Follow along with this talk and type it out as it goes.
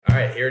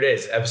right, here it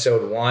is.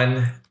 Episode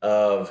 1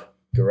 of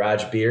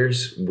Garage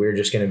Beers. We're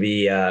just going to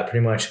be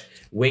pretty much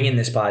winging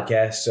this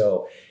podcast.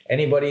 So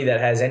anybody that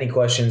has any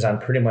questions on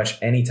pretty much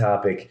any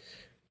topic,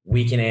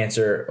 we can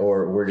answer,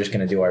 or we're just going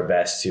to do our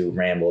best to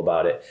ramble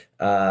about it.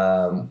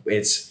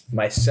 It's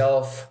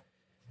myself,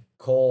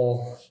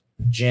 Cole,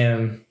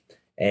 Jim,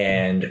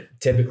 and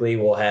typically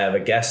we'll have a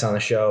guest on the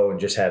show and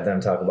just have them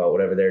talk about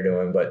whatever they're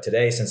doing. But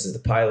today, since it's the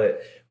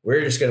pilot,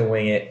 we're just going to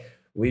wing it.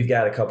 We've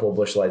got a couple of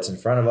Busch Lights in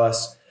front of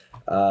us,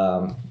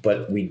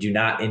 but we do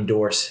not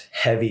endorse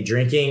heavy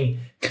drinking.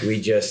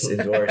 We just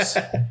endorse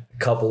a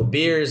couple of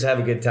beers, have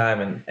a good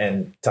time,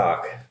 and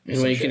talk.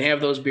 And when you can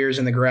have those beers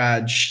in the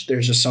garage,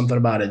 there's just something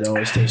about it that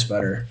always tastes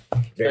better.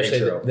 Very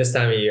Especially true. this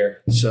time of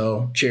year.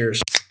 So,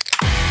 cheers.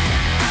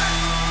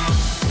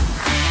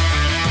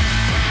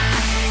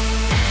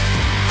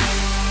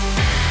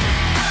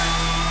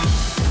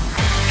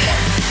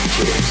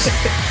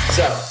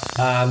 So,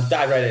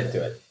 dive right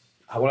into it.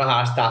 One of the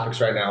hottest topics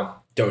right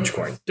now,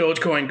 Dogecoin.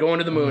 Dogecoin going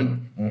to the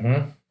moon.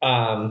 Mm-hmm.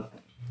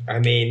 I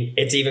mean,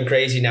 it's even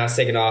crazy now. It's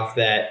taken off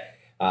that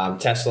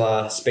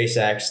Tesla,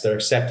 SpaceX, they're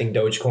accepting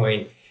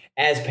Dogecoin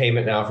as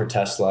payment now for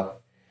Tesla.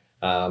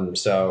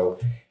 So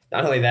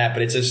not only that,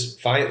 but it's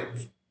just fine.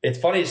 It's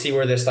funny to see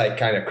where this like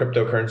kind of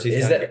cryptocurrency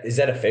Is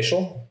that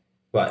official?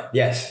 What?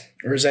 Yes.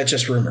 Or is that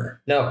just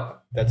rumor? No.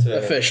 That's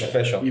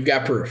Official. You've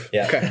got proof.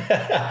 Yeah. Okay.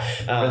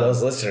 For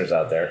those listeners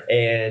out there.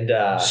 And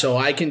So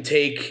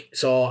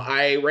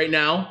right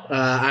now,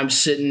 I'm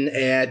sitting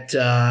at,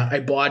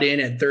 I bought in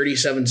at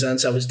 37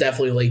 cents. I was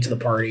definitely late to the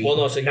party. well,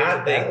 no. So here's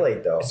Not the thing. that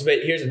late, though. But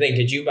here's the thing.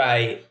 Did you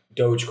buy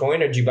Dogecoin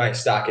or did you buy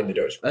stock into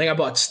Dogecoin? I think I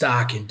bought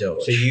stock in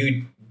Doge. So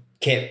you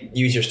can't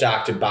use your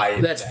stock to buy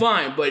it. That's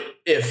fine. But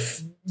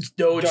if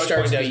Doge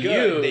starts to be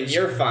good, then used,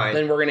 you're fine.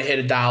 then we're going to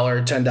hit $1,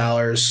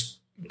 $10,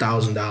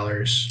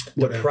 $1,000.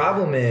 The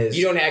problem is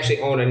You don't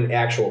actually own an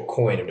actual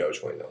coin of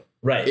Dogecoin, though.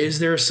 right. Is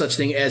there such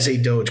thing as a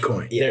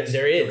Dogecoin?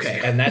 There is. Okay.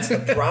 And that's the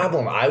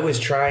problem. I was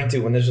trying to,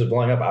 when this was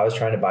blowing up, I was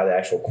trying to buy the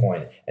actual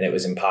coin and it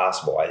was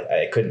impossible.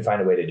 I couldn't find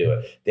a way to do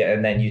it.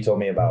 And then you told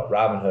me about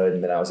Robinhood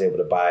and then I was able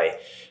to buy,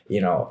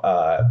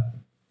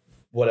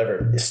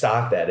 whatever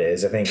stock that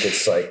is. I think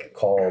it's like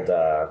called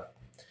the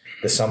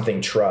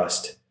something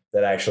trust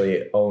that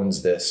actually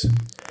owns this.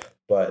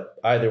 But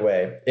either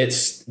way,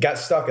 it's got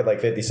stuck at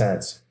like 50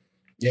 cents.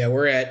 Yeah,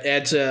 we're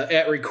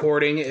at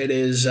recording. It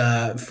is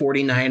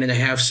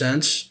 49.5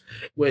 cents,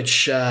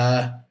 which You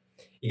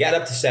got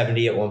up to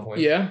 70 at one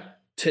point. yeah.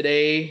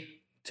 Today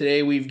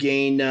we've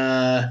gained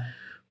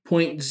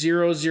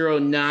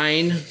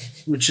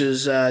 0.009, which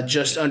is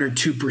just under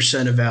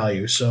 2% of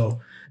value.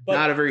 So But-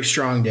 not a very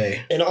strong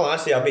day. In all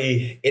honesty, I'll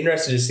be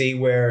interested to see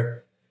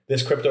where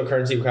this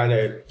cryptocurrency will kind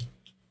of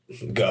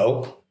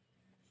go.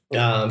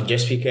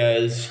 Just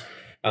because,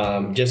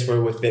 just where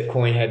with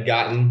Bitcoin had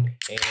gotten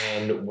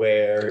and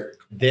where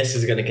this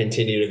is going to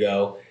continue to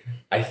go.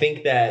 I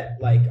think that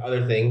like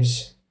other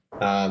things,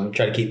 try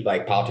to keep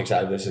like politics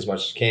out of this as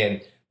much as you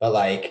can, but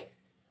like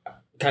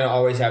kind of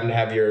always having to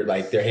have your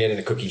like their hand in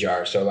the cookie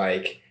jar. So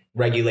like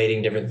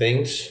regulating different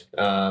things.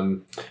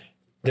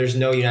 There's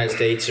no United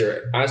States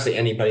or honestly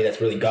anybody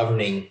that's really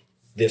governing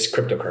this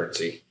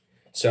cryptocurrency.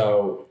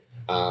 So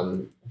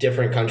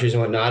different countries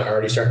and whatnot are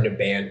already starting to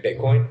ban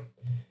Bitcoin.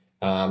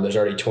 There's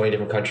already 20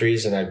 different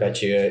countries, and I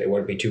bet you it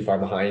wouldn't be too far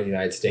behind the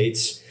United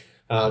States.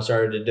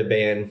 Started to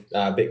ban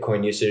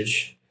Bitcoin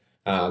usage.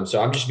 So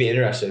I'm just be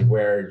interested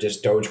where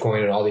just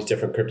Dogecoin and all these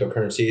different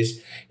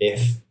cryptocurrencies,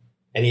 if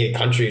any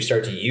countries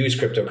start to use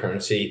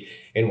cryptocurrency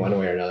in one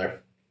way or another.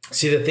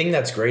 See, the thing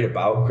that's great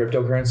about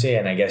cryptocurrency,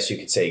 and I guess you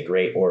could say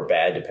great or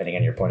bad depending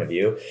on your point of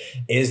view,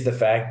 is the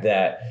fact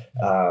that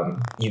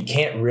you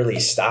can't really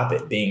stop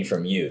it being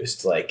from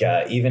used. Like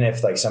even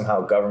if like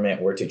somehow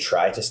government were to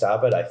try to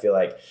stop it, I feel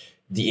like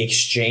the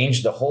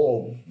exchange, the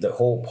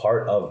whole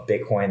part of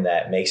Bitcoin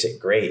that makes it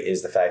great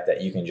is the fact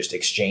that you can just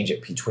exchange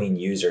it between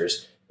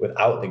users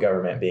without the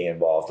government being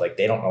involved. Like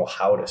they don't know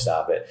how to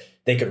stop it.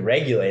 They could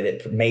regulate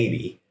it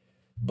maybe.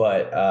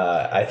 But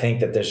I think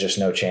that there's just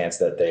no chance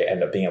that they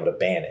end up being able to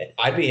ban it.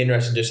 I'd be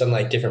interested just on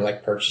like different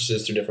like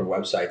purchases through different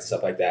websites and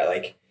stuff like that.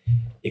 Like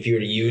if you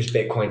were to use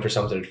Bitcoin for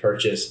something to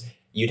purchase,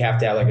 you'd have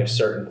to have like a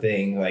certain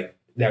thing like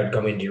that would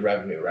come into your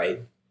revenue,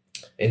 right?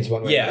 In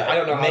one way. Yeah, I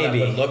don't know how maybe.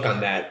 that would look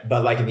on that,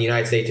 but like in the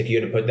United States, if you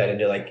had to put that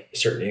into like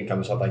certain income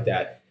and stuff like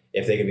that,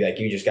 if they could be like,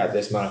 you just got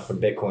this amount from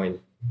Bitcoin,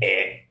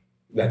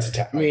 that's a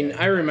tax. I mean,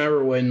 I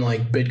remember when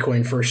like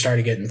Bitcoin first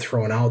started getting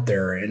thrown out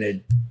there, and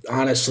it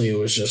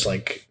was just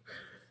like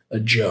a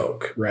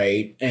joke,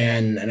 right?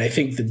 And I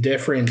think the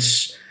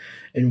difference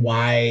in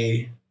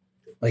why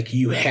like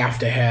you have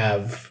to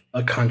have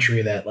a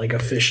country that like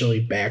officially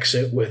backs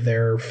it with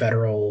their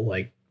federal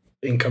like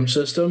income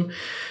system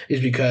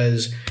is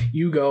because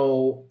you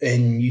go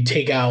and you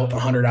take out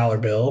 $100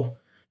 bill,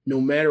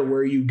 no matter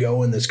where you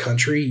go in this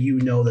country, you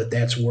know that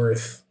that's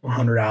worth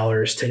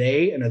 $100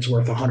 today and it's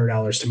worth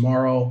 $100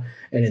 tomorrow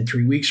and in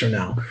 3 weeks from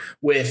now.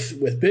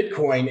 With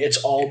Bitcoin, it's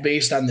all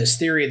based on this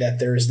theory that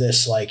there's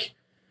this like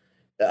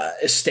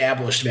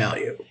established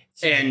value.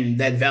 And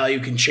that value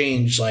can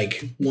change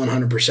like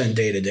 100%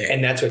 day to day.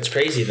 And that's what's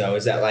crazy though,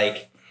 is that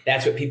like,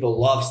 that's what people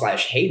love /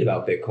 hate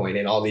about Bitcoin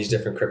and all these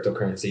different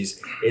cryptocurrencies,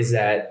 is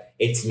that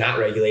it's not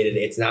regulated.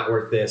 It's not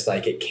worth this.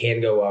 Like it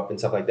can go up and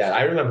stuff like that.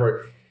 I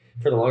remember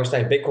for the longest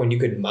time, Bitcoin, you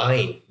could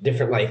mine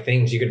different like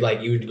things. You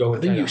would go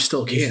and I think you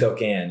still can. You still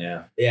can,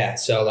 yeah. Yeah.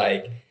 So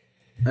like,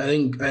 I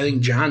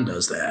think John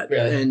does that.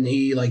 Really? And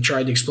he like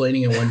tried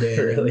explaining it one day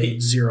and it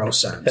made 0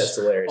 sense. That's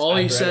hilarious. All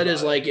he said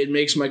is like, it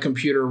makes my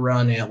computer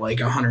run at like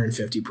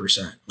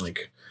 150%.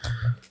 Like,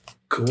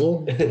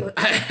 cool.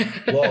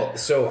 Well,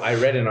 so I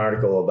read an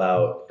article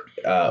about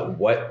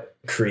what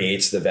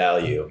creates the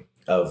value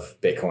of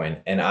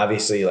Bitcoin. And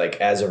obviously, like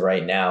as of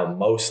right now,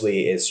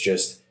 mostly it's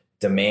just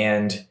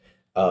demand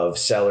of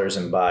sellers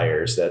and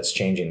buyers that's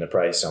changing the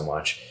price so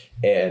much.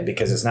 And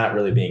because it's not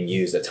really being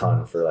used a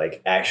ton for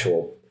like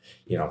actual,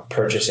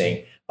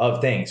 purchasing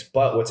of things.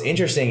 But what's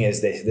interesting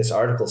is this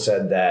article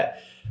said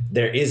that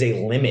there is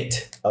a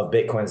limit of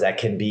Bitcoins that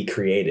can be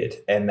created,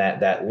 and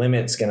that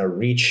limit's going to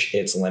reach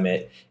its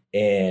limit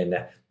in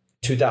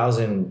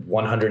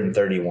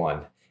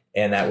 2131,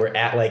 and that we're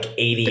at like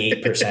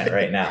 88%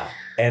 right now.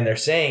 And they're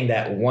saying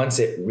that once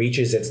it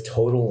reaches its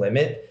total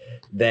limit,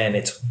 then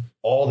it's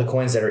all the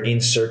coins that are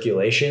in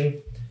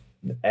circulation,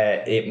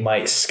 it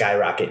might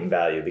skyrocket in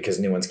value because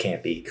new ones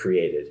can't be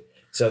created.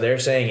 So they're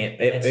saying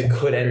it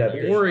could end up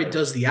or it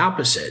does the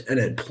opposite and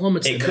it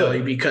plummets the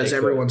value because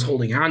everyone's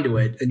holding on to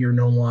it and you're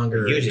no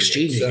longer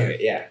exchanging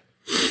it. Yeah.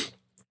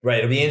 Right.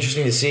 It'll be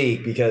interesting to see,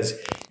 because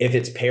if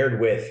it's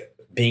paired with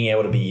being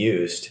able to be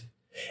used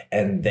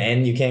and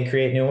then you can't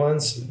create new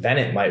ones, then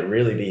it might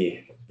really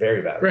be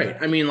very valuable. Right.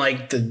 I mean,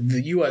 like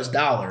the US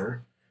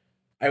dollar,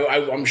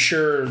 I'm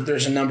sure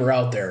there's a number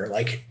out there.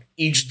 Like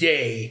each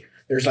day,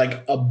 there's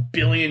like $1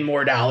 billion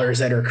more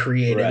that are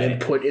created and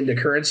put into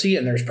currency,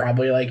 and there's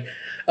probably like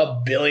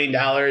 $1 billion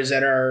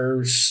that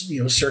are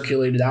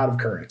circulated out of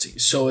currency.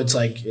 So it's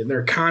like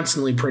they're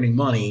constantly printing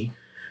money,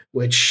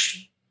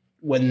 which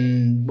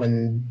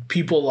when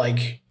people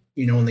like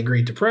in the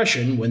Great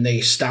Depression, when they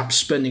stopped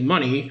spending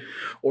money,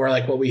 or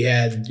like what we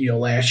had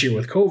last year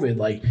with COVID,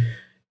 like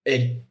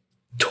it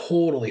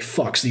totally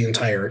fucks the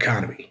entire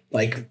economy.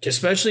 Like,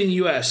 especially in the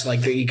US,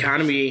 like the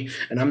economy,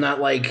 and I'm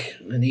not like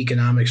an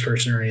economics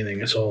person or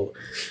anything, so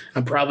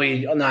I'm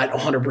probably not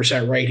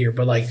 100% right here,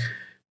 but like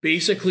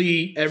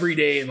basically every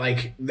day,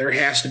 like there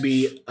has to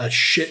be a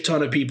shit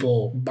ton of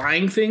people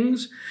buying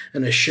things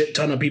and a shit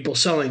ton of people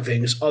selling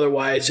things.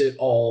 Otherwise it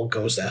all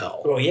goes to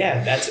hell. Well,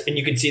 yeah, and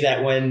you can see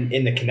that when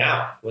in the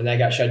canal, when that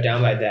got shut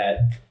down by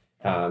that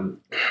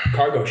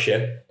cargo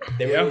ship,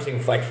 they were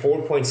losing like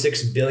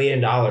 $4.6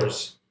 billion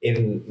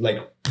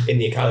in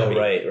the economy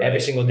every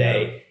single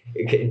day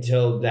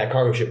until that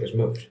cargo ship was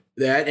moved.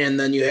 That, and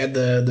then you had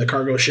the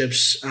cargo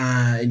ships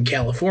in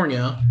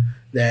California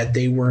that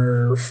they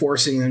were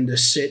forcing them to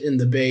sit in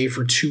the bay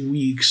for 2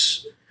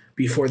 weeks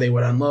before they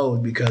would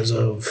unload because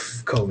of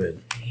COVID.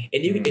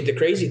 And the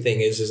crazy thing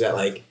is that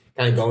like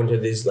kind of going to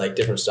these like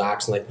different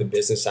stocks and like the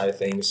business side of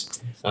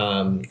things,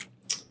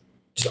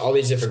 just all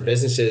these different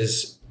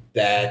businesses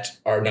that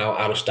are now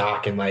out of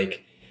stock and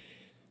like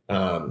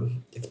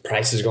the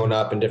prices going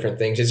up and different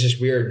things. It's just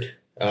weird.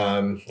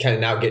 Kind of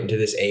now getting to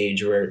this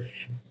age where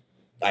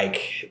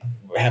like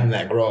we're having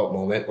that grow up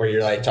moment where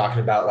you're like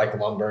talking about like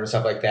lumber and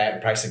stuff like that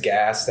and price of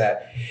gas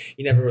that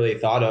you never really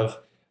thought of.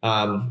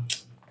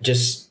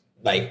 Just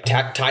like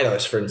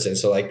Titleist, for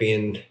instance. So like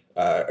being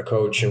a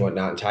coach and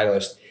whatnot, and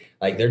Titleist,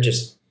 like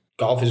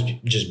golf is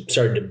just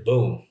started to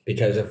boom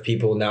because of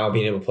people now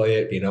being able to play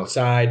it, being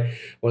outside.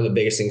 One of the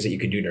biggest things that you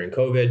could do during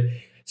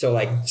COVID. So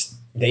like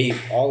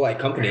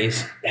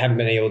companies haven't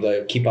been able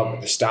to keep up with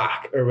the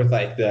stock or with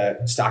like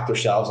the stock their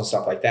shelves and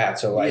stuff like that.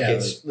 So like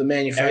it's the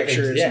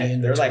manufacturers.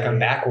 They're like on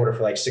back order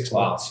for like 6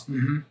 months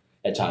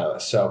at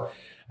Titleist. So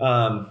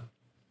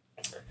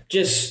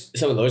just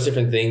some of those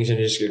different things, and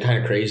just kind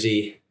of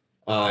crazy.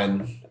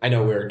 I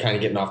know we're kind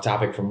of getting off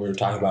topic from we were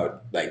talking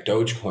about like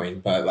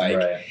Dogecoin, but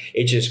like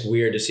it's just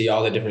weird to see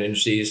all the different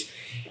industries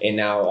and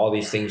now all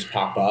these things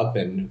pop up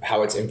and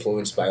how it's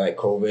influenced by like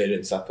COVID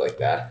and stuff like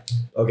that.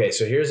 Okay,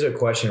 so here's a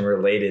question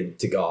related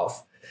to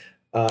golf.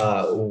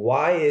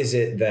 Why is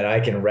it that I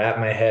can wrap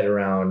my head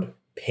around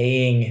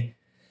paying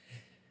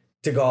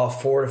to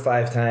golf 4 to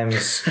 5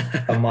 times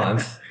a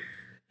month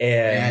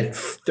and at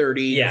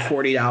 $30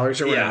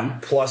 $40 around? Yeah,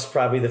 plus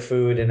probably the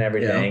food and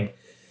everything. Yeah.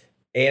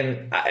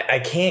 And I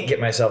can't get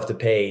myself to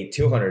pay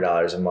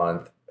 $200 a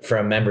month for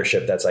a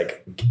membership that's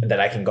like that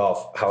I can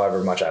golf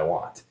however much I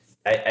want.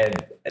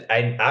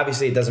 I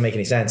obviously it doesn't make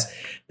any sense.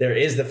 There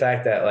is the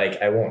fact that like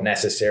I won't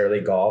necessarily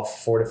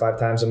golf 4 to 5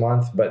 times a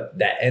month, but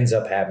that ends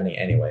up happening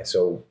anyway.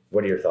 So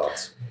what are your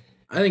thoughts?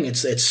 I think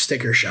it's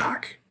sticker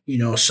shock.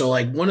 So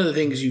like one of the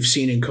things you've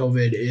seen in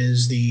COVID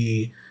is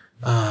the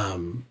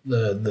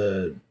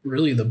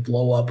really the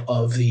blow up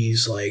of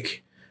these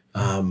like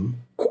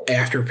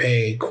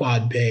Afterpay,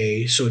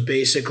 QuadPay. So it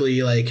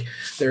basically, like,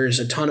 there's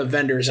a ton of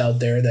vendors out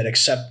there that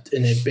accept,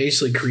 and it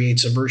basically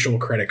creates a virtual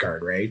credit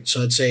card, right? So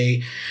let's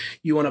say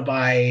you want to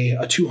buy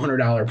a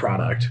 $200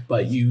 product,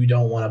 but you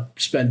don't want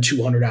to spend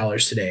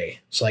 $200 today.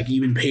 So like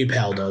even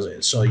PayPal does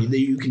it. So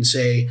you can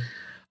say,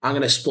 I'm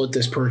going to split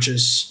this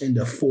purchase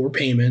into 4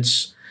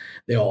 payments.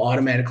 They'll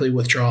automatically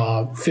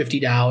withdraw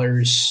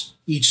 $50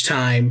 each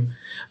time.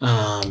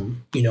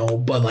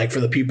 But like for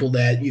the people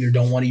that either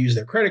don't want to use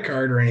their credit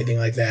card or anything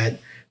like that,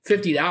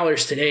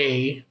 $50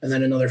 today and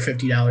then another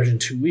 $50 in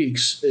 2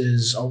 weeks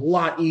is a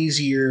lot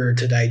easier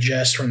to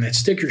digest from that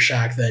sticker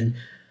shock than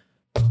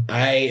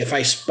if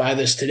I buy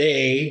this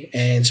today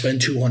and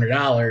spend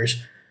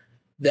 $200,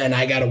 then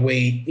I got to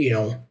wait,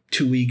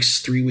 2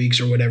 weeks, 3 weeks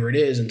or whatever it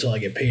is until I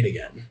get paid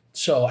again.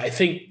 So I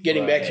think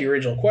getting back to your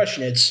original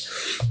question, it's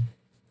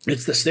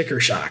the sticker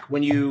shock.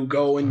 When you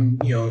go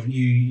and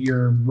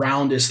your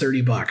round is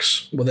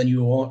 $30, well then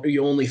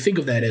you only think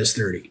of that as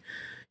 30.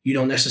 You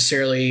don't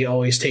necessarily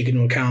always take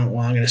into account,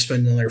 well, I'm going to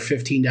spend another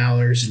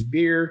 $15 in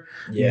beer.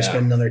 I'm going to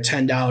spend another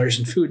 $10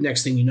 in food.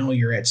 Next thing you know,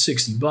 you're at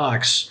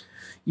 $60.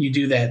 You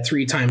do that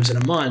 3 times in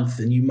a month,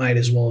 and you might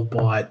as well have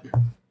bought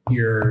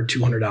your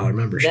 $200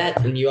 membership.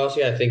 That, and you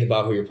also got to think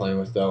about who you're playing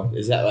with, though.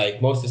 Is that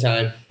like most of the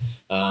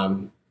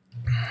time,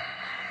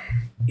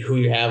 who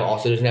you have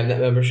also doesn't have that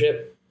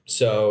membership.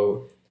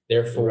 So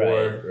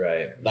therefore,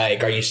 right.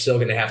 Like, are you still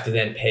going to have to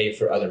then pay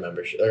for other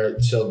membership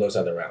or still those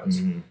other rounds?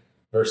 Mm-hmm.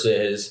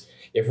 Versus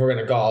if we're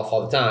going to golf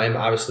all the time,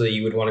 obviously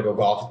you would want to go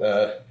golf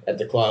at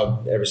the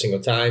club every single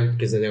time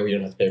because then we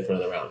don't have to pay for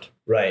another round.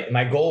 Right.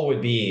 My goal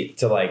would be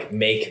to like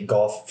make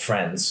golf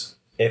friends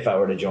if I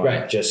were to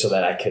join, just so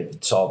that I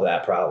could solve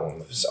that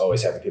problem of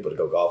always having people to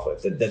go golf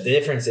with. The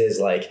difference is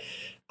like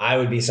I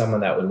would be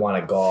someone that would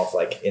want to golf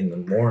like in the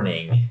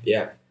morning.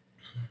 Yeah.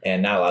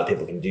 And not a lot of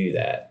people can do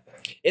that.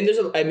 And there's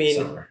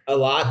a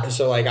lot.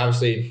 So like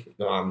obviously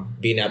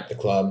being at the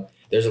club,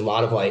 there's a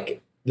lot of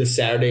like the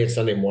Saturday and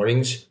Sunday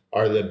mornings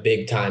are the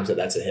big times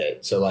that's a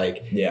hit. So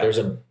like there's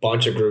a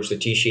bunch of groups. The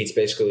tee sheets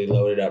basically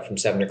loaded up from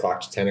 7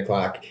 o'clock to 10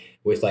 o'clock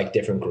with like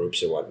different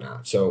groups and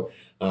whatnot. So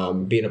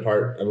I'm a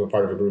part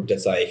of a group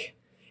that's like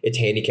it's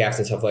handicaps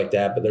and stuff like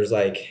that. But there's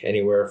like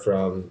anywhere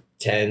from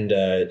 10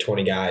 to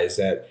 20 guys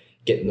that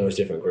get in those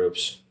different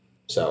groups.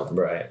 So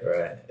right,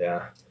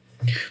 yeah.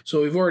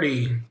 So we've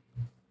already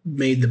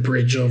made the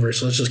bridge over,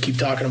 so let's just keep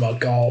talking about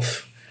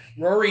golf.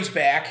 Rory's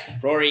back.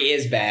 Rory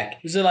is back.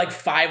 Is it like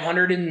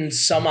 500 and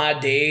some odd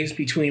days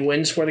between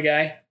wins for the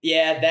guy?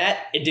 Yeah,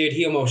 dude,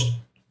 he almost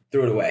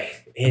threw it away.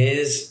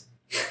 His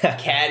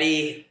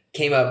caddy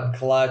came up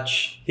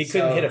clutch. He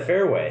couldn't hit a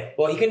fairway.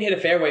 Well, he couldn't hit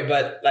a fairway,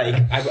 but like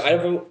I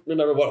don't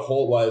remember what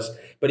hole it was,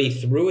 but he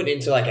threw it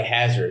into like a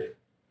hazard.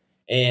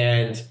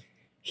 And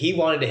he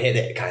wanted to hit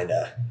it, kind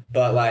of.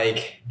 But,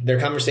 like, their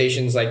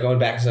conversations, like, going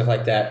back and stuff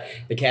like that,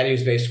 the caddy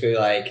was basically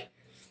like,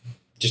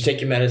 just take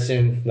your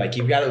medicine. Like,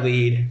 you've got a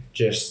lead.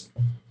 Just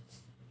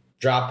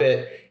drop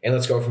it, and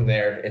let's go from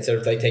there. Instead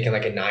of, like, taking,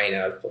 like,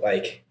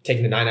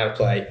 taking the 9 out of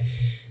play.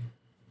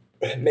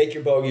 Make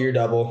your bogey, your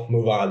double,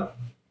 move on.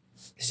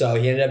 So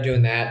he ended up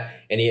doing that,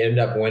 and he ended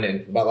up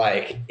winning. But,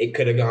 like, it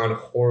could have gone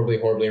horribly,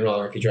 horribly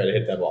wrong if he tried to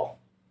hit that ball.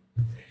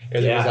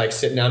 Because it was, like,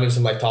 sitting down doing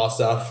some, like, tall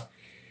stuff.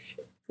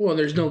 Well,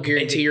 there's no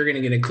guarantee you're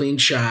going to get a clean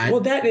shot.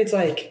 Well, it's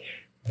like,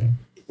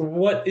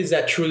 what is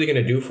that truly going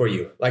to do for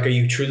you? Like, are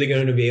you truly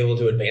going to be able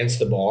to advance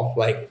the ball,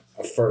 like,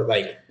 for,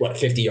 like,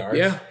 50 yards?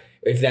 Yeah.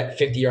 If that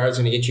 50 yards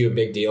is going to get you a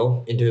big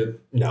deal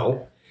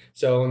no.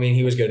 So, I mean,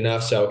 he was good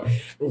enough. So,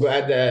 I'm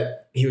glad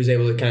that he was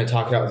able to kind of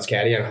talk it out with his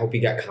caddy. I hope he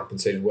got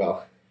compensated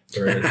well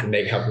for helping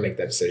make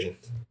that decision.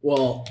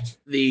 Well,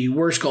 the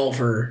worst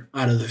golfer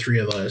out of the 3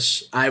 of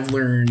us, I've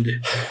learned,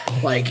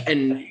 like,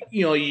 and,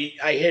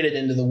 I hit it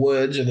into the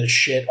woods or the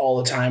shit all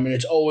the time. And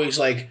it's always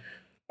like,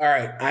 all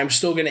right, I'm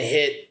still going to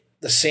hit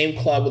the same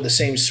club with the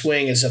same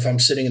swing as if I'm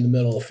sitting in the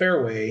middle of the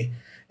fairway.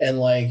 And,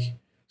 like,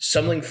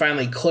 something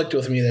finally clicked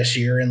with me this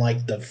year in,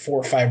 like, the 4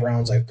 or 5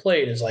 rounds I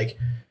played is like,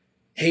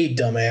 hey,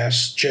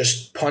 dumbass,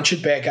 just punch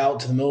it back out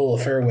to the middle of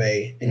the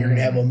fairway and you're going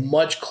to have a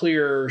much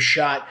clearer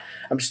shot.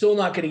 I'm still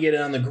not going to get it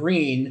on the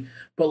green,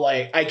 but,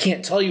 like, I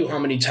can't tell you how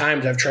many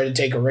times I've tried to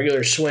take a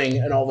regular swing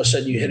and all of a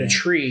sudden you hit a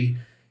tree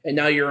and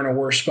now you're in a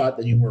worse spot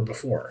than you were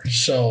before.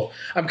 So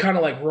I'm kind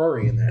of like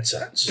Rory in that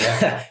sense.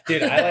 Yeah.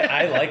 Dude,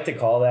 I like to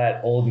call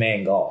that old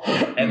man golf.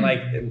 And,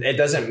 like, it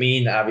doesn't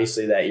mean,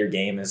 obviously, that your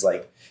game is,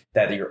 like,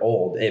 that you're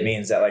old. It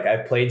means that, like,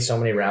 I've played so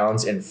many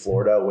rounds in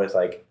Florida with,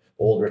 like,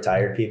 old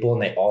retired people,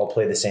 and they all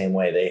play the same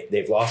way.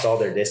 They've lost all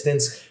their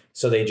distance,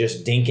 so they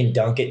just dink and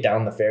dunk it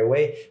down the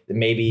fairway.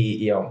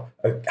 Maybe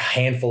a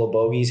handful of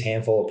bogeys,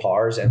 handful of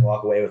pars, and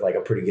walk away with like a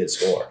pretty good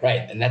score.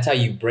 Right, and that's how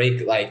you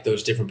break like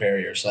those different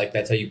barriers. Like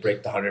that's how you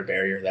break the 100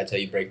 barrier. That's how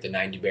you break the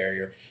 90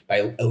 barrier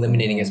by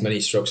eliminating as many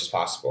strokes as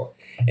possible.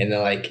 And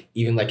then like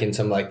even like in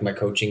some like my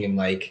coaching and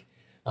like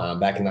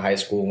back in the high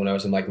school when I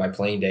was in like my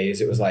playing days,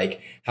 it was like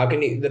how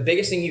can you? The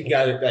biggest thing you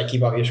got to like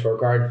keep off your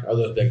scorecard are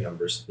those big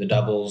numbers, the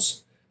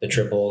doubles, the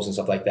triples and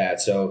stuff like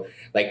that. So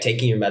like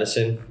taking your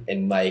medicine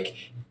and like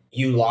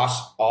you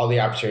lost all the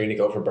opportunity to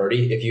go for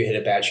birdie if you hit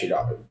a bad tee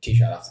shot off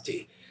the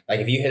tee. Like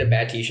if you hit a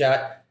bad tee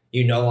shot,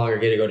 you no longer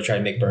get to go to try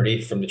and make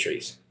birdie from the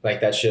trees. Like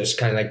that's just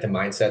kind of like the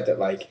mindset that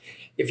like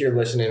if you're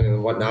listening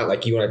and whatnot,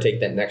 like you want to take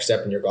that next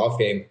step in your golf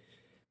game,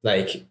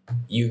 like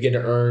you get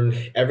to earn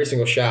every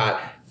single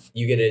shot.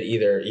 You get it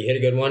either you hit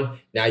a good one,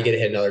 now you get to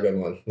hit another good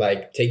one.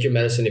 Like take your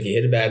medicine. If you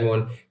hit a bad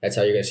one, that's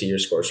how you're going to see your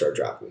score start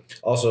dropping.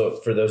 Also,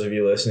 for those of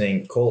you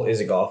listening, Cole is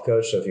a golf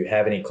coach. So if you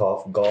have any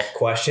golf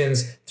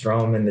questions,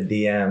 throw them in the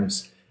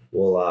DMs.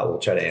 We'll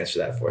try to answer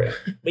that for you.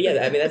 But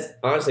yeah, I mean, that's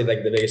honestly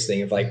like the biggest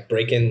thing of like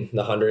breaking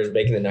the 100s,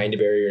 breaking the 90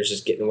 barriers,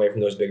 just getting away from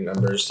those big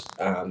numbers,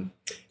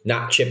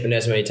 not chipping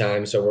as many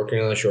times. So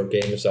working on the short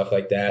game and stuff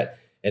like that.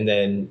 And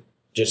then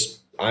just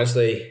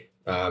honestly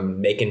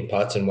making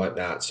putts and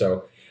whatnot.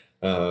 So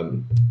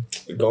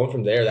going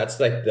from there, that's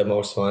like the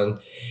most fun.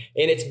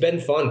 And it's been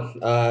fun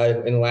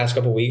in the last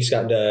couple of weeks,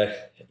 gotten to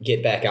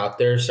get back out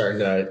there, starting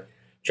to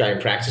try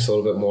and practice a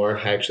little bit more.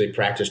 I actually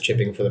practiced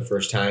chipping for the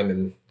first time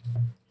in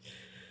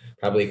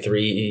probably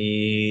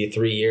three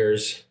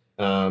years.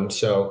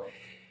 So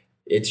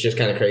it's just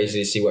kind of crazy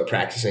to see what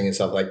practicing and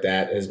stuff like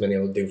that has been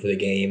able to do for the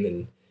game.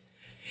 And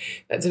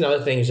that's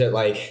another thing is that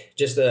like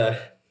just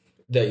that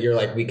you're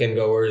like weekend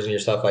goers and your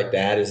stuff like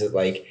that is that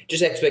like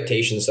just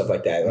expectations, stuff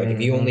like that. Like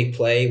if you only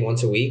play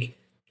once a week,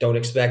 don't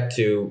expect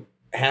to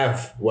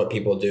have what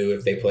people do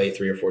if they play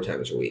 3 or 4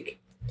 times a week.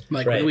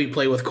 Like when we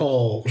play with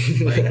Cole,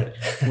 like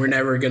we're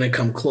never going to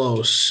come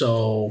close.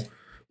 So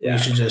we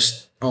should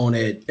just own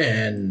it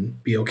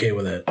and be okay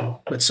with it.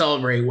 But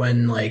celebrate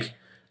when like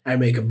I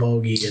make a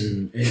bogey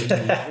and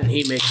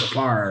he makes a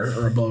par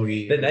or a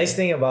bogey. The nice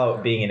thing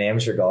about being an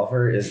amateur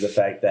golfer is the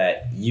fact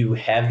that you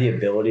have the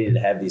ability to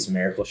have these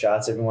miracle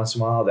shots every once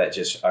in a while that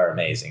just are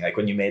amazing. Like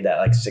when you made that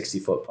like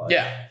 60-foot putt.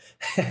 Yeah.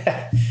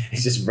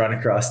 It's just run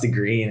across the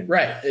green.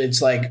 Right. It's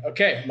like,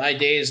 okay, my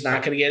day is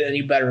not going to get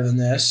any better than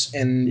this.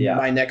 And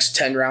my next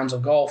 10 rounds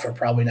of golf are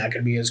probably not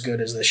going to be as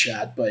good as this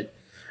shot. But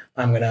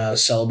I'm going to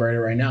celebrate it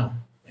right now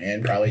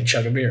and probably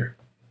chug a beer.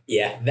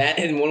 Yeah, that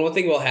and one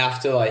thing we'll have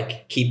to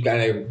like keep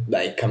kind of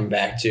like coming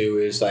back to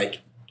is like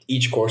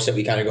each course that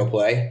we kind of go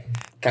play,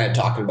 kind of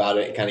talking about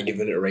it and kind of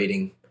giving it a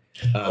rating.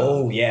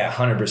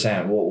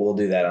 100%. We'll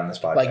do that on this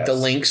podcast. Like the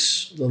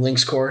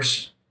links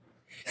course.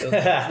 The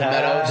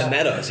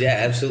Meadows, yeah,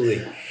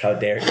 absolutely. How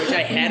dare you. Which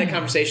I had a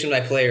conversation with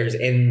my players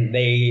and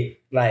they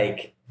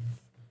like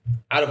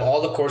out of all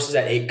the courses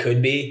that it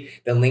could be,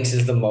 the links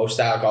is the most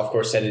style golf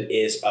course that it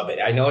is of it.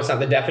 I know it's not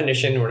the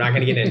definition. We're not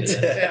going to get into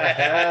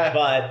this,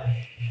 but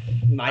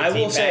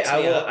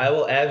I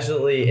will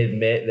absolutely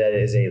admit that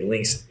it is a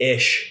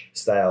links-ish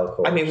style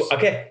course. I mean,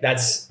 okay,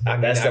 that's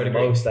the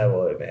most I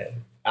will admit.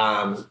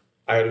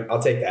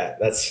 I'll take that.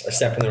 That's a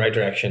step in the right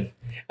direction.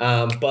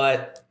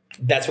 But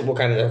that's what we'll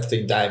kind of have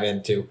to dive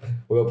into.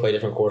 We'll play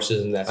different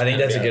courses, and I think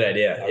that's a good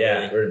idea.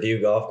 Yeah,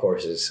 review golf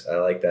courses. I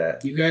like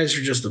that. You guys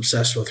are just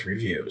obsessed with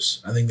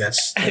reviews. I think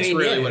that's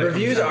really what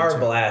reviews are a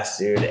blast,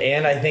 dude.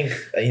 And I think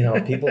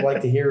people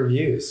like to hear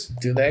reviews.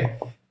 Do they?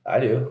 I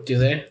do. Do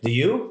they? Do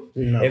you?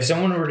 No. If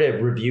someone were to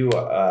review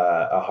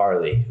a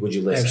Harley, would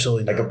you listen?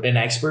 Absolutely not. Like an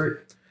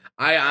expert?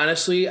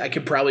 I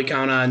could probably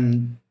count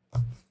on.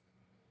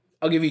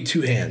 I'll give you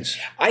 2 hands.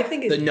 I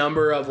think the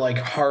number of like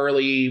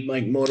Harley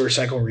like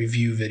motorcycle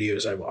review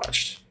videos I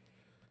watched.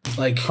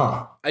 Like,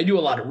 I do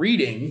a lot of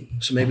reading,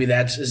 so maybe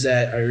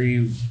are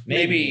you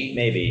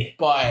maybe,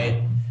 but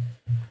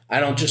I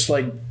don't just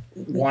like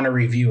want to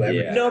review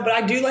everything. Yeah. No, but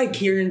I do like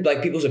hearing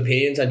like people's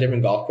opinions on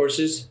different golf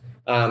courses.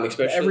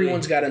 Especially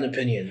everyone's got an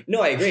opinion.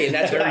 No, I agree, and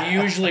that's they're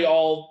usually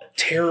all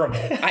terrible.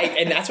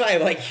 And that's why I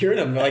like hearing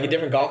them like a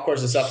different golf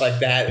course and stuff like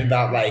that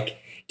about like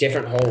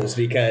different holes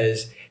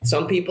because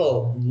some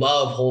people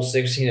love hole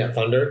 16 at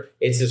Thunder.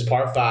 It's this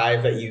par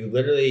 5 that you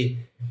literally,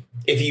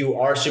 if you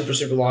are super,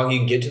 super long, you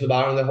can get to the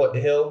bottom of the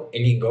hill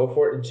and you can go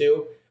for it in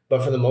 2.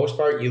 But for the most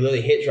part, you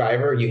literally hit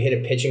driver, you hit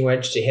a pitching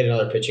wedge to hit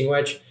another pitching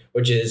wedge,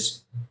 which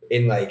is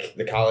in like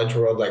the college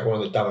world, like one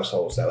of the dumbest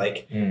holes that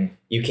like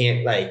you can't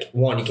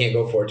you can't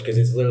go for it because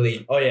it's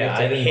literally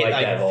I didn't hit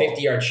like that a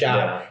 50-yard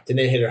shot to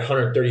then hit a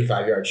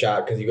 135-yard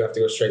shot because you have to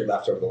go straight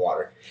left over the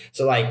water.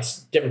 So like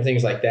different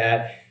things like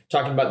that.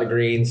 Talking about the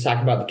greens,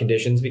 talking about the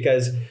conditions,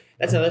 because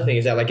that's another thing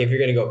is that like if you're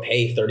going to go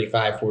pay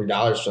 $35,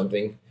 $40 or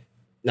something,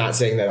 not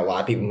saying that a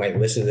lot of people might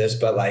listen to this,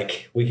 but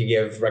like we could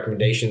give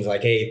recommendations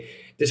like, hey,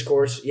 this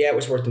course, it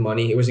was worth the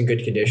money. It was in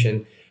good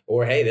condition.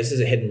 Or, hey, this is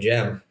a hidden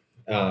gem.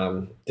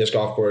 This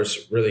golf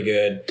course, really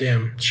good.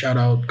 Damn, shout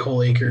out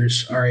Cole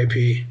Akers, RAP.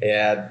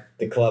 Yeah,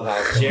 the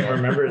clubhouse. Jim,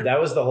 remember that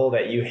was the hole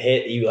that you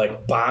hit, you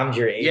like bombed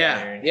your 8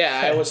 iron.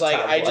 Yeah, I was like,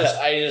 I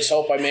just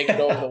hope I make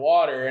it over the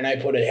water, and I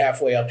put it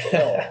halfway up the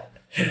hill.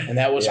 And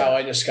that was how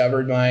I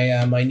discovered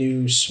my my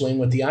new swing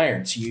with the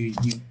irons. You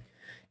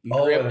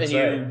grip and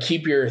you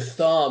keep your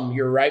thumb.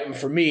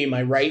 For me,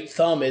 my right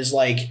thumb is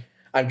like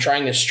I'm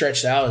trying to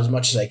stretch it out as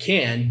much as I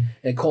can.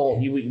 And Cole,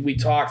 we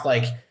talked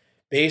like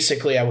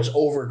basically I was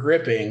over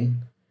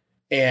gripping,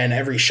 and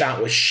every shot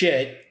was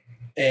shit.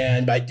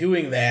 And by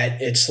doing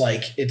that, it's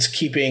like it's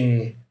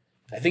keeping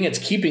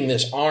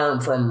this arm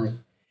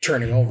from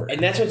turning over. And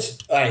that's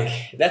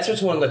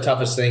what's one of the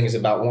toughest things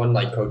about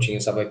like coaching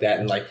and stuff like that,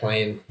 and like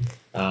playing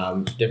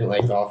different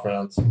like golf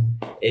rounds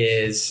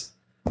is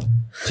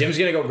Jim's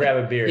gonna go grab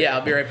a beer. Yeah,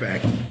 I'll be right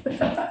back.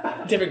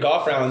 different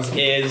golf rounds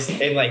is,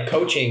 and like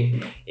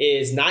coaching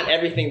is, not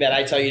everything that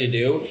I tell you to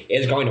do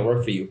is going to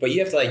work for you, but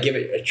you have to like give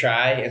it a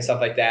try and stuff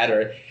like that.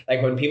 Or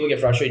like when people get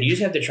frustrated, you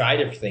just have to try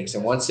different things,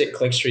 and once it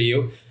clicks for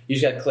you, you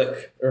just got to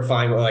click or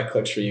find what like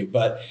clicks for you.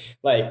 But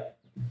like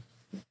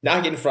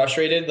not getting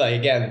frustrated, like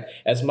again,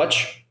 as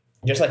much,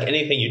 just like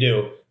anything you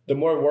do, the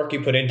more work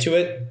you put into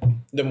it,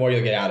 the more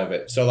you'll get out of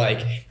it. So like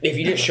if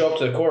you just show up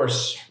to the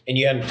course and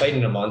you haven't played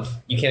in a month,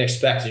 you can't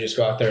expect to just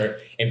go out there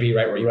and be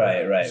right where you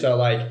are. Right. So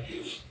like,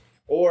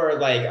 or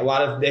like a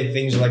lot of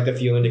things are like the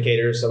fuel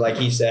indicators. So like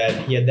he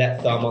said, he had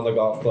that thumb on the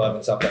golf club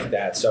and stuff like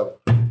that. So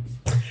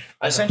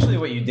essentially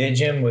what you did,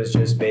 Jim, was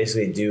just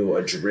basically do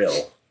a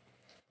drill.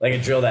 Like a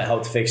drill that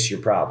helped fix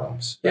your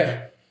problems.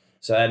 Yeah.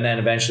 So and then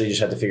eventually you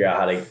just have to figure out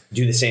how to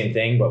do the same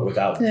thing but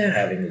without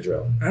having the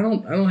drill. I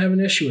don't have an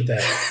issue with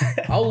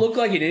that. I'll look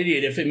like an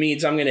idiot if it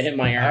means I'm going to hit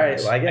my All right,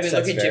 irons. well, I guess look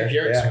at that's Jim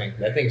fair. Furyk Yeah. swing.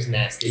 That thing's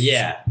nasty.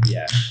 Yeah.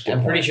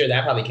 I'm pretty sure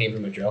that probably came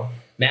from a drill.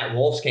 Matt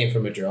Wolf's came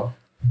from a drill.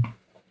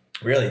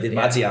 Really? Did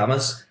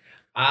Matsuyama's?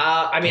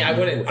 I mean, I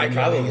wouldn't. I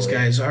know who these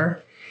guys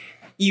are.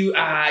 You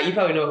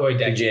probably know who a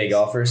deck PGA is.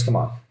 golfers? Come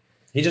on.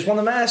 He just won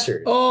the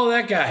Masters. Oh,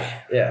 that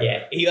guy.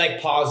 Yeah, he like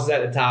pauses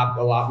at the top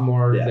a lot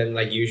more Yeah. than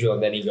like usual,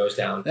 and then he goes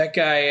down. That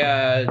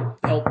guy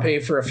helped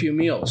pay for a few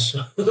meals.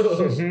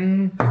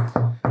 Mm-hmm.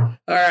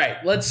 All right,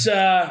 let's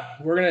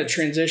we're gonna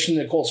transition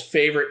to Cole's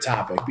favorite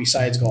topic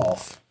besides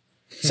golf.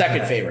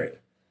 Second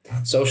favorite.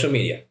 Social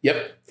media.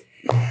 Yep.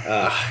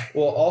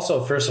 Well,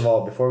 also, first of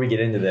all, before we get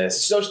into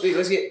this, Socially,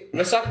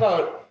 let's talk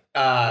about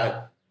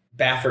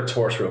Baffert's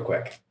horse real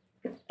quick.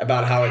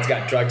 About how it's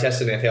got drug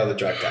tested and they failed the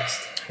drug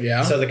test.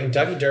 Yeah. So the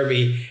Kentucky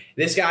Derby,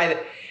 this guy,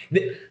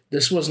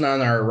 This wasn't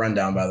on our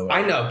rundown, by the way.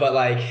 I know, but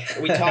like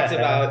we talked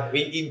about,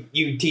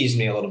 you teased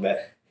me a little bit,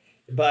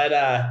 but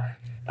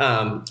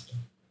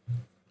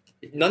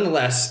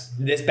nonetheless,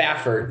 this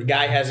Baffert, the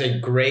guy has a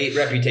great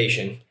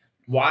reputation.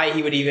 Why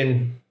he would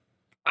even,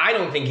 I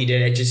don't think he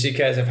did it just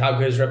because of how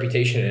good his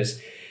reputation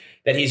is.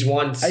 That he's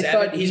won. I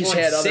thought he's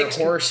had other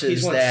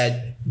horses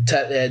that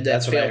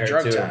That's what I failed heard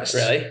drug too. tests.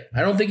 Really?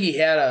 I don't think he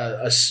had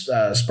a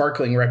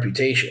sparkling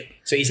reputation.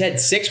 So he's had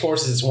 6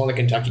 horses that's won the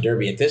Kentucky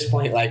Derby. At this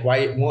point, like,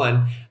 why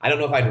one? I don't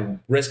know if I'd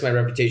risk my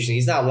reputation.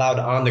 He's not allowed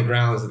on the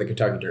grounds of the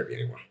Kentucky Derby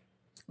anymore.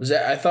 Was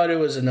that? I thought it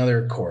was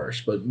another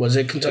course, but was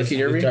it Kentucky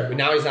Derby?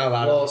 Now he's not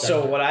allowed. well, on the so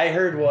Kentucky what I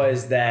heard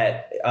was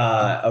that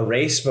a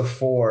race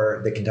before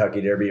the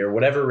Kentucky Derby or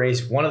whatever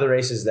race, one of the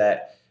races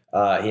that he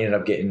ended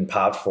up getting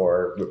popped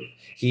for,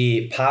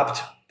 he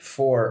popped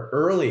for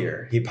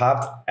earlier. He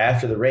popped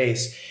after the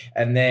race,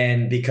 and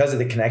then because of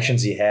the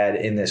connections he had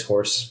in this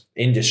horse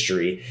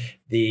industry,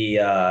 they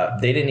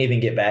didn't even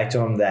get back to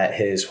him that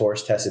his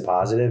horse tested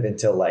positive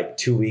until like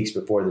 2 weeks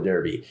before the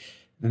Derby.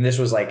 And this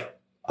was like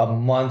a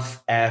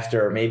month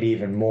after, maybe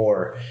even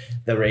more,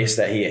 the race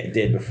that he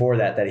did before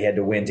that he had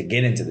to win to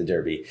get into the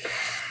Derby.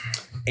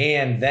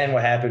 And then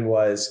what happened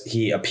was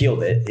he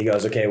appealed it. He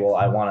goes, okay, well,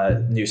 I want a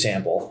new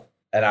sample.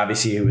 And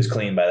obviously he was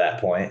clean by that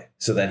point.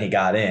 So then he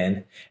got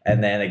in,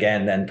 and then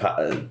again,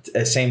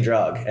 same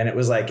drug. And it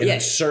was like an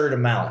absurd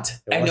amount.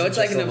 I know it's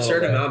like an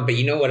absurd amount, but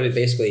you know what it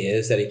basically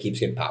is that he keeps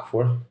getting popped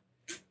for?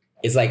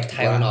 It's like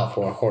Tylenol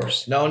for a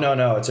horse. No.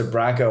 It's a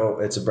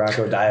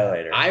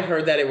bronchodilator. I've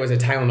heard that it was a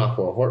Tylenol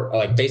for a horse,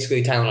 like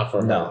basically Tylenol for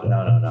a horse.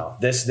 No.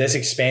 This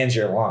expands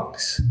your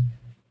lungs.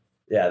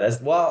 Yeah, this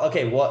is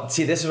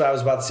what I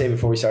was about to say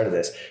before we started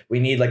this.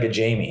 We need like a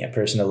Jamie, a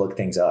person to look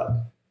things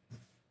up.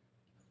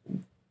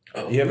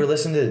 You ever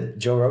listen to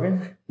Joe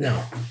Rogan?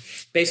 No.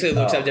 Basically, it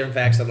looks up different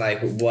facts on like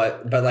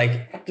what, but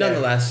like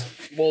nonetheless.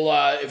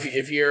 Well,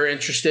 if you're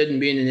interested in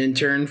being an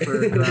intern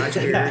for Garage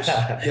Beers,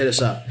 hit us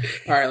up.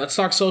 All right, let's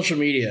talk social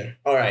media.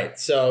 All right,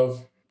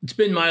 so It's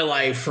been my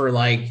life for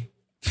like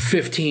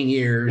 15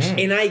 years.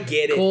 and I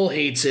get it. Cole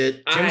hates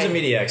it. Jim's a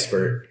media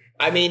expert.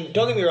 I mean,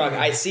 don't get me wrong.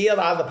 I see a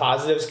lot of the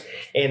positives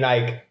and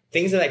like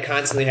things that I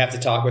constantly have to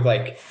talk with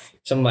like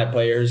some of my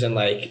players and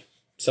like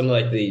some of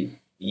like the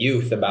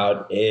youth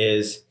about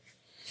is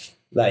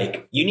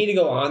like you need to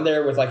go on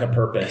there with like a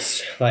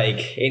purpose.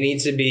 Like it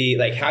needs to be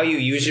like how you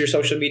use your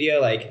social media,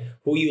 like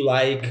who you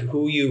like,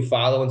 who you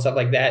follow and stuff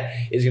like that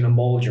is going to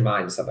mold your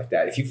mind and stuff like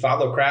that. If you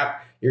follow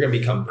crap, you're going to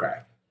become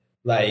crap.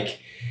 Like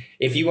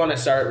if you want to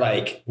start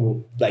like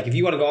if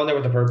you want to go on there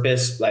with a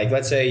purpose, like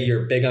let's say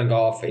you're big on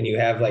golf and you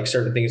have like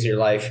certain things in your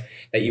life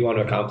that you want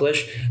to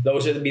accomplish,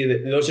 those are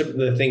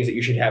the things that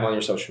you should have on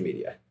your social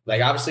media.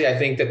 Like obviously I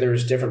think that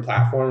there's different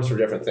platforms for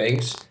different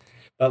things,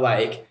 but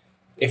like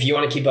if you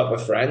want to keep up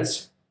with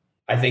friends,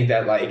 I think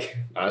that like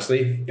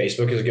honestly,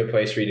 Facebook is a good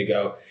place for you to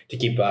go to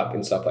keep up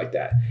and stuff like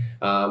that.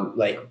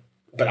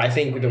 But I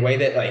think the way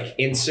that like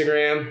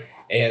Instagram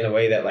and the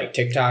way that like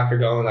TikTok are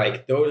going,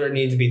 like those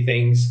need to be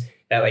things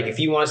that like if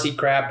you want to see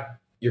crap,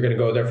 you're gonna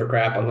go there for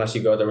crap unless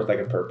you go there with like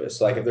a purpose.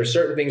 So, like if there's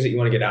certain things that you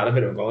want to get out of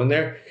it of going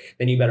there,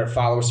 then you better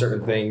follow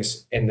certain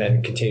things and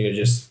then continue to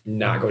just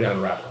not go down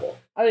the rabbit hole.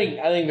 I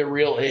think the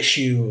real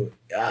issue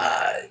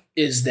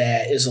is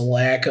a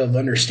lack of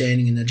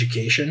understanding and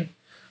education.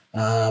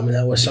 And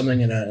that was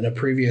something in a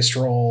previous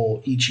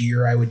role. Each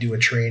year I would do a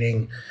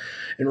training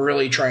and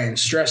really try and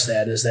stress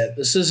that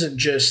this isn't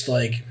just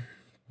like,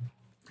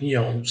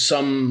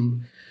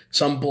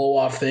 some blow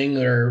off thing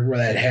or where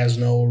that has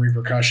no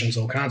repercussions,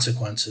 no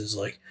consequences.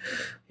 Like,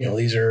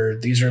 these are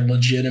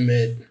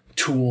legitimate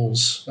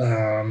tools.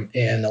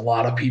 And a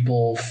lot of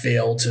people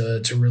fail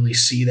to really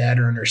see that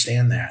or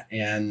understand that.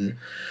 And,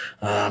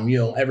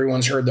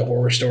 everyone's heard the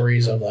horror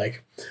stories of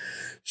like,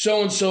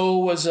 so-and-so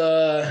was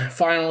a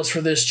finalist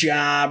for this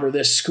job or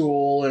this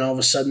school, and all of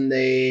a sudden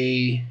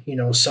they,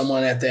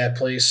 someone at that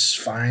place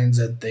finds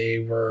that they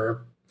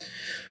were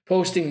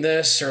posting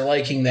this or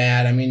liking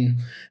that. I mean,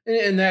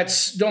 and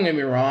that's, don't get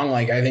me wrong,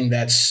 like I think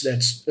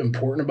that's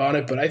important about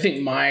it, but I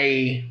think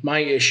my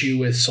issue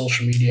with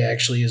social media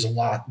actually is a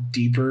lot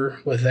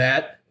deeper with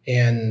that.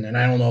 And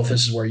I don't know if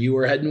this is where you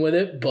were heading with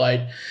it,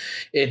 but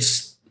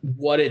it's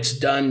what it's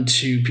done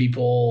to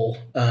people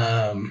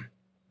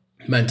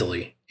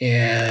mentally.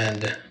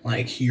 And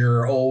like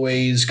you're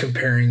always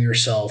comparing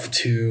yourself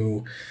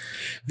to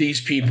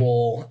these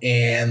people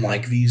and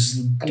like these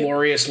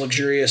glorious,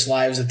 luxurious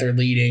lives that they're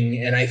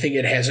leading. And I think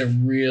it has a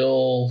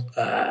really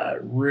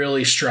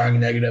strong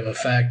negative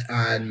effect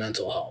on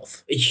mental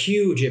health. A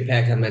huge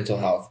impact on mental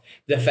health.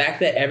 The fact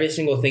that every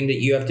single thing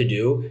that you have to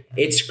do,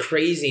 it's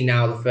crazy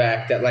now, the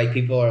fact that like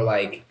people are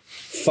like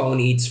phone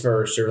eats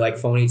first or like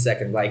phone eats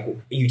second. Like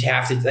you'd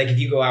have to, like if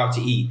you go out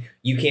to eat,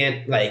 you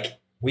can't like,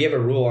 we have a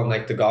rule on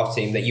like the golf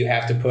team that you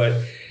have to put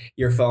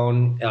your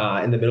phone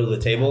in the middle of the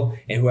table,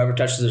 and whoever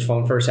touches his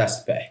phone first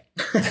has to pay.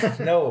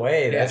 No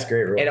way. That's a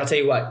great rule. And I'll tell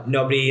you what,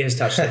 nobody has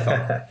touched the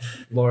phone.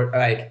 Lord,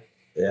 like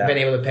been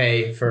able to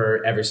pay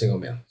for every single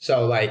meal.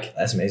 So like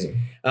that's amazing.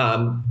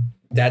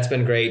 That's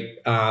been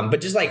great. But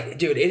just like,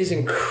 dude, it is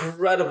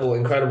incredible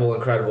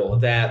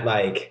that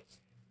like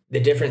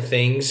the different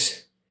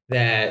things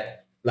that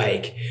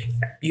like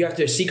you have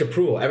to seek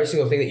approval every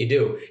single thing that you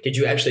do. Did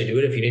you actually do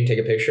it if you didn't take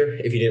a picture,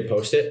 if you didn't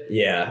post it?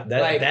 Yeah,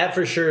 that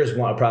for sure is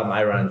one problem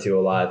I run into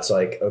a lot. It's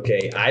like,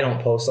 okay, I don't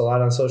post a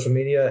lot on social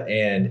media,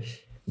 and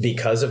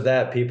because of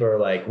that, people are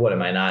like, what,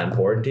 am I not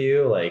important to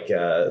you? Like,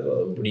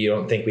 you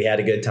don't think we had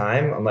a good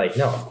time? I'm like,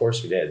 no, of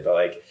course we did. But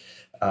like,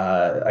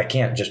 I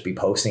can't just be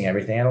posting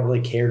everything. I don't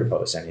really care to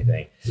post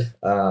anything.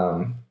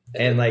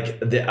 And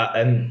like,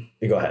 and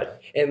go ahead.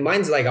 And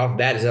mine's like off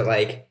that is that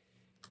like,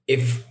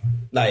 if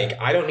like,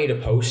 I don't need to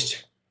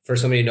post for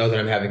somebody to know that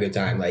I'm having a good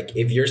time. Like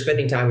if you're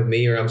spending time with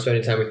me or I'm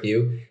spending time with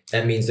you,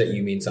 that means that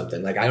you mean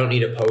something. Like I don't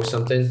need to post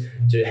something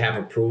to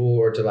have approval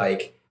or to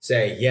like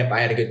say, yep, I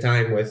had a good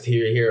time with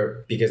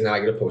here, because now I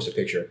get to post a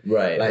picture.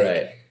 Right. Like,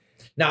 right.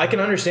 Now I can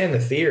understand the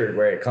fear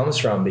where it comes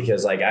from,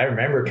 because like, I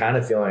remember kind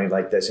of feeling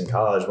like this in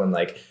college when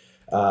like,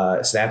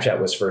 Snapchat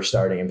was first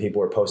starting and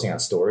people were posting on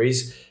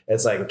stories.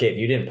 It's like, okay, if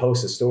you didn't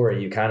post a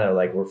story, you kind of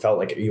like felt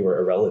like you were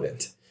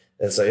irrelevant.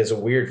 It's like, it's a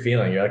weird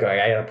feeling. You're like,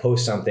 I gotta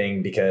post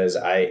something because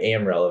I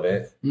am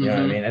relevant. You know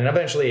what I mean? And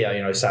eventually,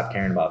 I stopped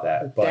caring about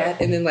that. But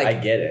and then like, I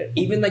get it.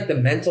 Even like the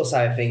mental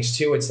side of things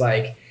too. It's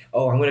like,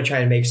 oh, I'm going to try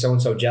and make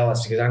so-and-so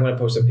jealous because I'm going to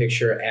post a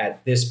picture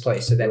at this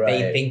place so that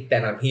they think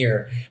that I'm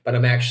here, but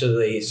I'm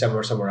actually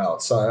somewhere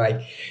else. So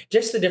like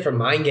just the different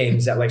mind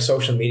games that like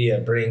social media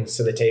brings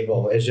to the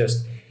table is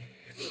just,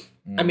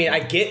 I mean,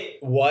 I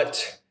get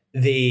what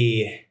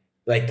the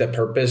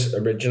purpose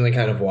originally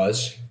kind of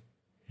was.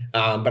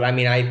 But I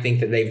mean, I think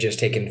that they've just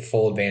taken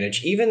full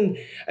advantage. Even,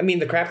 I mean,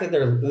 the crap that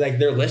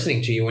they're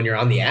listening to you when you're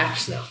on the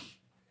apps now.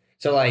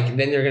 So like,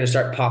 then they're going to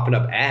start popping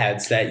up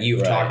ads that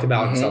you've talked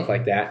about and stuff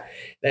like that.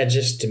 That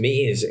just to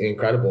me is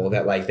incredible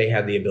that like they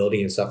have the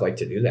ability and stuff like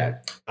to do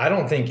that. I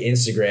don't think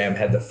Instagram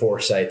had the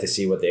foresight to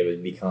see what they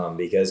would become,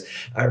 because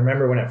I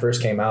remember when it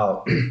first came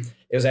out, it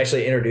was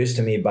actually introduced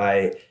to me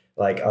by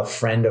like a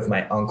friend of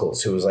my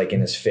uncle's who was like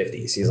in his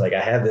 50s. He's like,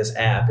 I have this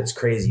app. It's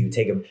crazy. You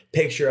take a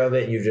picture of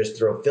it, you just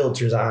throw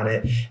filters on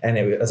it. And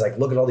it was like,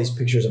 look at all these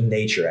pictures of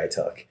nature I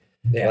took.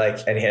 Yeah. Like,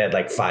 and he had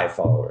like 5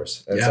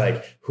 followers. It's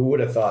like, who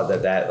would have thought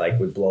that like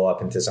would blow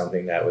up into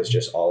something that was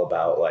just all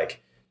about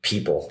like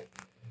people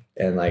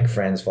and like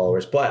friends,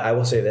 followers. But I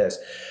will say this,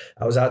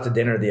 I was out to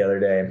dinner the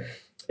other day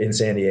in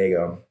San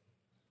Diego,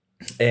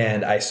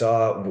 and I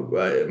saw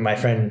my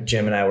friend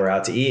Jim and I were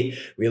out to eat.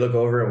 We look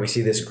over and we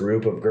see this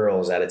group of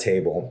girls at a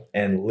table,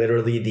 and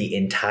literally the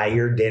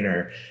entire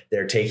dinner,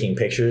 they're taking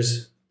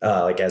pictures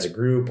like as a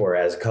group or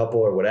as a couple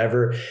or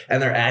whatever.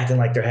 And they're acting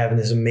like they're having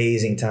this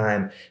amazing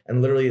time.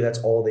 And literally that's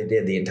all they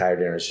did the entire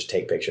dinner is just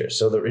take pictures.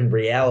 So in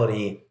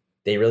reality,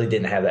 they really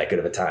didn't have that good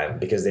of a time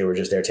because they were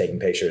just there taking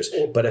pictures.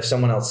 But if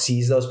someone else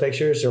sees those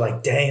pictures, they're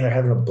like, dang, they're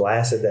having a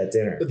blast at that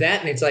dinner.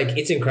 That, and it's like,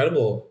 it's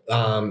incredible.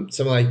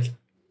 Someone like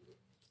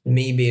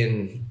me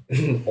being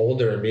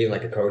older and being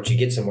like a coach, you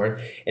get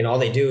somewhere and all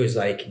they do is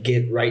like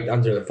get right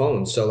under the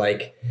phone. So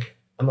like,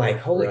 I'm like,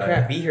 holy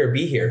crap, be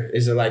here.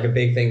 Is it like a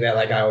big thing that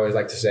like I always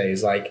like to say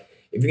is like,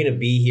 if you're going to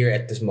be here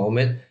at this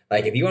moment,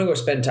 like if you want to go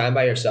spend time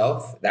by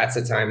yourself, that's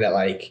the time that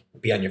like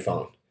be on your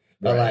phone.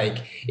 But like,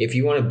 if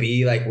you want to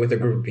be like with a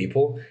group of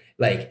people,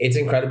 Like, it's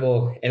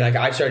incredible. And like,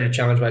 I've started to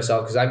challenge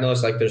myself because I've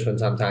noticed like there's been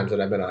some times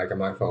that I've been like on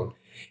my phone,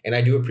 and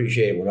I do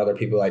appreciate when other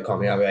people like call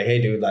me out and be like,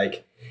 hey dude,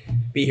 like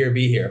be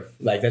here.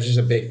 Like, that's just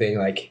a big thing.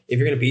 Like, if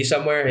you're going to be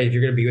somewhere, if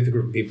you're going to be with a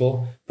group of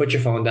people, put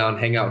your phone down,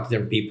 hang out with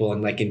different people,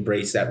 and like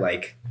embrace that,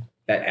 like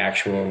that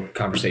actual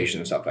conversation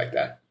and stuff like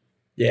that.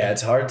 Yeah,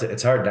 it's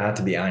hard not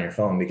to be on your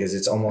phone because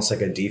it's almost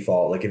like a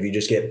default. Like if you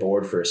just get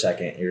bored for a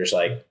second, you're just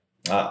like,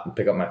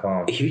 pick up my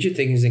phone. A huge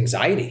thing is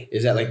anxiety.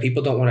 Is that like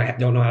people don't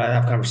know how to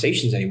have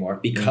conversations anymore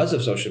because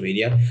of social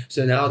media.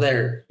 So now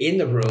they're in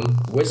the room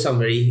with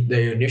somebody,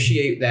 they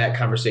initiate that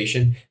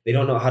conversation. They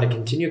don't know how to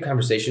continue a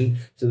conversation,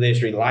 so they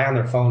just rely on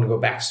their phone and go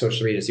back to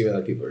social media to see what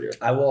other people are doing.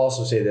 I will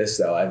also say this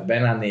though, I've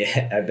been on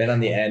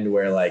the end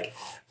where like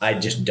I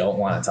just don't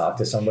want to talk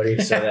to somebody,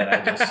 so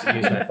that I just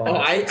use my phone.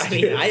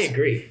 I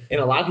agree,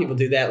 and a lot of people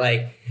do that.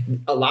 Like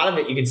a lot of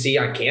it you can see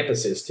on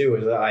campuses too.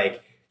 Is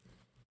like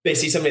they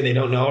see somebody they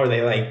don't know, or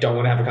they like don't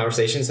want to have a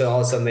conversation, so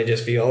all of a sudden they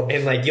just feel,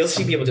 and like you'll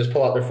see people just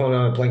pull out their phone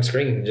on a blank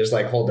screen and just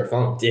like hold their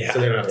phone, so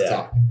they don't have to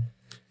talk.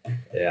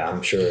 Yeah,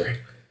 I'm sure.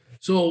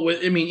 So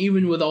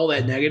even with all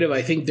that negative,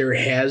 I think there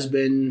has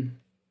been,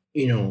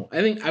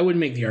 I think I would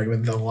make the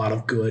argument that a lot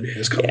of good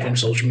has come from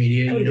social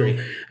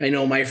media. I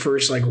know my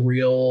first like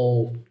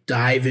real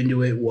dive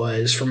into it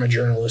was from a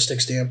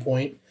journalistic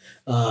standpoint,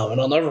 and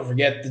I'll never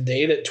forget the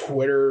day that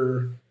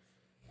Twitter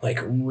like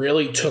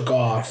really took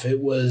off. It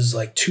was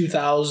like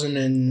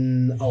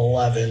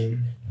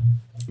 2011,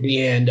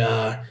 and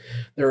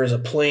there was a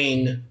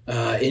plane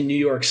in New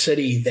York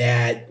City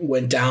that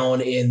went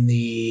down in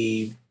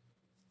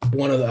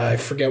I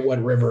forget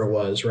what river it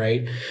was,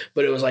 right?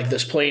 But it was like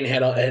this plane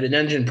had an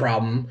engine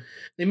problem.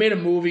 They made a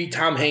movie.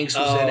 Tom Hanks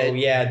was in it.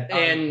 Yeah,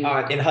 and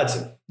in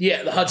Hudson.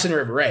 Yeah, the Hudson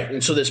River, right?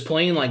 And so this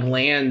plane like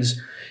lands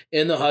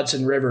in the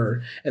Hudson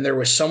River, and there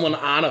was someone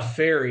on a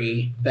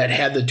ferry that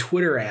had the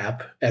Twitter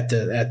app at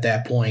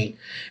that point,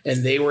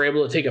 and they were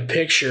able to take a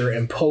picture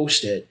and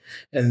post it.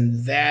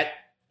 And that,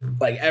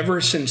 like,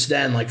 ever since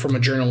then, like from a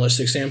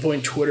journalistic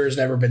standpoint, Twitter has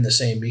never been the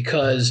same,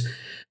 because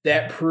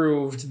that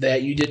proved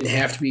that you didn't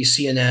have to be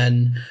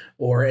CNN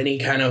or any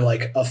kind of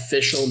like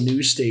official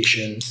news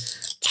station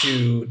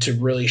to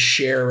really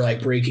share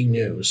like breaking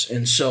news.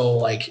 And so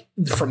like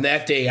from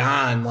that day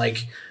on,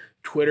 like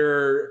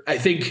Twitter, I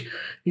think,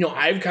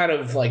 I've kind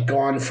of like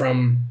gone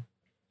from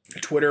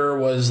Twitter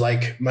was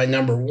like my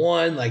number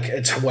one, like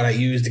it's what I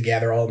use to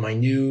gather all of my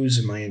news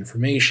and my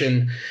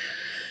information.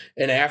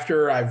 And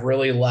after I've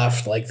really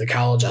left like the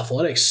college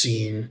athletics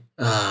scene,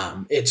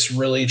 it's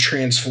really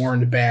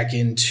transformed back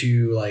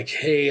into like,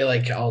 hey,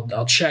 like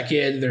I'll check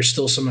in. There's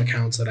still some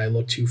accounts that I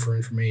look to for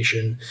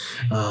information,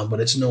 but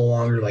it's no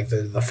longer like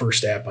the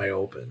first app I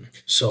open.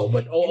 So,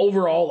 but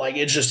overall, like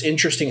it's just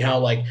interesting how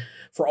like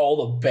for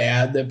all the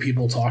bad that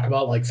people talk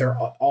about, like there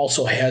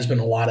also has been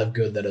a lot of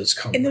good that has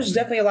come. And there's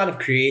definitely a lot of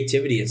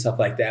creativity and stuff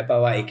like that.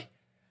 But like,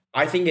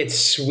 I think it's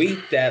sweet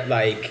that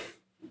like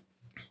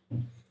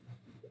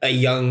the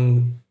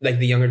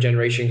younger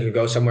generation could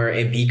go somewhere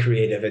and be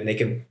creative, and they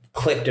can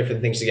clip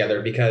different things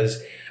together,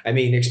 because I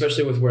mean,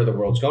 especially with where the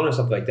world's going and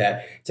stuff like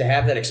that, to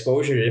have that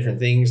exposure to different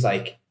things,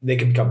 like they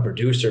could become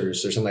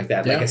producers or something like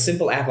that. Yeah. Like a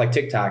simple app like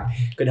TikTok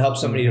could help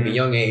somebody at a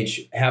young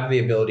age have the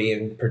ability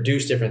and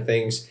produce different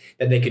things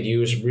that they could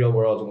use real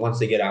world. Once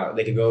they get out,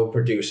 they could go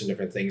produce in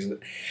different things.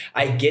 And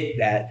I get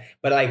that,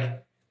 but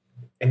like,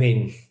 I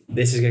mean,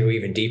 this is going to go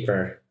even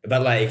deeper,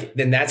 but like,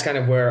 then that's kind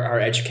of where our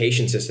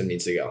education system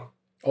needs to go.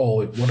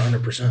 Oh,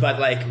 100%. But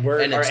like our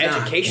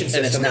education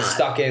system is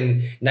stuck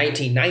in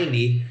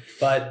 1990,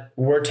 but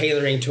we're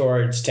tailoring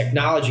towards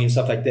technology and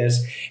stuff like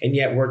this. And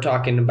yet we're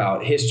talking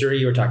about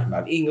history. We're talking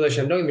about English.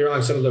 And don't get me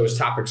wrong, some of those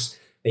topics,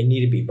 they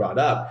need to be brought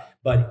up,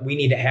 but we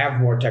need to have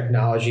more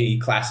technology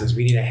classes.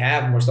 We need to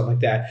have more stuff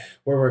like that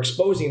where we're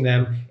exposing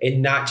them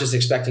and not just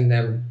expecting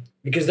them,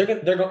 because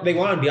they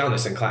want to be on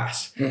this in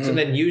class. Mm-hmm. So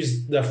then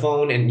use the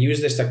phone and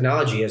use this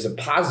technology as a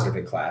positive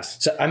in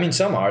class. So I mean,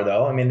 some are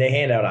though. I mean, they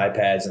hand out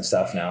iPads and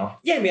stuff now.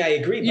 Yeah, I mean, I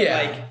agree.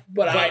 But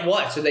but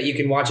what? So that you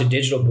can watch a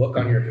digital book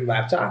on your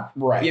laptop,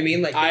 right? You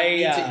know what I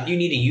mean, like you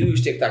need to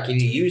use TikTok. You need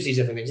to use these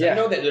different things. Yeah. I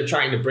know that they're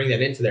trying to bring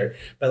that into there,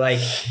 but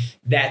like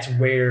that's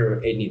where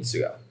it needs to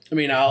go. I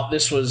mean,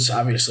 this was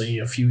obviously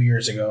a few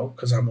years ago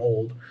because I'm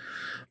old,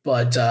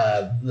 but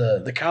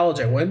the college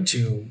I went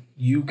to,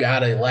 you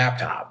got a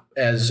laptop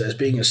as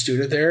being a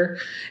student there,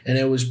 and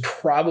it was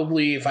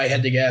probably, if I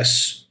had to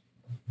guess,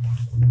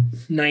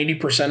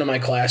 90% of my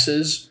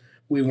classes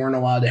we weren't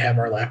allowed to have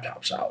our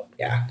laptops out.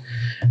 Yeah,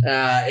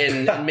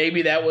 and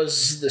maybe that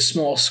was the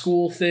small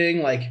school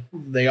thing. Like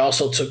they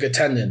also took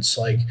attendance.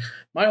 Like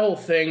my whole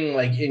thing,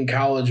 like in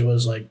college,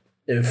 was like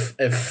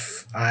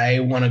if I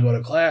want to go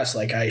to class,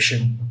 like I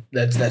should.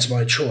 That's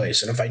my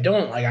choice. And if I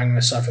don't, like I'm going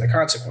to suffer the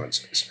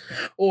consequences.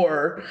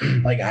 Or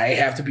like I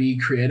have to be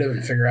creative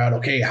and figure out,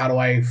 okay, how do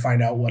I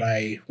find out what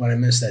I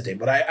missed that day?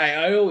 But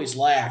I always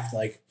laughed,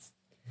 like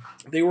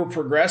they were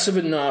progressive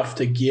enough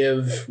to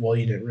give, well,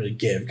 you didn't really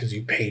give because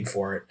you paid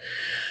for it,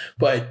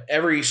 but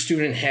every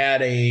student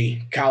had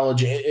a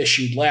college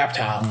issued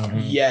laptop,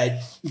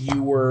 yet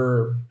you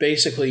were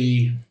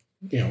basically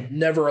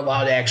never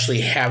allowed to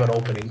actually have it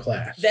open in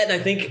class. That, and I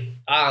think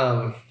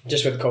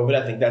just with COVID,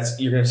 I think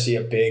you're going to see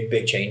a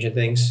big change in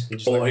things.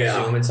 Just like with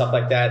Zoom and stuff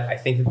like that. I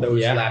think that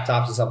those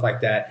laptops and stuff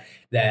like that,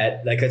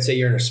 like let's say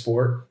you're in a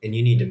sport and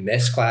you need to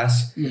miss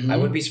class. I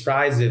wouldn't be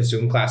surprised if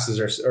Zoom classes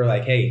are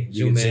like, hey,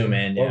 zoom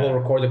in, or we'll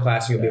record the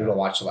class and you'll be able to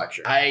watch the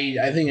lecture.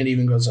 I think it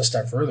even goes a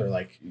step further.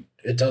 Like,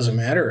 it doesn't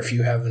matter if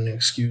you have an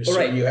excuse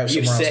or you have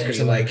somewhere sick else or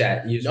something like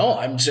that. No,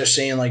 I'm just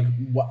saying, like,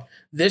 what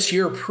this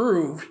year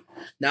proved,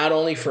 not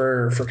only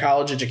for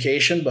college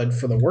education, but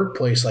for the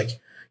workplace, like,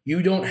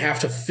 you don't have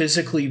to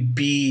physically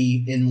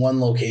be in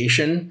one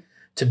location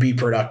to be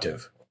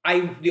productive.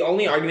 The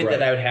only argument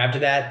that I would have to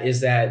that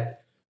is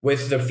that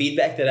with the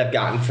feedback that I've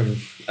gotten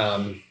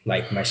from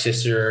like my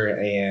sister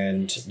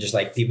and just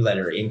like people that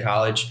are in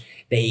college,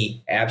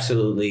 they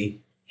absolutely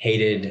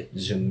hated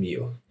Zoom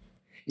U.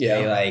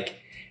 Yeah. They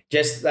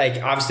just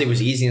obviously it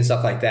was easy and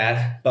stuff like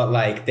that, but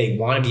like they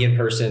want to be in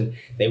person.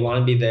 They want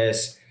to be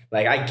this.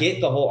 Like, I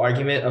get the whole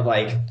argument of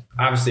like,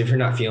 obviously if you're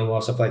not feeling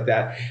well, stuff like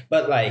that.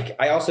 But like,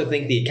 I also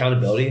think the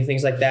accountability and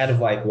things like that of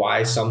like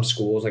why some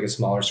schools, like a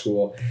smaller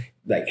school,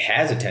 like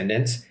has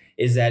attendance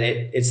is that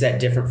it's that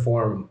different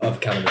form of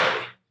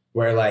accountability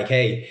where like,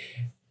 hey,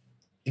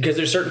 because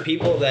there's certain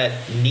people that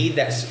need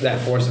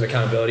that force of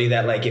accountability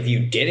that like, if you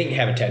didn't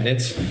have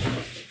attendance,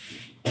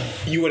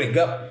 you wouldn't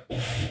go.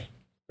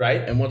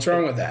 Right. And what's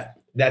wrong with that?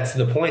 That's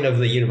the point of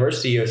the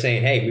university of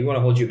saying, hey, we want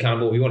to hold you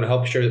accountable. We want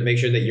to make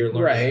sure that you're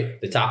learning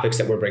the topics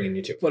that we're bringing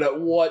you to. But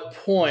at what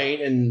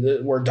point,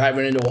 and we're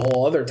diving into a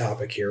whole other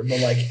topic here,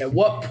 but like at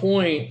what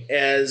point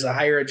as a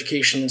higher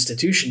education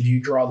institution do you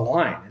draw the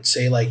line and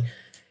say, like,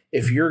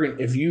 if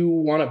you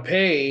want to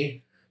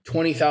pay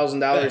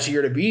 $20,000 a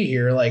year to be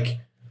here, like,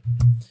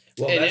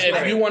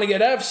 if you want to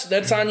get Fs,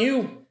 that's on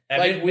you.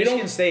 Like, we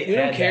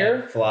don't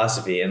care.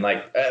 Philosophy, and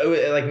like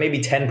maybe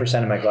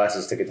 10% of my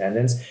classes took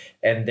attendance,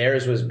 and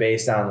theirs was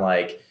based on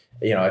like,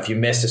 if you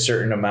missed a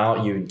certain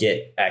amount, you would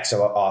get X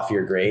off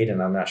your grade.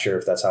 And I'm not sure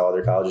if that's how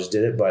other colleges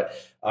did it, but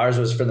ours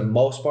was for the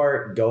most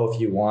part, go if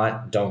you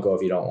want, don't go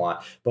if you don't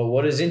want. But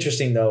what is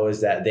interesting though is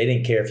that they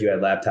didn't care if you had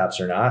laptops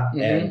or not,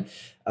 and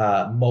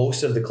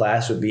most of the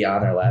class would be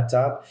on their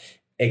laptop.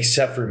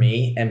 Except for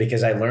me. And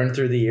because I learned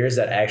through the years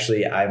that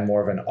actually I'm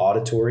more of an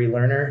auditory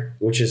learner,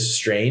 which is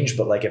strange.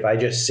 But like if I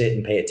just sit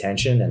and pay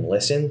attention and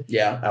listen,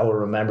 I will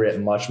remember it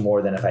much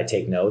more than if I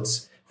take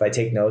notes. If I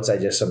take notes, I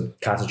just am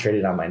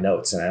concentrated on my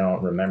notes and I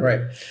don't remember. Right.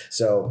 It.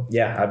 So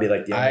yeah, I'd be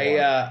like the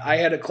I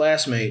had a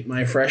classmate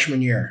my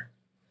freshman year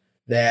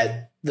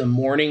that the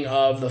morning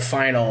of the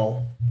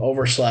final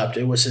overslept.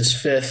 It was his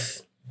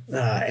fifth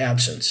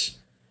absence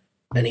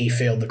and he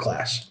failed the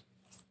class.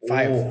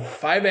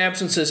 Five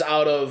absences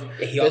out of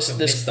he also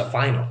missed the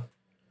final.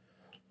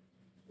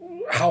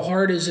 How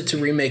hard is it to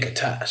remake a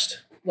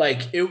test?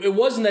 Like it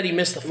wasn't that he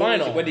missed the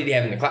final. What did he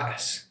have in the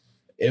class?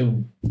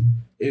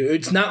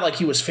 It's not like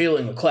he was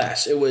failing the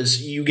class. It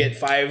was you have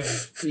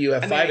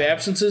five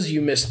absences,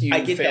 you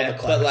failed the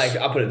class. But like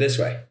I'll put it this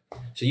way.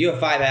 So you have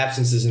 5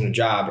 absences in a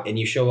job and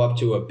you show up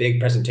to a big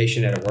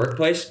presentation at a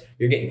workplace,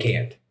 you're getting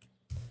canned.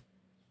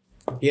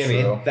 You know what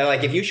I mean? That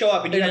like if you show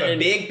up and you have a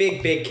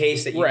big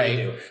case that you need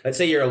to do. Let's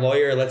say you're a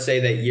lawyer. Let's say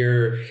that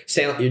you're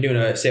doing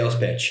a sales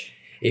pitch.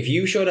 If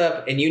you showed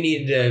up and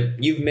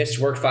you've missed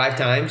work 5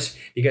 times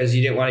because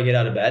you didn't want to get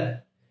out of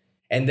bed,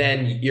 and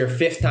then your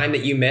 5th time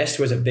that you missed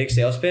was a big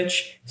sales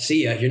pitch,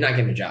 see ya, you're not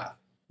getting a job.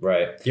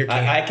 Right.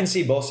 I can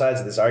see both sides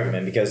of this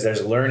argument because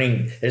there's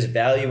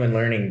value in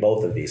learning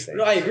both of these things.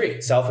 No, I agree.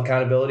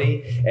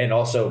 Self-accountability and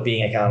also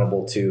being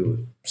accountable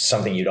to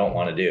something you don't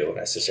want to do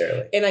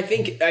necessarily. And I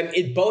think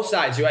both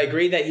sides. Do I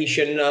agree that he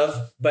shouldn't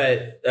have,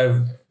 but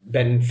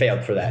been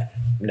failed for that?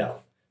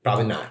 No,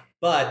 probably not.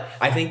 But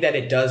I think that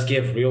it does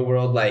give real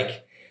world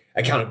like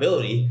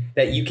accountability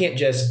that you can't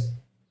just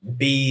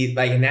be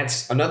like, and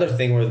that's another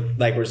thing where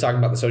like we're talking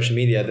about the social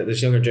media that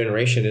this younger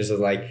generation is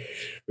like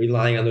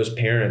relying on those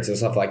parents and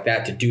stuff like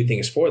that to do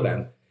things for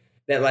them.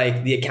 That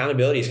like the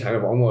accountability is kind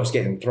of almost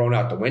getting thrown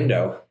out the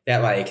window.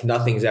 That like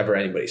nothing's ever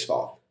anybody's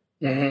fault,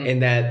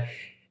 and that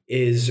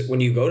is when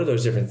you go to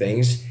those different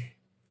things,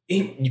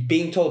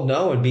 being told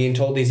no and being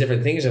told these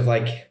different things of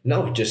like,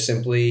 no, just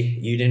simply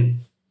you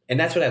didn't. And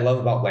that's what I love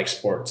about like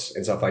sports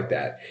and stuff like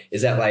that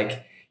is that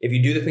like, if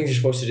you do the things you're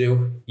supposed to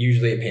do,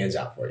 usually it pans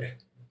out for you.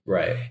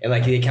 Right. And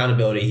like the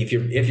accountability, if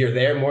you're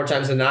there more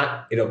times than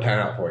not, it'll pan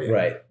out for you.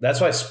 Right. That's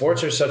why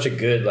sports are such a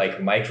good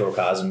like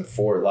microcosm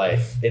for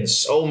life in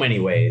so many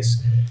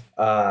ways.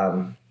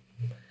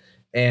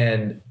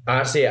 And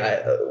honestly,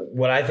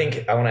 what I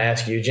think I want to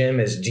ask you,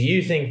 Jim, is do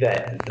you think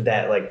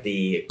that like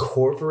the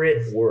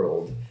corporate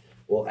world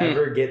will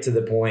ever get to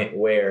the point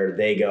where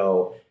they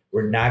go,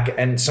 we're not,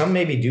 and some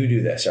maybe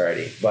do this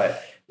already,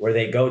 but where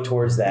they go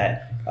towards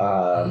that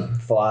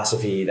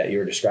philosophy that you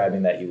were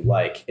describing that you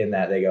like, in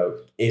that they go,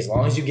 as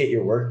long as you get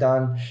your work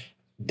done,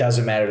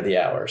 doesn't matter the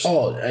hours.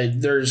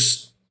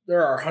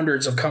 There are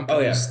hundreds of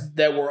companies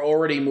that were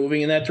already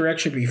moving in that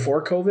direction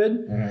before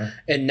COVID.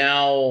 And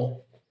now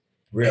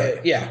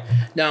Really? Yeah.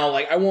 Now,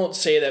 like, I won't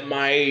say that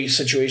my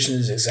situation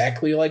is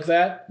exactly like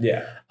that.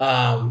 Yeah.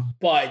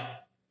 But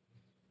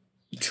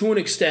to an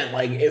extent,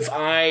 like if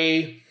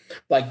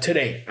like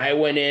today, I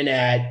went in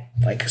at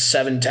like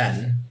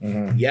 7:10.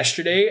 Mm-hmm.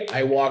 Yesterday,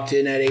 I walked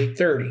in at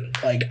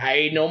 8:30. Like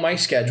I know my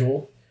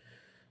schedule.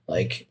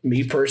 Like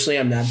me personally,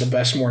 I'm not the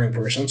best morning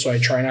person, so I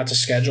try not to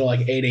schedule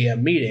like 8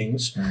 a.m.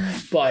 meetings.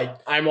 Mm-hmm.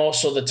 But I'm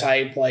also the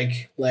type,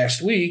 like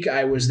last week,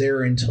 I was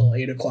there until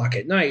 8 o'clock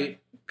at night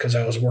because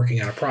I was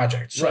working on a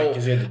project. So Right,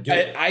 'cause you had to do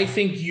it. I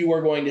think you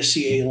are going to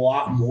see a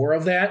lot more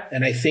of that.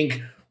 And I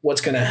think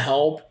what's going to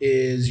help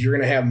is you're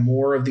going to have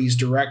more of these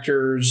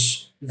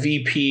directors,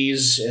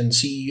 VPs, and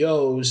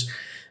CEOs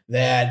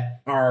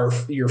that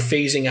you're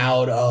phasing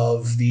out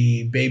of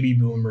the baby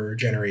boomer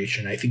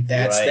generation. I think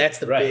that's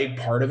the big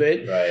part of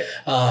it.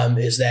 Right.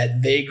 Is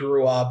that they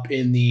grew up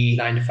in the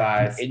 9 to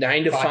 5.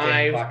 9 to Clock in,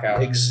 5. clock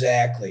out.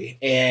 Exactly.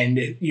 And,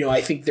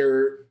 I think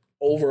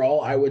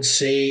overall, I would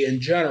say in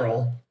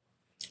general,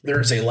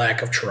 there's a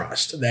lack of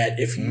trust that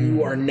if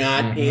you are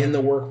not in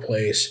the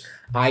workplace,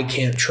 I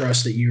can't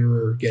trust that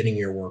you're getting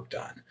your work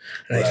done.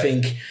 And I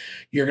think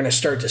you're going to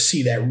start to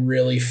see that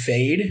really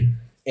fade.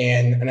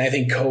 And I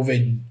think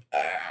COVID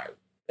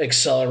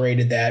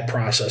accelerated that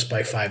process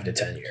by 5 to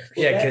 10 years.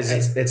 Yeah,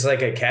 because it's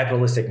like a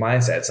capitalistic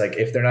mindset. It's like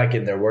if they're not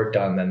getting their work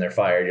done, then they're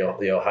fired.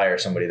 You'll hire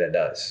somebody that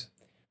does.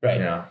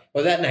 Right.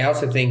 Well, and I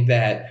also think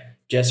that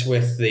just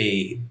where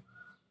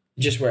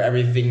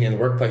everything in the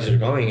workplaces are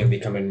going and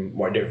becoming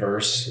more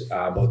diverse,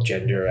 both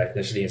gender,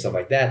 ethnicity, and stuff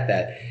like that,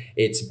 that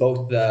it's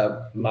both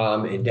the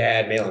mom and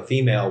dad, male and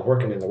female,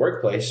 working in the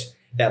workplace,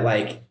 that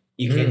like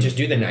you can't just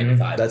do the 9 to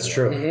 5. That's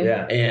true. Mm-hmm.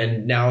 Yeah.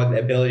 And now the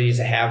abilities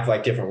to have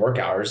like different work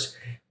hours.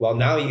 Well,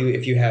 now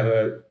if you have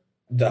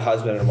the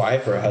husband and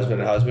wife, or a husband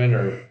and husband,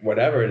 or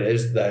whatever it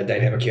is, the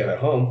dynamic you have at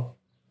home,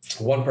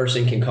 one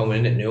person can come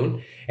in at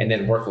noon and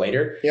then work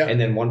later. Yeah. And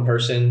then one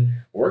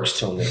person works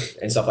till noon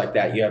and stuff like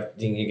that. You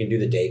can do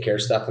the daycare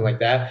stuff and like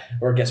that.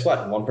 Or guess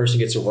what? One person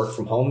gets to work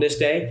from home this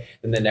day,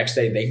 and the next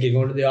day they can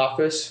go into the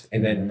office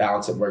and then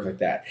balance it, work like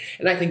that.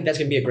 And I think that's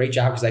going to be a great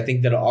job, because I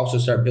think that'll also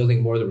start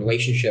building more of the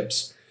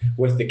relationships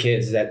with the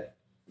kids that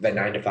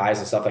 9 to 5s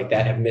and stuff like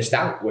that have missed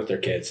out with their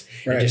kids.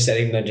 Right. And just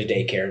sending them to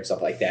daycare and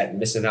stuff like that, and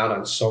missing out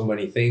on so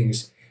many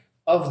things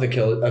of the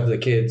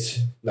kids,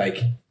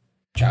 like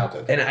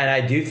childhood. And I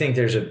do think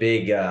there's a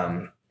big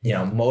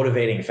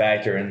motivating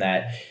factor in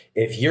that.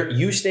 If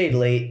you stayed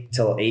late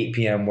till 8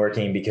 p.m.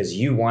 working because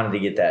you wanted to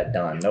get that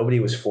done,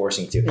 nobody was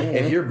forcing you to. Mm-hmm.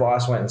 If your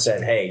boss went and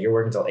said, "Hey, you're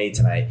working till 8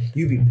 tonight,"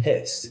 you'd be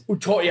pissed.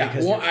 Yeah,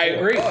 I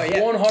agree.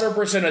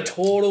 100% a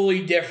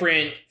totally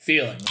different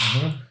feeling.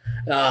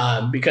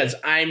 Because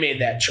I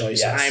made that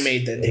choice. Yes, I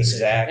made that decision.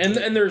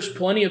 exactly. And there's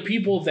plenty of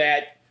people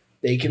that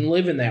they can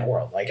live in that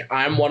world. Like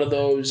I'm one of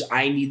those.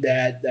 I need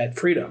that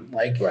freedom.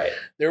 Like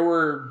there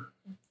were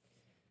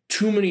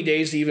too many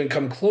days to even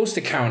come close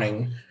to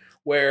counting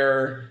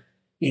where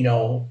when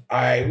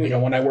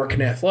I work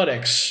in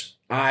athletics,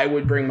 I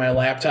would bring my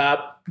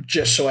laptop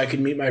just so I could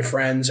meet my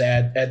friends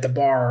at the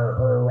bar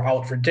or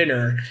out for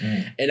dinner.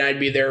 And I'd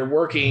be there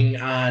working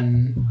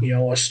on,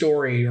 a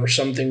story or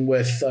something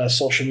with a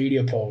social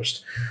media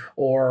post,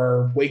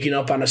 or waking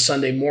up on a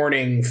Sunday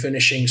morning,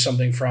 finishing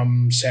something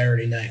from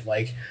Saturday night.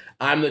 Like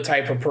I'm the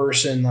type of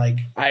person, like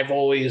I've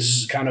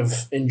always kind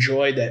of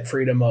enjoyed that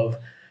freedom of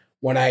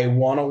when I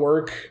want to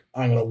work,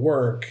 I'm going to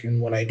work.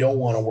 And when I don't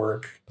want to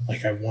work,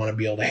 like I want to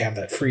be able to have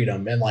that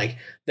freedom. And like,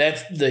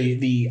 that's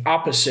the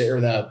opposite,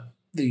 or the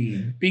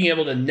being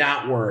able to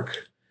not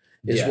work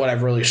is what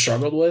I've really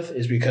struggled with,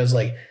 is because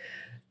like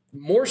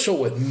more so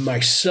with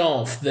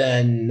myself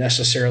than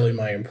necessarily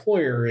my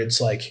employer,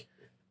 it's like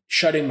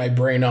shutting my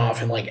brain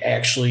off and like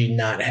actually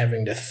not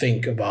having to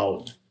think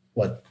about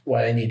what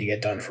I need to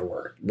get done for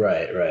work.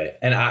 Right.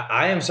 And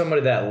I am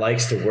somebody that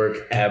likes to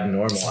work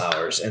abnormal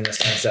hours, in the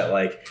sense that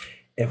like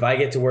if I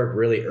get to work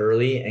really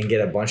early and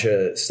get a bunch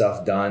of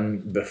stuff done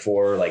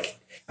before, like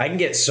I can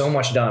get so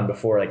much done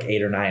before like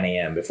 8 or 9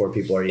 a.m. before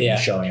people are even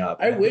showing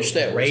up. I wish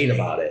that great was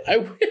me. about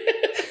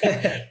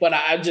it. But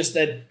I'm just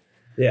that.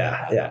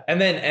 Yeah. And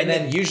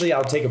then usually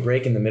I'll take a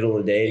break in the middle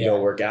of the day to go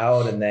work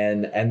out, and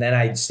then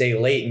I'd stay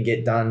late and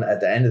get done at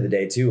the end of the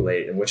day too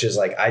late, which is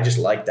like I just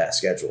like that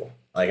schedule.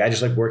 Like I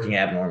just like working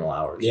abnormal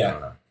hours. Yeah. I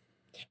don't know.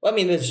 Well, I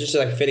mean, it's just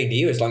like fitting to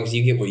you. As long as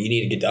you get what you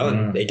need to get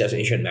done, it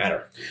shouldn't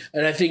matter.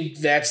 And I think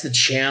that's the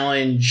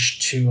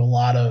challenge to a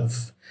lot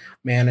of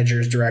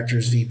managers,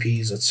 directors,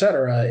 VPs,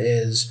 etc.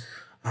 is,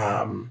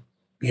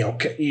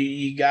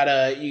 you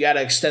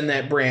gotta extend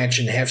that branch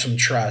and have some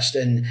trust.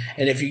 And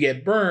if you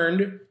get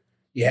burned,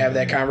 you have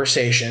that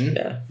conversation,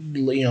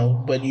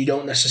 but you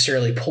don't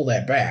necessarily pull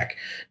that back.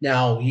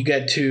 Now you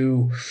get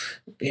to,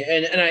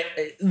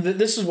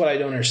 this is what I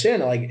don't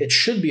understand. Like it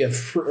should be a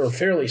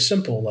fairly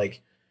simple,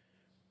 like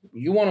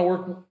you want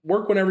to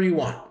work whenever you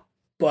want,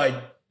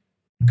 but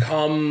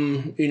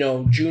come,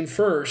 June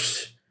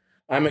 1st,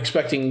 I'm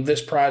expecting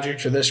this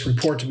project or this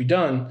report to be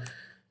done.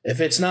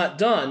 If it's not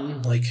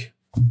done, like,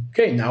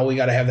 okay, now we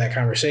got to have that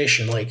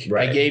conversation. Like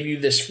I gave you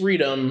this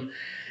freedom,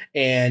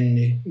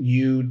 and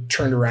you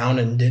turned around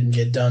and didn't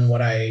get done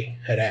what I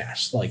had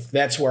asked. Like,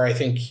 that's where I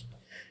think,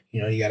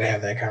 you got to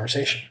have that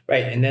conversation.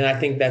 Right. And then I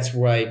think that's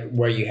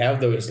where you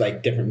have those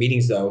like different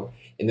meetings though.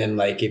 And then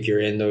like if you're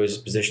in those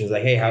positions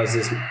like, hey, how's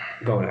this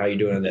going? How are you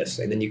doing on this?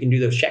 And then you can do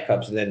those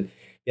checkups and then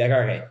be like,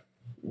 all right.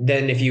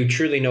 Then if you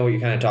truly know what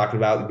you're kind of talking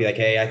about, be like,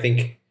 hey, I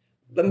think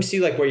let me see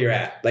like where you're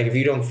at. Like if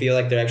you don't feel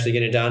like they're actually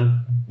getting it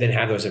done, then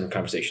have those different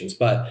conversations.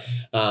 But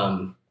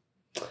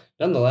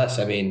nonetheless,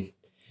 I mean,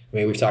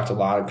 we've talked a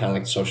lot of kind of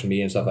like social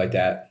media and stuff like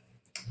that.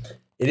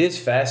 It is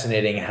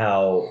fascinating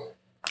how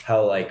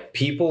like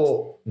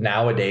people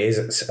nowadays,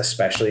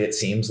 especially it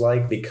seems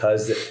like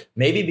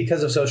maybe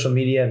because of social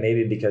media,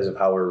 maybe because of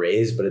how we're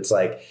raised, but it's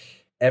like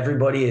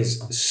everybody is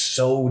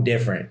so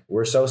different.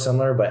 We're so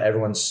similar, but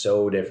everyone's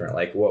so different.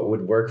 Like what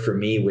would work for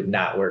me would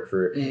not work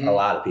for a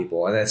lot of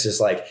people. And it's just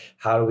like,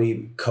 how do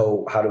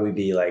we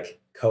be like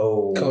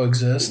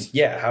coexist?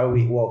 Yeah. How do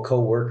we,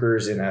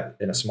 co-workers in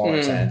a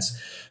smaller sense,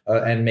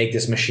 and make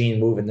this machine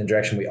move in the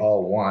direction we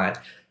all want,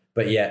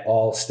 but yet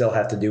all still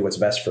have to do what's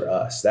best for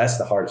us. That's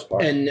the hardest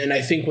part. And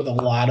I think with a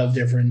lot of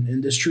different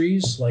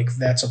industries, like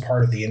that's a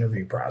part of the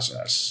interview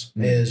process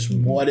is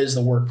what is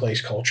the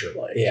workplace culture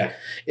like? Yeah.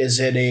 Is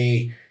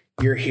it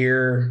you're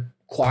here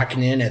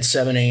clocking in at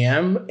 7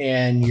 a.m.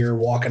 and you're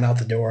walking out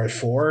the door at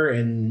 4,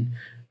 and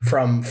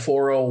from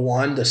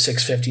 4:01 to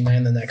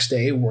 6:59 the next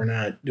day, we're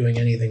not doing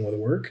anything with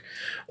work?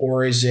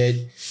 Or is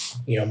it,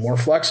 more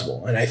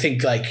flexible? And I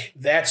think like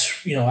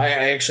that's, I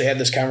actually had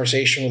this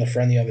conversation with a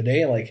friend the other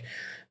day, like,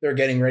 they're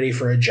getting ready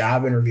for a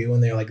job interview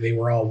and they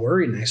were all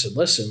worried. And I said,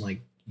 listen, like,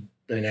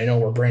 and I know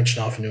we're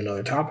branching off into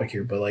another topic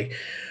here, but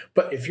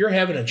if you're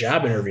having a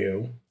job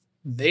interview,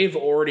 they've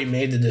already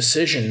made the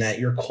decision that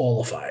you're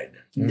qualified.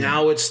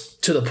 Now it's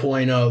to the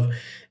point of,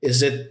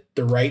 is it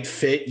the right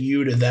fit,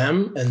 you to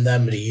them and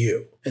them to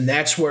you? And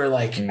that's where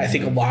like, I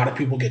think a lot of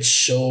people get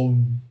so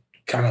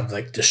kind of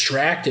like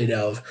distracted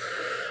of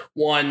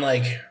one,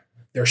 like,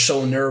 they're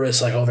so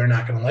nervous, like, oh, they're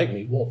not going to like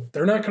me. Well,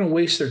 they're not going to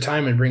waste their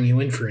time and bring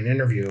you in for an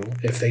interview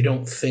if they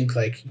don't think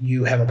like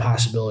you have a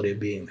possibility of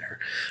being there.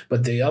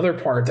 But the other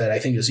part that I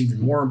think is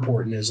even more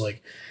important is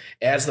like,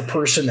 as the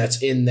person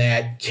that's in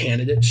that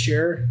candidate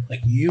chair,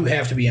 like you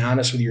have to be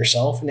honest with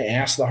yourself and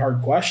ask the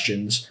hard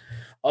questions.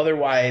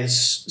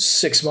 Otherwise,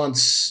 6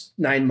 months,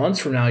 9 months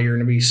from now, you're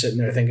going to be sitting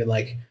there thinking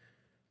like,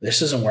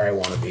 this isn't where I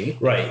want to be.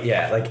 Right.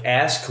 Yeah. Like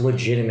ask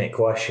legitimate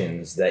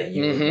questions that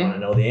you want to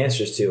know the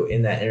answers to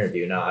in that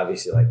interview. Now,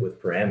 obviously like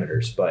with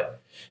parameters, but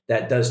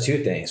that does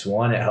two things.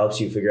 One, it helps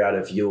you figure out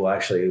if you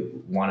actually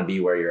want to be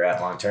where you're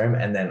at long term.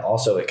 And then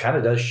also it kind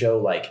of does show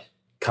like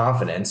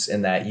confidence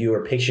in that you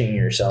are picturing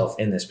yourself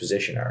in this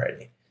position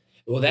already.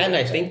 Well, and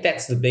I think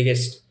that's the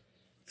biggest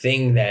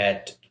thing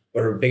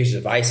or biggest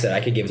advice that I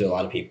could give to a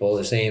lot of people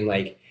is saying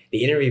like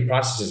the interview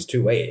process is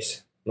two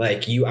ways.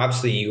 Like you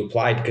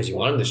applied because you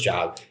wanted this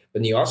job, but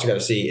then you also got to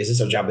see, is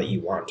this a job that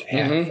you want to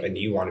have and do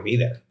you want to be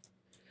there?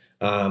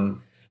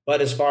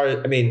 But as far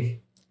as, we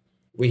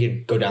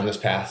could go down this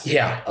path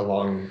a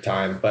long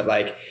time, but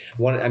like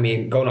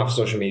going off of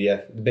social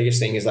media, the biggest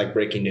thing is like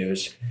breaking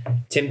news.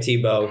 Tim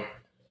Tebow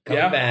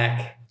coming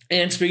back.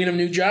 And speaking of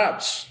new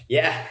jobs,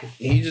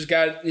 he just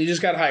got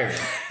hired.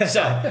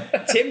 So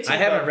Tim Tebow, I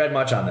haven't read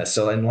much on this,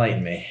 so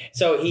enlighten me.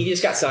 So he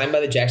just got signed by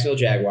the Jacksonville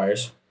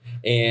Jaguars.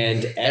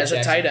 And as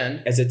a tight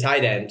end.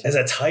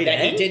 That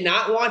he did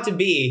not want to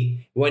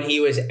be when he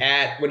was in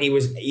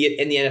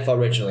the NFL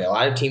originally. A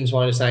lot of teams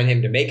wanted to sign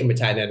him to make him a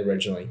tight end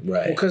originally.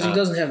 Right. Well, because he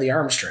doesn't have the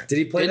arm strength.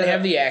 Didn't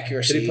have the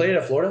accuracy. Did he play it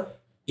at Florida?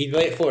 He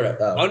played at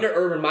Florida under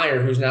Urban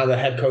Meyer, who's now the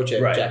head coach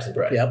at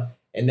Jacksonville. Right. Yep.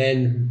 And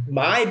then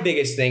my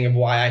biggest thing of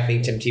why I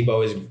think Tim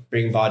Tebow is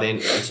being bought in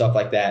and stuff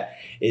like that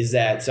is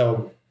that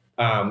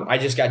I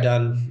just got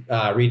done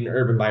reading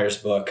Urban Meyer's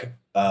book,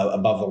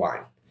 Above the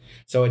Line.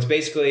 So it's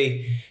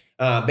basically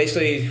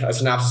a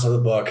synopsis of the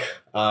book,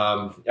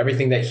 every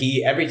team that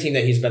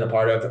he's been a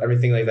part of,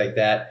 everything like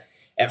that.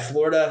 At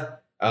Florida,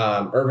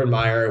 Urban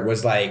Meyer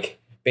was like,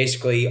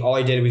 basically all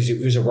he did was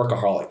he was a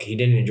workaholic. He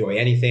didn't enjoy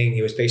anything.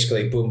 He was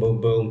basically boom,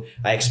 boom, boom.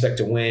 I expect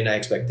to win. I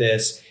expect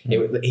this.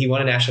 He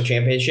won a national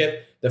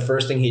championship. The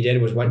first thing he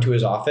did was went to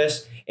his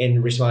office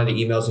and responded to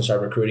emails and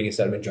started recruiting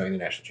instead of enjoying the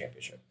national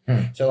championship.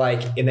 So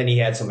and then he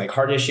had some like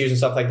heart issues and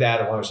stuff like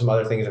that. And some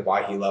other things of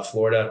why he left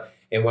Florida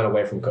and went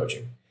away from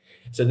coaching.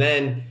 So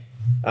then,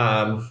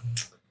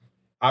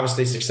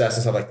 obviously success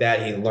and stuff like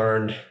that. He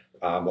learned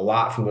a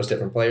lot from those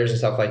different players and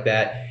stuff like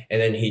that. And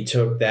then he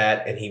took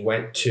that and he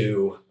went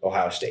to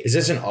Ohio State. Is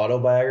this an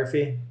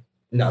autobiography?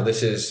 No,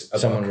 this is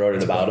someone wrote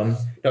it about him.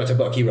 No, it's a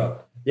book he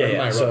wrote.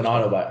 Yeah. So an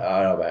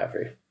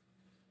autobiography.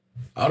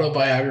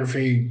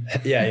 Autobiography.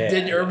 Yeah.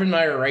 Did Urban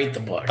Meyer write the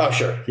book? Oh,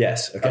 sure.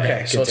 Yes.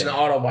 Okay. So it's an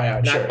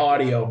autobiography, not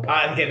audio.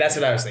 Okay, that's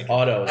what I was thinking.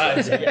 Auto. I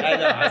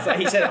know.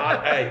 He said,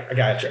 I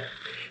gotcha.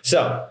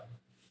 So,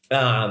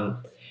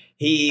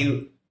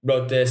 he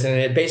wrote this, and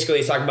it basically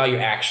is talking about your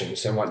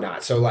actions and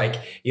whatnot. So, like,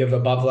 you have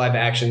above live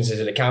actions. Is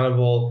it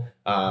accountable?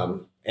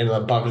 And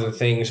above the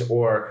things,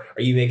 or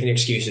are you making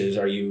excuses?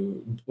 Are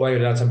you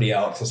blaming it on somebody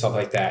else and stuff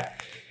like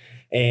that?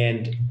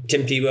 And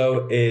Tim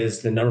Tebow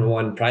is the number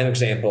one prime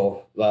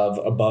example of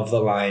above the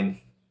line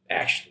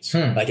actions.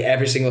 Like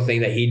every single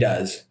thing that he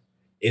does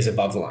is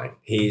above the line.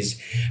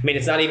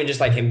 It's not even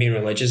just like him being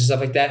religious and stuff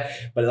like that,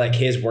 but like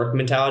his work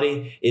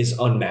mentality is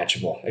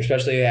unmatchable,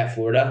 especially at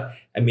Florida.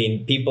 I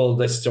mean,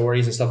 the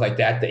stories and stuff like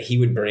that he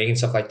would bring and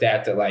stuff like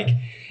that like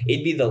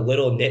it'd be the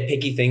little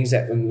nitpicky things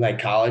that in like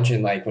college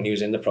and like when he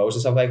was in the pros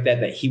and stuff like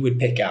that he would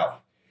pick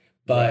out.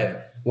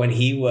 But when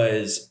he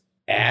was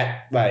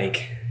at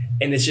like,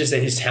 and it's just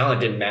that his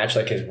talent didn't match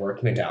like his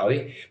work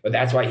mentality, but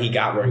that's why he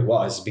got where he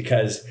was,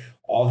 because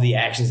all the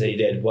actions that he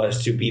did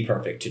was to be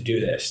perfect, to do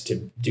this,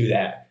 to do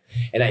that.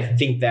 And I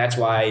think that's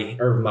why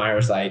Urban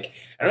Meyer's like,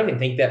 I don't even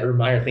think that Urban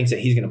Meyer thinks that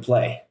he's going to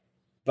play,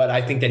 but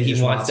I think that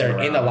he wants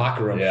there in the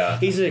locker room. Yeah.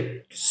 He's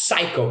a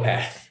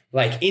psychopath,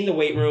 like in the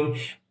weight room,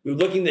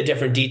 looking at the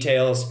different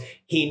details.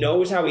 He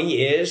knows how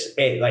he is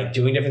at like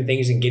doing different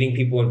things and getting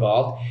people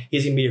involved.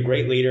 He's going to be a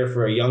great leader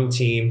for a young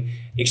team,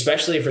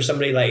 especially for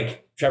somebody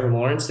like Trevor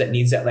Lawrence that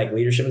needs that like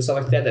leadership and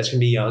stuff like that. That's going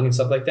to be young and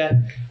stuff like that.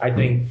 I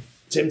think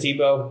Tim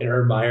Tebow and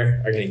Urban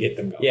Meyer are going to get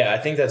them going. Yeah, I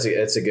think that's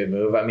a good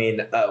move. I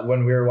mean,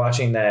 when we were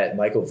watching that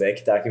Michael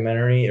Vick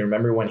documentary,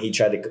 remember when he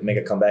tried to make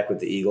a comeback with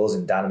the Eagles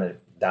and Donovan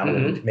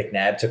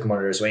McNabb took him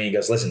under his wing. He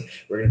goes, listen,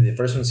 we're going to be the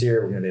first ones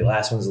here. We're going to be the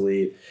last ones to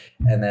leave.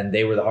 And then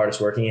they were the hardest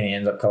working, and he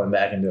ended up coming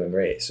back and doing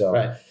great.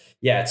 So,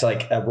 yeah, it's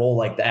like a role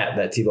like that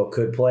Tebow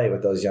could play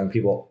with those young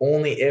people,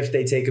 only if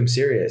they take him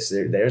serious.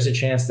 There's a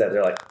chance that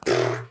they're like,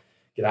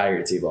 get out of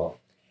here, Tebow.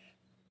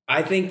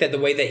 I think that the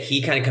way that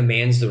he kind of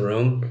commands the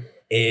room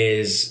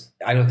is,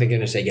 I don't think they're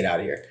going to say get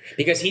out of here,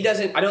 because he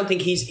doesn't. I don't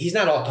think he's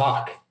not all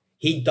talk.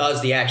 He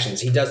does the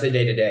actions. He does the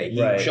day to day.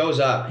 He shows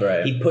up.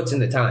 Right. He puts in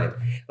the time.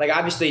 Like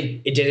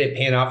obviously, it didn't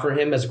pan out for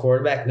him as a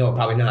quarterback. No,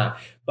 probably not.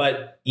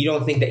 But you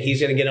don't think that he's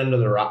going to get under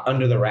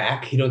the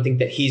rack. You don't think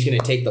that he's going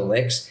to take the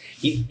licks.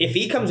 If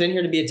he comes in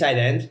here to be a tight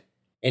end,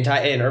 and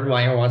Urban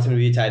Meyer wants him to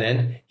be a tight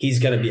end, he's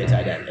going to be a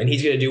tight end, and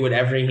he's going to do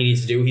whatever he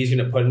needs to do. He's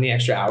going to put in the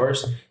extra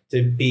hours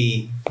to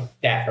be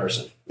that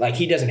person. Like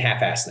he doesn't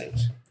half-ass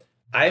things.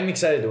 I'm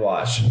excited to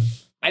watch.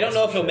 I don't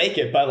know if he'll make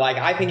it, but like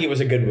I think it was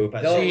a good move.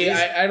 I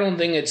don't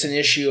think it's an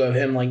issue of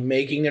him like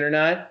making it or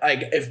not.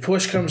 Like if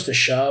push comes to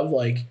shove,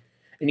 like,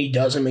 and he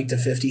doesn't make the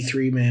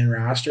 53-man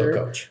roster,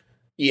 coach.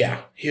 Yeah,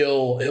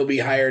 he'll be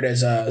hired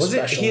as a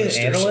specialist. He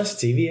an analyst,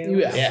 TV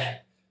analyst? Yeah.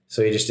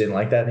 So he just didn't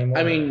like that anymore?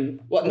 I mean,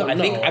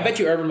 I bet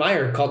you Urban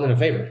Meyer called in a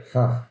favor.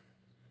 Huh.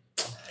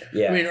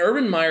 Yeah. I mean,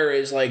 Urban Meyer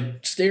is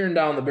like staring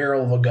down the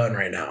barrel of a gun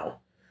right now.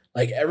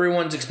 Like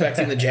everyone's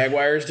expecting the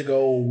Jaguars to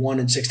go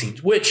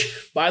 1-16,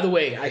 which, by the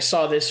way, I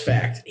saw this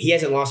fact. He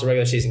hasn't lost a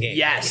regular season game.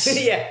 Yes.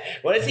 Yeah.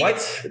 What is he?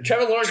 What?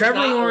 Trevor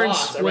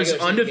Lawrence was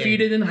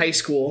undefeated in high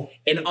school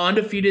and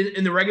undefeated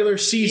in the regular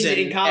season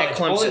in college. at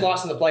Clemson. Only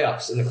lost in the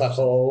playoffs in the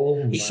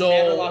Clemson. So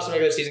never lost a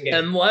regular season game.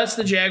 Unless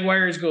the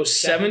Jaguars go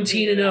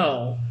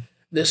 17-0,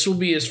 this will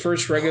be his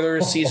first regular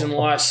season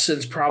loss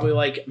since probably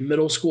like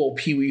middle school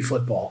Pee-wee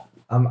football.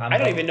 I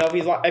don't even know if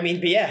he's lost. I mean,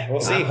 but yeah,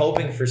 we'll see. I'm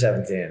hoping for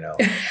 17-0.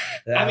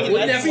 I mean,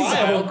 wouldn't that be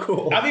so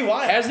cool? That'd be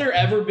wild. Has there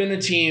ever been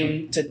a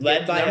team to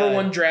get the number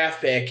one draft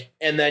pick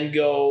and then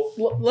go,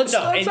 let's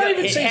not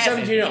even say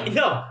 17-0.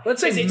 No. Let's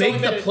say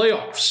make the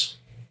playoffs.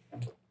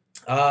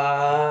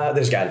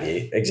 There's got to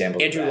be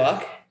examples. Andrew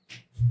Luck?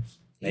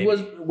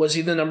 Was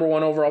he the number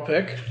one overall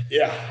pick?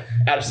 Yeah.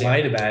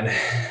 Might have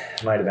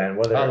been.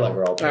 What are their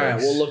overall picks? All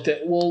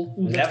right,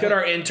 let's get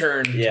our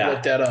intern to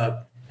look that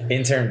up.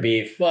 Intern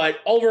beef. But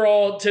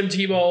overall, Tim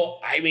Tebow,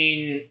 I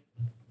mean,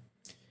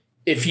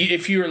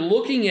 if you're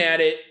looking at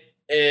it,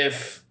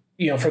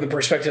 from the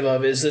perspective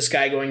of, is this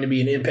guy going to be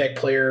an impact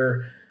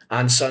player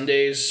on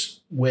Sundays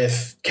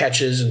with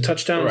catches and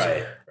touchdowns?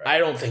 Right. I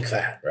don't think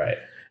that. Right.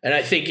 And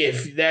I think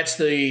if that's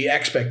the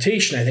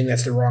expectation, I think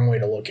that's the wrong way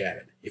to look at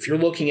it. If you're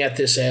looking at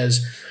this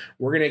as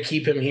we're going to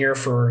keep him here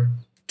for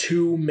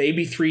 2,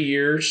 maybe 3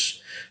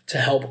 years to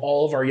help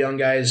all of our young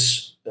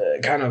guys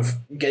kind of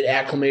get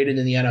acclimated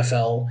in the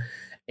NFL.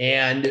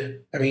 And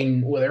I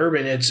mean, with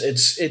Urban,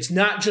 it's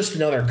not just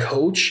another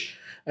coach.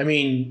 I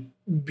mean,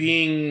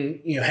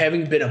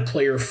 having been a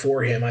player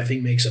for him, I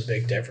think makes a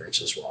big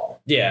difference as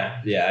well.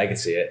 Yeah, I can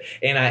see it.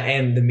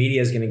 And the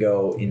media is going to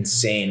go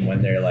insane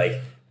when they're like,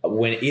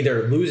 when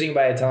either losing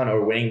by a ton or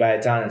winning by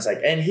a ton. It's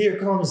like, and here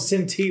comes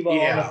Tim Tebow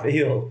on the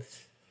field.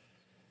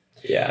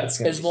 Yeah,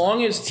 it's as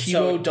long as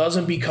Tebow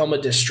doesn't become a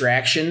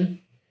distraction,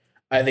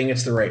 I think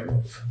it's the right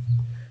move.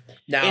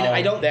 Now,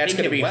 I don't that's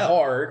going to be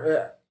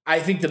hard. I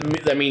think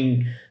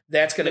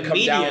that's going to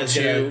come down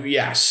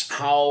to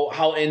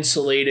how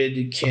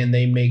insulated can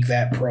they make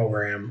that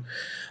program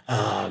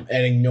and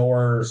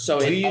ignore. So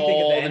do you think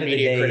at the end of the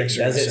day, does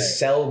it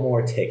sell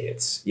more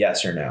tickets?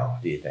 Yes or no?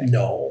 Do you think?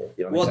 No.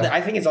 You well, I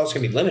think it's also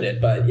going to be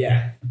limited, but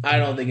yeah, I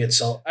don't think it's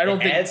so. I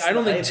don't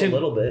think Tim a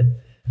little bit.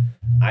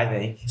 I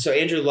think so.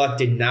 Andrew Luck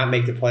did not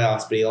make the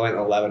playoffs, but he went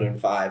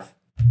 11-5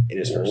 in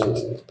his first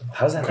season.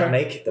 How does that not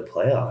make the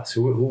playoffs?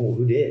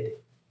 Who did?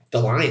 The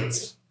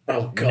Lions.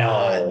 Oh,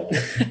 God. No.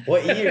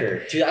 What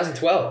year?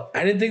 2012.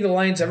 I didn't think the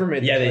Lions ever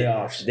made the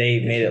playoffs. They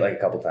made it like a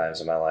couple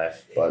times in my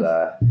life.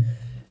 But,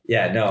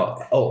 Yeah,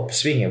 no. Oh,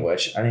 speaking of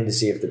which, I need to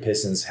see if the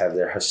Pistons have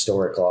their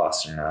historic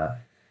loss or not.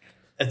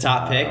 A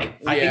top pick.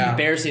 I think the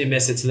Bears need to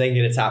miss it so they can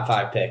get a top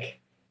 5 pick.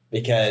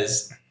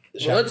 Because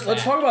let's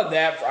talk about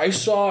that. I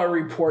saw a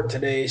report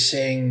today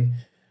saying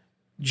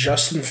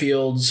Justin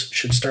Fields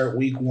should start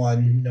week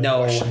 1.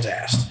 No questions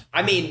asked.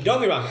 I mean, don't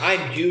be wrong.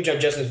 I'm huge on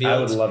Justin Fields. I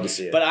would love to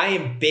see it. But I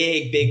am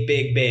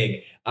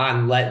big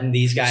on letting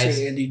these guys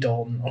Andy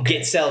Dalton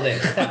get settled in.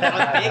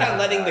 I'm big on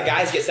letting the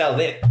guys get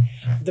settled in.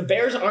 The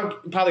Bears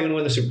aren't probably going to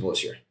win the Super Bowl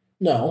this year.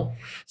 No.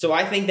 So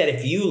I think that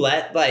if you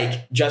let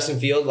like Justin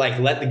Fields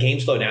let the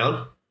game slow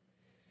down,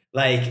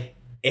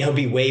 it'll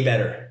be way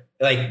better.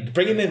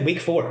 Bring him in week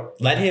 4.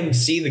 Let him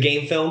see the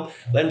game film.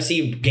 Let him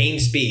see game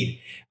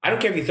speed. I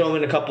don't care if you throw him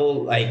in a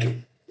couple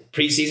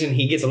preseason,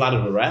 he gets a lot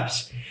of the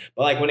reps.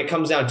 But when it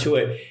comes down to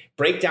it,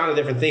 break down the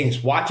different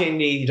things. Watch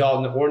Andy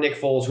Dalton or Nick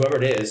Foles,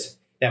 whoever it is,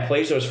 that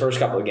plays those first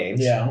couple of games.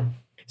 Yeah.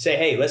 Say,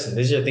 hey, listen,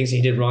 these are the things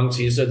he did wrong. So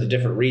these are the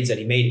different reads that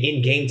he made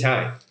in game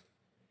time.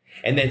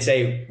 And then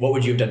say, what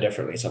would you have done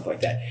differently? Stuff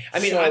like that. I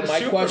mean, so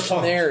my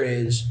question there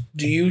is,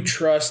 do you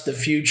trust the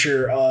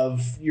future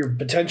of your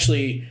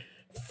potentially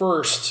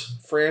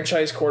first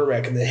franchise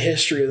quarterback in the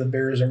history of the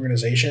Bears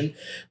organization?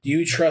 Do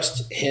you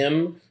trust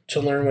him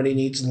to learn what he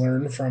needs to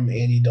learn from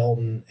Andy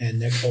Dalton and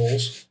Nick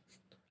Foles?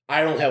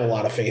 I don't have a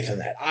lot of faith in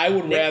that. I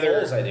would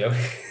rather. Foles, I do.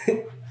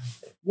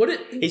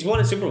 He's won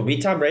a Super Bowl.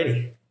 Beat Tom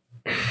Brady.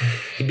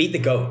 He beat the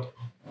GOAT.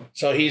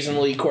 So he's an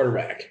elite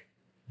quarterback.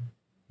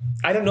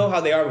 I don't know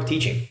how they are with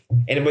teaching.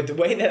 And with the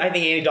way that I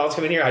think Andy Dalton's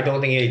coming here, I don't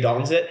think Andy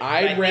Dalton's it.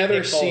 I'd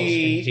rather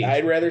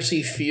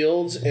see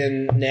Fields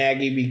and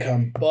Nagy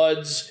become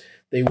buds.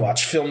 They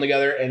watch film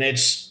together, and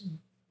it's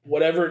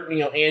whatever,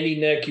 Andy,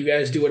 Nick, you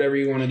guys do whatever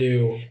you want to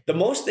do.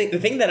 The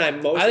thing that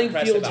I'm most I think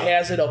impressed Fields about,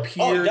 has it up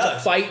here to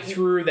fight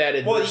through that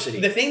adversity.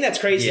 Well, the thing that's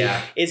crazy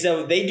is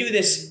though they do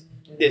this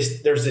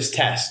there's this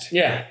test.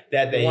 Yeah.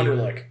 That they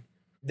Wonderlic.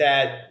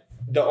 That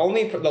the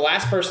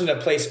last person to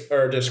place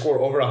or to score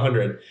over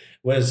 100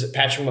 was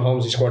Patrick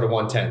Mahomes. He scored a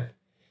 110.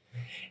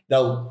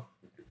 Now,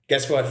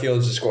 guess what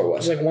Fields' score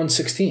was? It was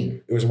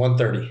 116. It was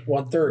 130.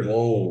 130.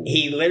 Whoa.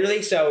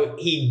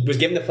 He was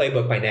given the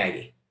playbook by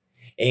Nagy.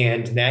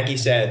 And Nagy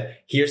said,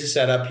 here's the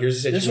setup, here's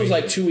the situation.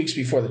 This was 2 weeks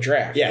before the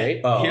draft,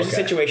 right? Oh, here's the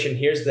situation,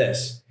 here's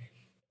this.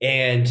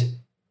 And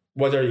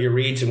what are your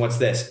reads and what's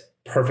this?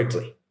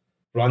 Perfectly.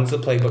 Runs the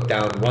playbook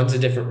down, runs the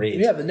different reads.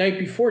 Yeah, the night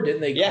before, didn't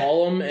they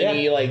call him and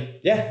he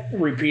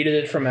repeated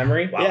it from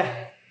memory? Wow.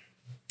 Yeah.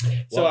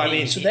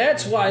 So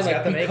that's why,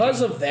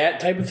 because of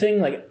that type of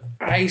thing,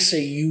 I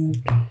say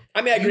I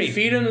agree. You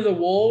feed him to the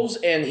wolves,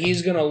 and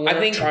he's gonna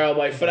learn trial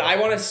by fire. But I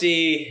want to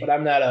see. But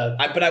I'm not a.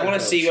 I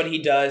want to see what he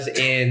does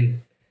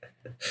in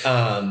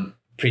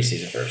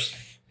preseason first.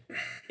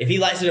 If he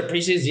lights it up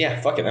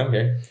preseason, fuck it, I don't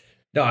care.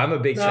 No, I'm a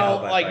big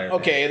trial by fire.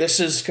 Okay, this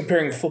is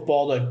comparing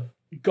football to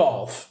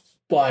golf,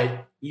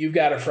 but you've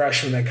got a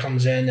freshman that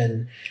comes in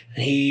and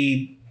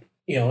he,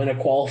 in a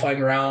qualifying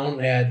round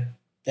at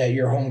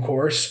your home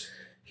course,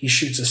 he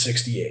shoots a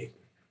 68.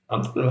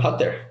 I'm putting him out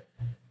there.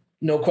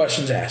 No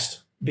questions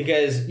asked.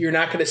 Because you're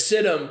not going to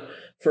sit him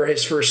for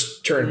his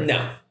first tournament.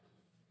 No.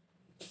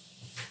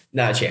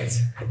 Not a chance.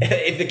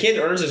 If the kid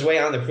earns his way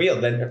on the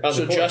field, then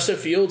Justin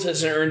Fields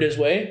hasn't earned his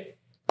way?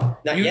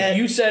 Not yet.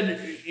 You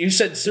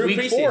said through week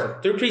preseason. 4.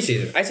 Through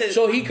preseason. I said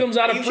so he comes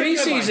out of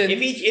preseason.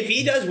 If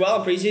he does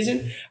well in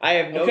preseason, I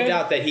have no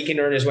doubt that he can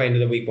earn his way into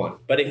the week 1.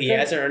 But if he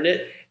hasn't earned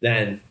it,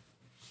 then.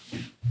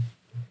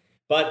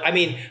 But I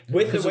mean,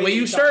 with the way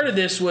you started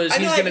this was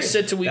he's going to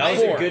sit to week 4. That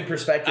was a good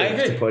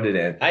perspective to put it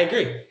in. I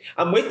agree.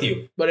 I'm with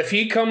you. But if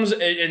he comes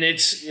and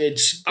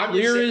it's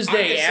clear as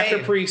day after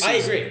preseason, I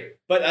agree.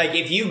 But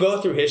if you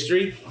go through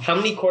history, how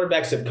many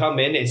quarterbacks have come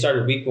in and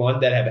started week 1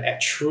 that have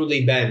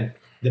truly been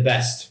the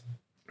best?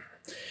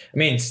 I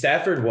mean,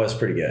 Stafford was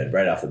pretty good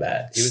right off the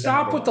bat.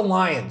 Stop with the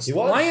Lions. The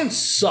Lions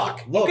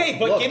suck. Okay,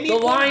 but give me the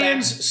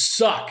Lions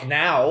suck.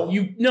 Now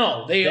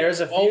they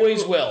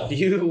always will.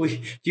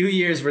 Few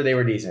years where they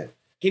were decent.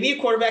 Give me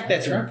a quarterback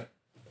that's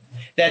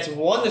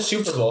won the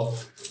Super Bowl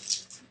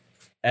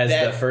as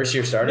the first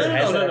year starter.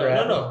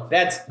 No.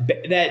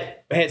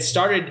 That has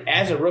started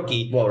as a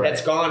rookie.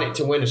 That's gone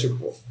to win a Super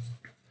Bowl.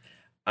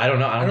 I don't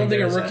know. I don't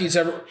think a rookie's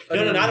ever.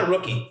 No, not a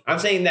rookie. I'm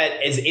saying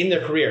that is in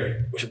their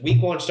career,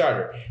 week 1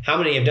 starter. How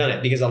many have done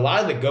it? Because a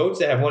lot of the GOATs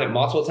that have won it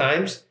multiple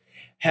times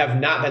have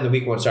not been the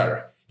week 1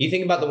 starter. You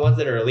think about the ones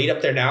that are elite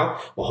up there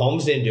now.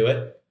 Mahomes didn't do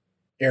it.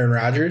 Aaron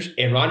Rodgers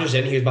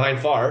didn't. He was behind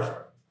Favre.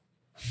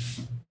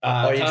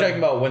 You're talking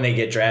about when they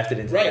get drafted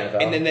into the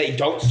NFL. And then they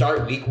don't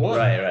start week 1.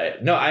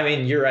 Right. No, I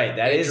mean, you're right.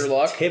 That Andrew is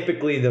Luck.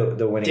 Typically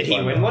the winning. Did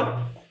he win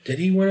one? Did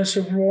he win a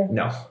Super Bowl?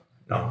 No.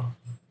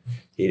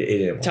 He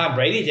didn't win. Tom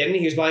Brady didn't.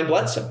 He was behind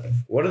Bledsoe.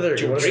 What are their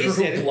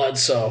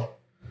Bledsoe?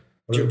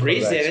 Drew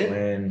Brees didn't.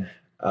 Win?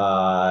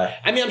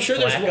 I mean, I'm sure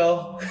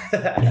Flacco.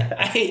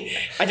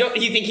 I don't.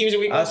 You think he was a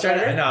week 1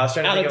 starter? I was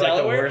trying to think of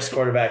the worst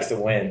quarterbacks to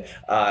win.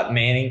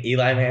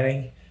 Eli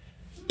Manning.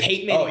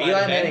 Peyton Manning.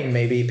 Eli Manning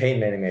maybe.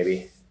 Peyton Manning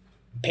maybe.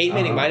 Peyton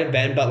Manning might have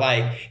been,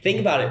 but think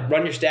about it.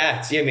 Run your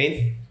stats. You know what I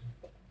mean?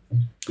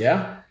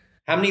 Yeah.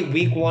 How many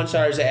week one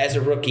starters as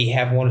a rookie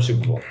have won a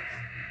Super Bowl?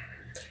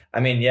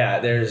 I mean, yeah,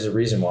 there's a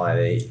reason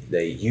why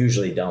they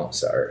usually don't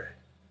start.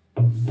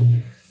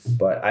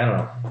 But I don't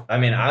know. I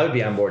mean, I would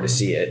be on board to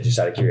see it just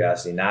out of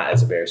curiosity, not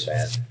as a Bears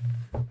fan.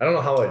 I don't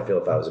know how I'd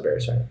feel if I was a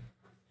Bears fan.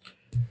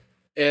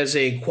 As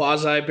a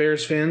quasi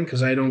Bears fan,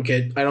 because I don't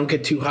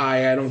get too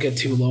high, I don't get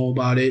too low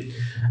about it.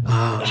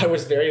 I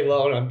was very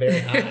low and I'm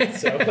very high,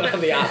 so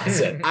I'm the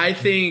opposite. I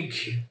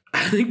think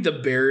the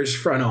Bears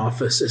front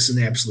office is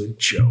an absolute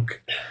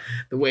joke.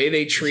 The way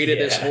they treated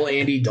this whole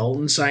Andy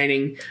Dalton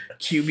signing,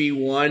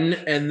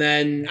 QB1, and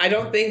then I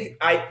don't think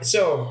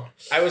So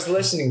I was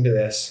listening to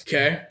this,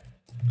 okay.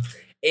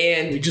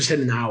 and We just had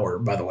an hour,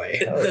 by the way.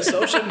 the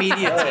social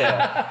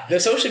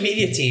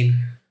media team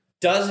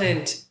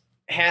doesn't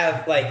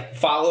have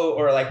follow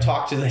or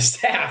talk to the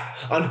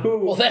staff on who.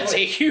 Well, that's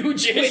a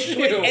huge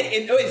issue.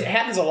 And it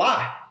happens a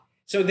lot.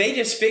 So they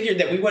just figured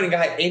that we went and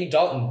got Andy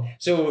Dalton.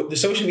 So the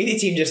social media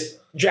team just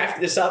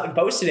drafted this up and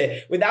posted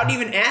it without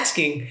even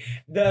asking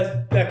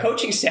the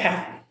coaching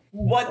staff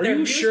what Are they're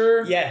you doing.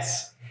 sure?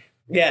 Yes.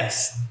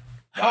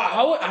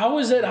 How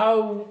is it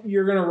how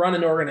you're going to run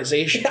an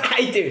organization?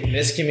 I do.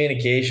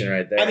 Miscommunication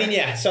right there. I mean,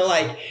 yeah. So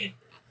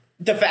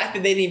the fact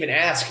that they didn't even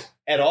ask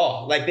at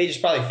all, they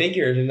just probably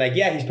figured and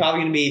he's probably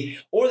going to be,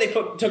 or they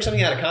took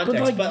something out of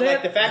context.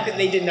 But the fact that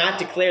they did not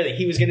declare that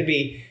he was going to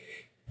be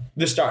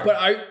the starter. But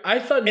I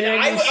thought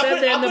Nagy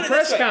said that in the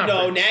press conference.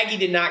 No, Nagy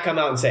did not come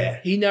out and say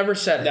it. He never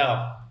said it.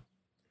 No.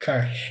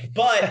 Okay.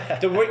 But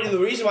the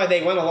reason why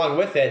they went along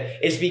with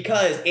it is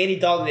because Andy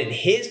Dalton in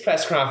his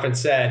press conference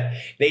said,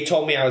 they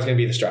told me I was going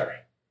to be the starter.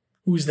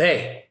 Who's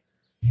they?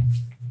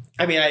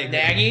 I mean,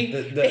 Nagy?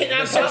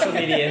 The social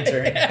media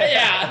intern.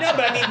 Yeah. No,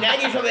 but I mean,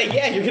 Nagy's probably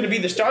you're going to be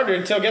the starter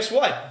until guess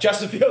what?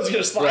 Justin Fields is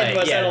going to slide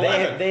to us at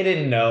 11. They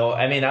didn't know.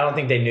 I mean, I don't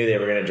think they knew they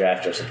were going to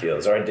draft Justin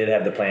Fields, or did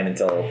have the plan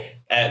until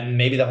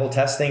maybe the whole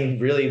test thing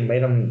really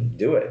made them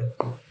do it.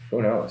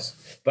 Who knows?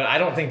 But I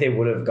don't think they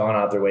would have gone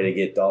out their way to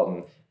get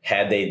Dalton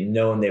had they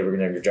known they were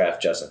going to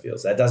draft Justin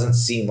Fields. That doesn't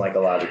seem like a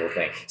logical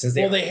thing.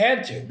 They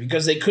had to,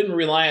 because they couldn't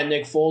rely on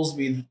Nick Foles to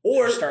be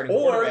starting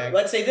quarterback. Or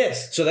let's say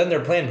this. So then their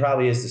plan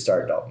probably is to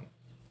start Dalton.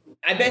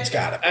 I bet it's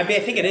got it. I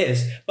think it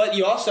is. But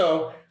you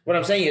also, what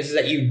I'm saying is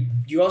that you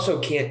also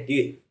can't,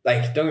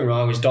 don't get me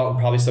wrong, is Dalton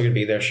probably still going to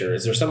be there? Sure.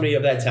 Is there somebody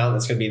of that talent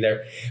that's going to be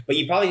there? But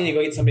you probably need to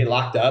go get somebody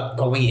locked up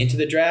going into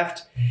the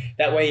draft.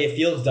 That way, if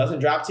Fields doesn't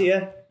drop to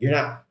you, you're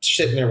not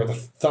sitting there with a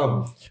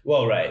thumb.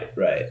 Well, right.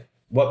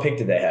 What pick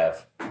did they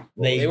have?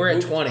 They were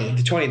at 20.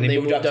 The 20, and they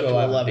moved up to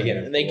 11.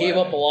 And they gave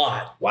up a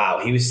lot.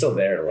 Wow, he was still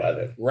there at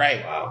 11.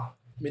 Right. Wow.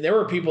 I mean, there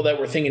were people that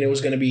were thinking it was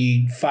going to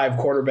be 5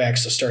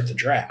 quarterbacks to start the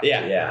draft.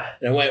 Yeah.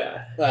 And it went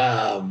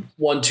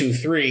 1, 2,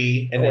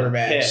 3 and quarterbacks.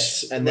 Then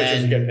Pitts, and which then,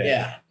 is a good pick.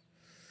 yeah.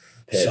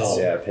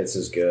 Pitts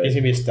is good. He's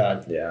going to be a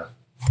stud. Yeah.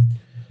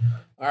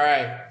 All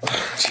right.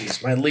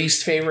 Jeez, my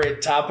least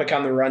favorite topic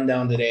on the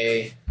rundown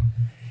today.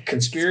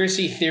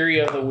 Conspiracy theory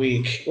of the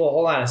week. Well,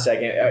 hold on a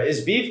second. Is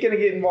Beef going to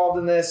get involved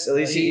in this? At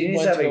least he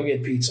needs went to go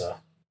get pizza.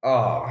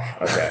 Oh,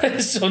 okay.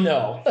 So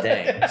no.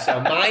 Dang. So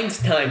mine's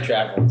time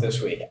travel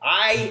this week.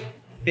 I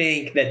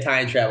think that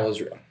time travel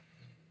is real.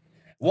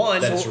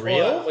 That's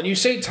real? When you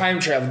say time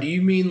travel, do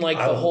you mean the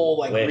whole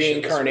wish it was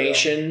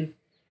reincarnation?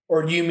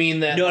 Or do you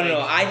mean that?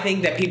 No. I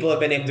think that people have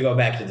been able to go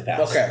back to the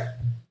past. Okay.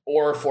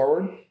 Or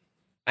forward?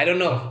 I don't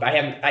know.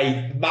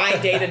 My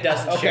data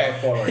doesn't show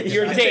forward.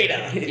 Your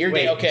data.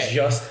 Okay.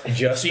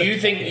 Just. So you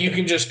think you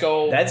can just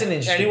go That's an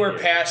interesting anywhere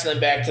theory. past and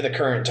then back to the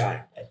current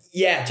time?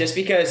 Yeah, just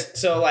because.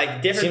 So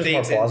different Seems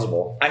things. more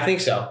plausible. I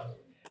think so,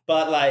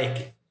 but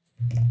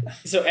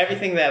so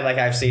everything that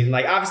I've seen,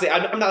 obviously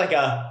I'm not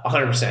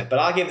 100%, but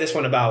I'll give this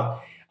one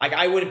about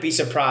I wouldn't be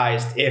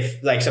surprised if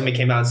somebody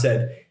came out and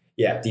said,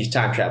 yeah, these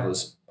time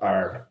travelers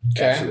are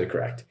absolutely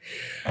correct.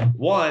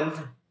 One.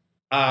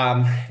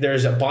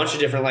 There's a bunch of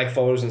different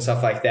photos and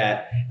stuff like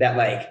that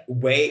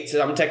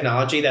some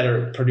technology that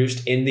are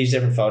produced in these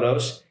different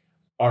photos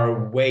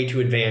are way too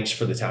advanced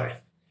for the time.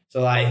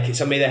 So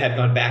somebody that had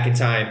gone back in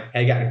time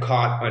had gotten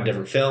caught on a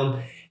different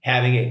film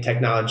having a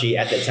technology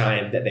at the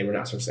time that they were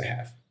not supposed to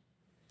have.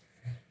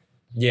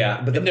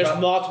 Yeah, but there's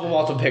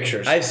multiple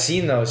pictures. I've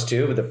seen those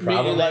too, but the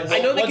problem I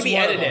know they can be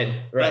edited,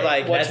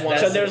 right? But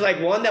so there's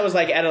one that was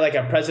at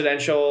a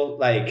presidential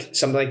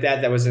something like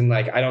that was in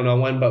I don't know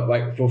when,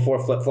 but before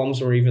flip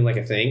phones were even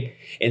a thing,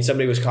 and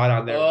somebody was caught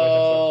on there. with a flip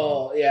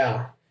phone.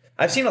 Yeah.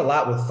 I've seen a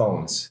lot with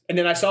phones. And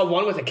then I saw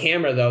one with a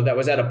camera though that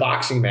was at a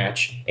boxing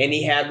match, and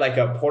he had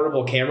a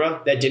portable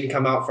camera that didn't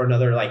come out for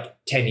another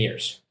 10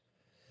 years.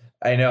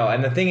 I know,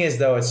 and the thing is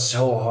though, it's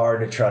so hard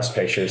to trust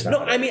pictures now. No,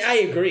 I mean I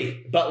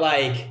agree, but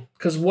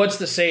because what's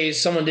to say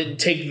someone didn't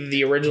take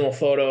the original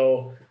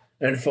photo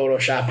and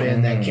Photoshop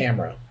in that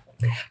camera?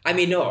 I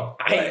mean, no,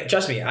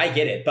 trust me, I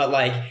get it.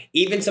 But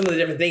even some of the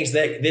different things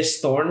that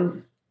this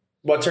Thorne,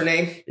 what's her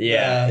name?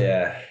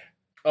 Yeah.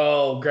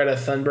 Oh, Greta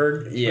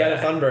Thunberg. Yeah.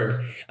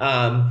 Greta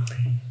Thunberg.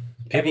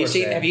 Have you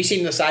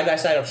seen the side by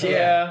side of her?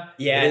 Yeah.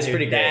 Yeah, it's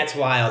pretty great. That's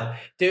wild.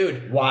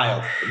 Dude,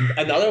 wild.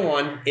 Another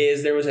one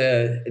is there was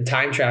a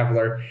time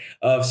traveler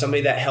of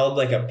somebody that held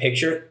a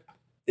picture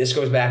this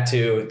goes back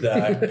to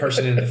the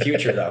person in the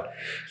future, though.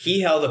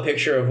 He held a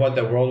picture of what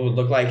the world would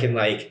look like in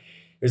like, it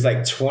was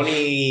like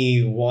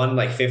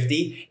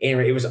 2150, and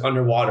it was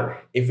underwater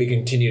if we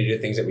continue to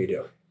do things that we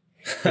do.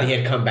 And he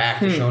had come back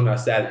to showing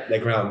us that the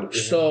ground,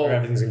 So,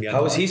 everything's gonna be.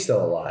 How is he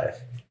still alive?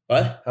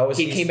 What? How was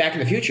he came back in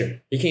the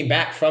future? He came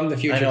back from the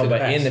future. I know, to the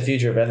but past. in the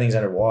future, if everything's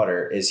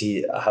underwater,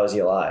 how is he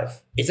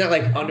alive? It's not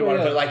like underwater,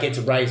 Yeah. but like it's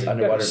rising.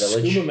 Underwater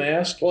village. Scuba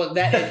mask. Well,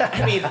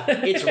 I mean,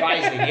 it's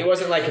rising. It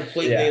wasn't like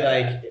completely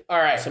like All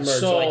right. submerged. So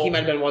So like he might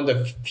have been one of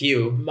the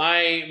few.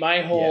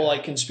 my whole Yeah.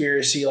 like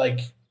conspiracy like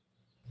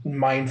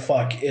mind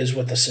fuck is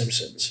with the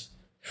Simpsons.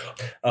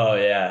 Oh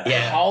yeah.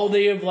 Yeah. How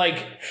they have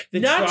like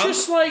not Trump-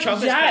 just like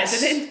Trump is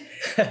yes,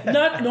 president?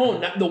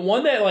 not the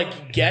one that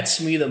like gets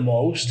me the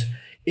most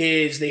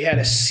is they had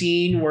a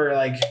scene where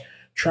like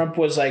Trump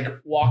was like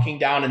walking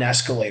down an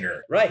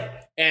escalator Right.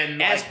 and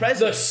As like,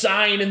 president. the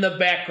sign in the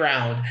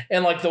background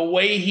and like the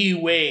way he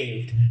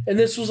waved, and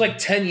this was like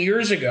 10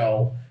 years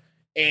ago,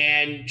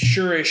 and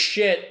sure as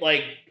shit,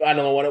 like I don't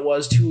know what it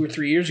was 2 or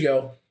 3 years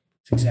ago,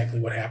 it's exactly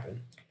what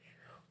happened.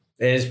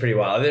 It is pretty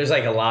wild. There's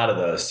like a lot of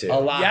those too.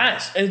 A lot.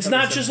 Yes, and it's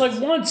not just like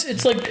once,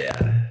 it's like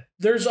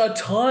there's a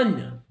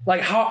ton. Like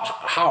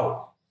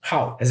how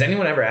Has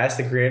anyone ever asked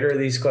the creator of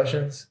these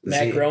questions?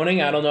 Matt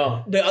Groening, I don't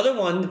know. The other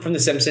one from The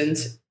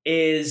Simpsons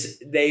is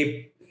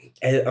they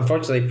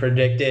unfortunately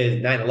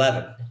predicted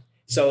 9/11.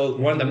 So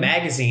one of the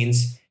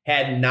magazines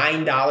had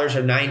 $9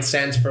 or 9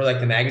 cents for like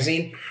the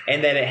magazine,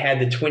 and then it had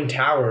the Twin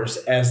Towers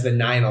as the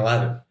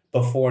 9/11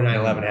 before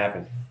 9/11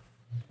 happened.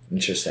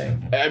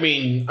 Interesting. I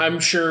mean, I'm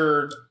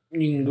sure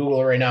you can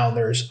Google it right now.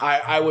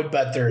 I would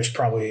bet there's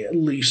probably at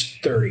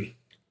least 30.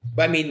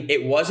 But I mean,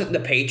 it wasn't the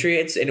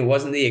Patriots, and it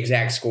wasn't the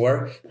exact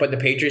score, but the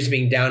Patriots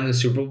being down in the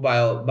Super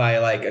Bowl by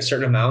like a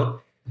certain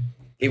amount.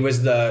 It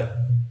was a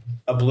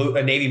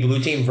navy blue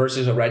team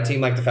versus a red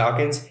team like the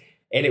Falcons,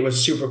 and it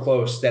was super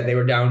close that they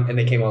were down and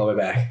they came all the way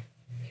back.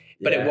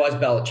 But Yeah. it was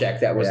Belichick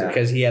that was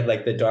because he had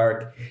like the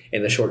dark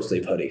and the short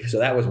sleeve hoodie, so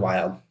that was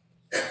wild.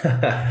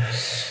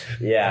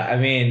 Yeah, I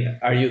mean,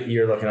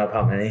 you're looking up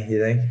how many you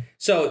think?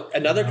 So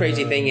another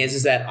crazy thing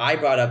is that I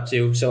brought up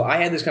too. So I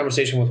had this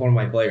conversation with one of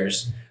my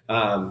players,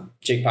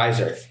 Jake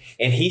Pizer,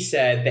 and he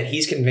said that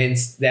he's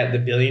convinced that the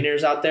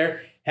billionaires out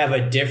there have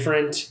a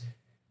different,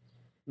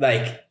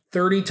 like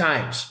 30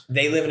 times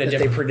they live in a that they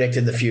different.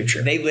 predicted the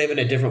future. They live in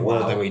a different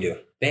world than we do.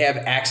 They have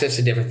access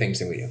to different things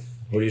than we do.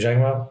 What are you talking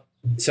about?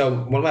 So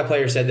one of my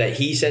players said that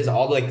he says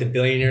all like the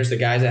billionaires, the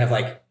guys that have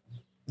like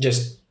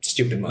just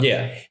stupid money,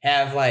 Yeah.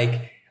 have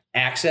like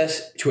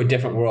access to a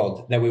different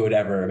world that we would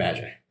ever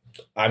imagine.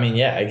 I mean,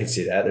 yeah, I can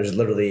see that. There's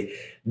literally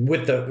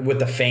with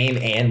the fame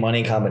and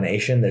money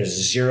combination, there's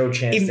zero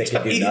chance they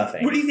could do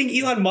nothing. What do you think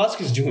Elon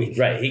Musk is doing?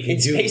 Right, he can in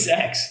do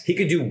SpaceX. He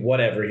could do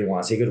whatever he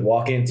wants. He could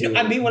walk into.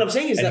 I mean, what I'm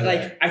saying is that,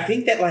 Anywhere. like, I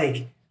think that,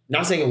 like,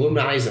 not saying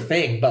Illuminati is a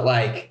thing, but,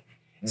 like,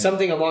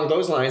 something along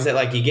those lines that,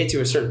 like, you get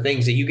to a certain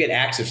things that you get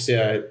access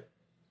to.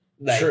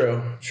 Like,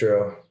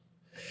 True.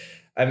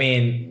 I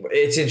mean,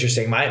 it's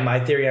interesting. My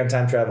theory on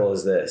time travel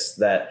is this,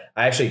 that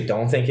I actually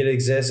don't think it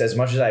exists as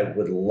much as I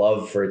would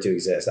love for it to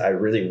exist. I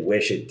really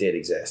wish it did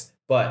exist.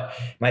 But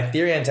my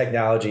theory on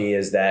technology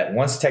is that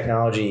once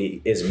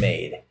technology is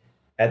made,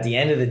 at the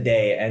end of the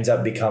day, it ends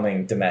up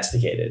becoming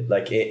domesticated.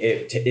 Like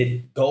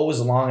it goes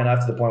long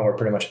enough to the point where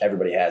pretty much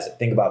everybody has it.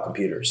 Think about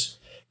computers.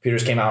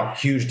 Computers came out,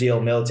 huge deal,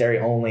 military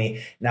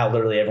only. Now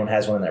literally everyone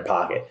has one in their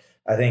pocket.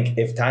 I think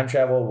if time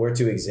travel were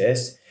to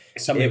exist,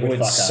 somebody it would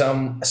fuck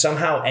up.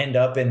 somehow end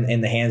up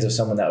in the hands of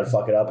someone that would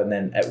fuck it up, and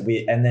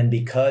then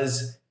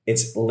because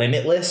it's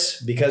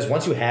limitless, because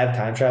once you have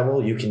time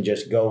travel, you can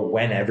just go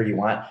whenever you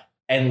want,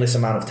 endless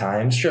amount of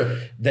times. Sure.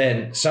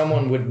 Then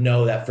someone would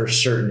know that for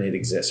certain it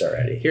exists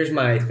already. Here's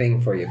my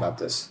thing for you about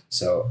this.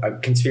 So, a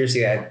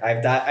conspiracy.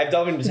 I've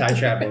delved into time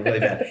travel really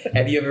bad.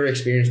 Have you ever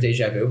experienced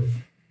deja vu?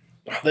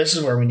 This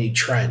is where we need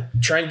Trent.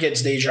 Trent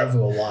gets deja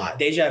vu a lot.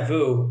 Deja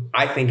vu,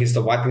 I think, is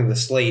the wiping of the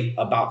slate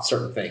about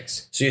certain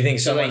things. So you think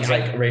So, someone's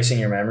like, like erasing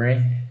your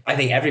memory? I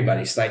think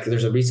everybody's like,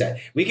 there's a reset.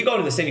 We could go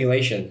into the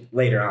simulation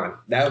later on.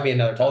 That would be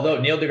another topic.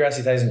 Although Neil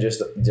deGrasse Tyson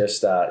just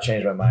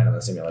changed my mind on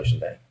the simulation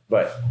thing.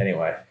 But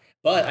anyway,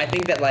 But I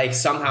think that like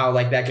somehow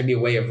like that could be a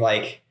way of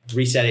like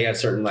resetting on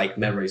certain like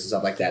memories and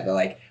stuff like that. They're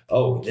like,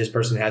 oh, this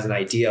person has an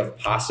idea of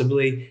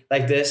possibly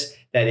like this,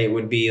 that it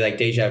would be like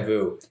deja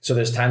vu. so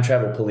there's time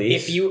travel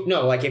police. If you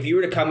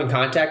were to come in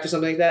contact with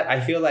something like that,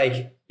 I feel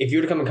like if you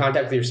were to come in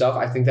contact with yourself,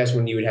 I think that's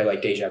when you would have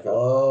like deja vu.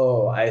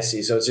 Oh, I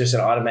see. So it's just an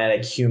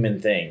automatic human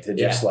thing to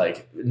just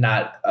like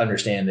not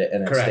understand it,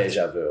 and it's Correct.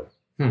 deja vu.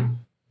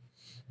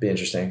 Be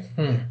interesting.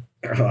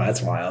 Oh,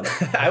 that's wild.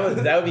 That would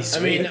be I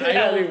sweet. mean,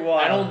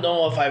 I don't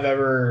know if I've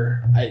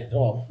ever. I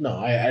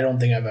don't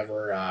think I've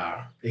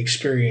ever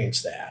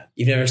experienced that.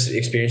 You've never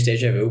experienced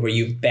deja vu where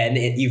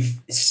you've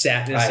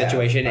sat in a I have.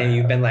 situation and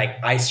you've been like,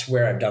 I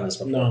swear I've done this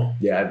before. No,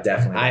 Yeah, I've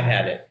definitely. I've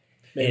had it.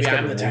 maybe It's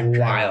I'm been the time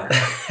wild.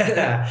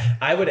 traveler.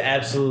 I would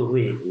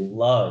absolutely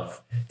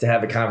love to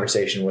have a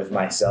conversation with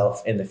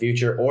myself in the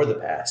future or the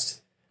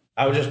past.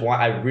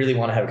 I really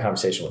want to have a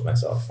conversation with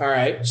myself. All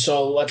right.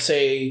 So let's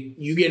say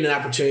you get an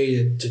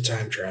opportunity to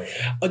time travel.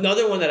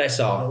 Another one that I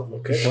saw. Oh,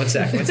 okay. One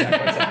sec. Let me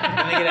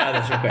get out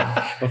of this real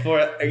quick before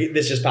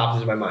this just pops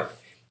into my mind.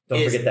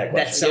 Don't forget that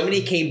question. That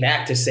somebody came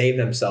back to save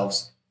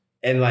themselves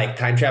and like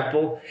time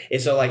travel.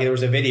 And so like there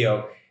was a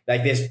video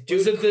like this dude.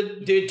 Was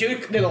it the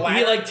dude the ladder,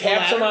 he like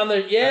taps him on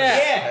the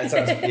yeah.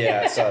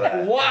 I saw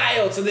that.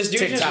 Wild. So this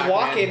dude's TikTok, just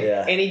walking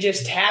man. and he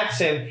just taps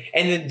him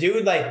and the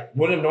dude like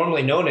wouldn't have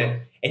normally known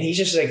it and he's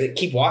just like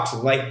keep walking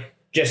like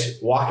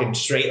just walking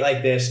straight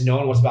like this,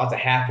 knowing what's about to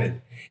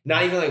happen.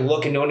 Not even like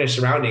looking, knowing his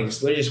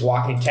surroundings. Literally just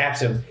walking,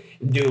 taps him,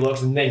 and dude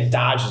looks and then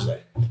dodges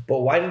it. But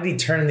why did he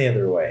turn the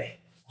other way?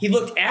 He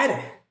looked at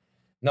it.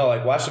 No,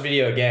 like watch the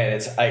video again.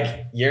 It's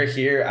like you're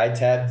here, I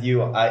tapped you.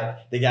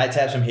 The guy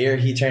taps him here,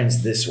 he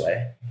turns this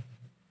way.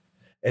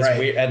 It's Right.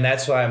 weird, and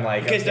that's why I'm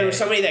like Because there was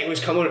somebody that was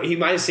coming. He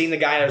might have seen the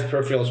guy that was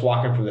peripherals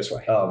walking from this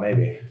way. Oh,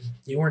 maybe.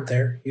 You weren't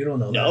there. You don't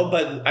know. No,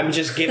 but I'm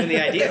just giving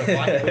the idea of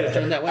why he would have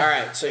turned that way. All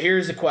right. So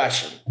here's the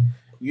question: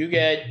 you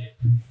get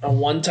a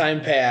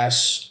one-time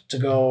pass to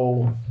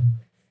go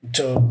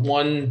to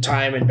one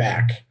time and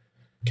back.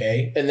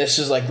 Okay, and this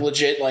is like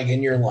legit, like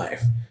in your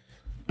life.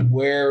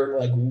 Where,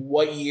 like,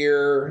 what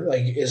year?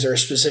 Like, is there a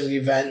specific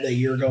event that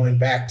you're going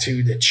back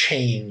to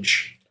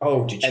change?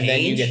 Oh, to change? And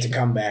then you get to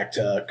come back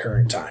to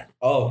current time.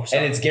 Oh,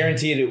 And it's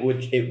guaranteed it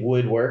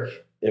would work.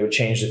 It would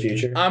change the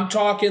future. I'm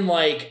talking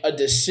like a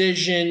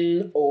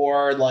decision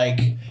or like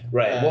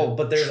Right. Well,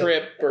 but there's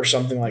trip or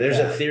something like there's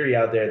that. a theory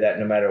out there that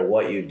no matter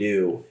what you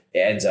do, it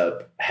ends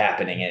up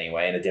happening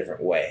anyway in a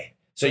different way.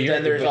 So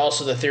Then there's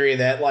also the theory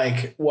that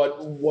like what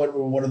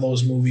are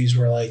those movies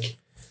where like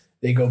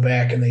they go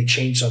back and they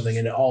change something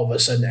and all of a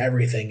sudden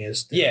everything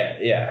is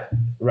yeah,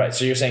 right.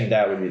 So you're saying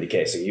that would be the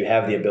case. So you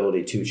have the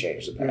ability to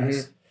change the past.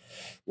 Mhm.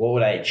 What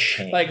would I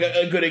change? like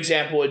a good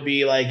example would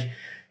be like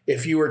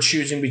if you were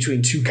choosing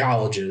between two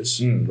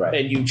colleges right.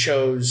 and you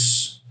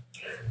chose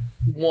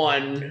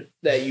one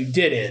that you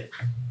didn't.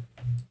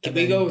 Can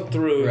we go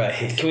through?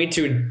 Right. Can we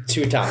do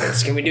two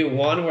topics? Can we do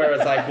one where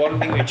it's like one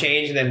thing we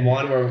change, and then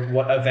one where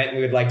what event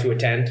we would like to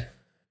attend?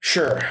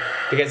 Sure.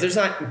 Because there's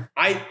not.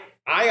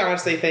 I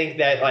honestly think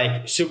that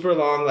like super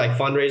long like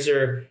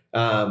fundraiser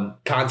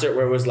concert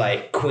where it was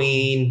like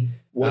Queen.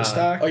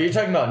 Woodstock? Oh, you're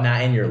talking about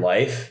not in your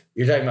life?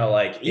 You're talking about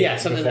like Yeah,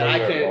 something before that I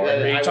you were could- born?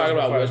 that Are you I talking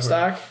was about before I was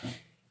Woodstock?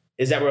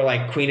 Is that where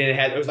like Queen and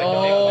it was like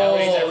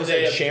that was yeah,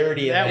 a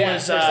charity That event.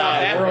 was for South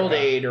Africa. World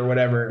Aid or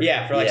whatever.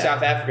 yeah for like Yeah.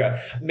 South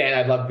Africa. Man,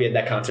 I'd love to be at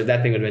that concert.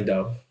 That thing would have been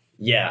dope.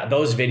 Yeah,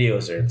 those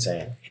videos are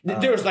insane.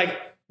 There was like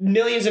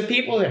millions of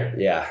people there.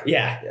 Yeah.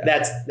 Yeah, Yeah.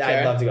 that's. Okay.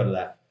 I'd love to go to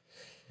that.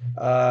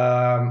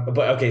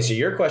 But okay, so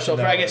your question. So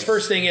though I guess is-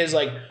 first thing is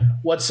like,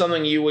 what's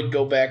something you would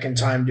go back in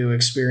time to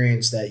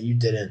experience that you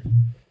didn't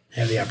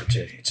have the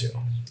opportunity to?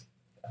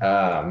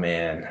 Oh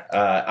man.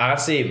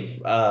 Honestly,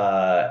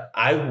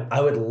 I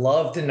would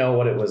love to know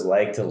what it was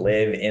like to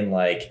live in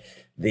like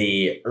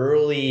the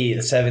early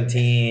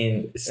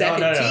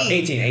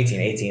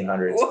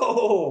 1800s.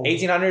 Whoa.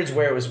 1800s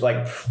where it was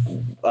like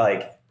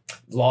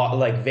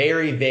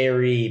very,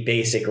 very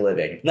basic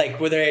living. Like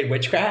where they had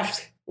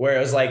witchcraft? Where it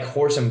was like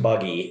horse and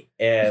buggy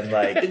and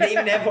like Did they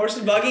even have horse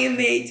and buggy in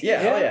the 1800s?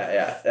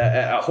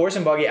 yeah. A horse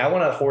and buggy. I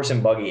want a horse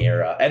and buggy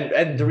era,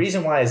 and the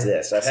reason why is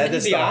this. I've had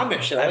this the thought.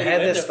 Amish. I've had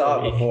this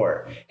thought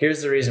before.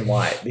 Here's the reason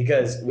why.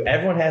 Because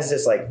everyone has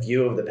this like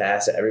view of the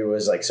past that everyone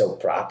was like so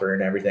proper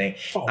and everything.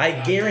 Oh, I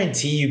God.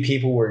 guarantee you,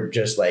 people were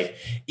just like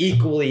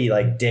equally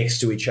like dicks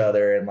to each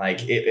other, and like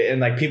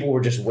people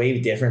were just way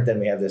different than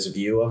we have this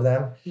view of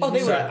them. Oh,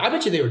 they were. I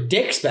bet you they were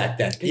dicks back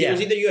then. Yeah. It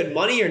was either you had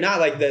money or not.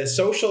 Like the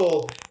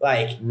social,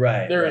 like.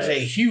 Right. There is right. a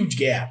huge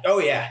gap. Oh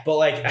yeah. But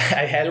like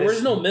I had There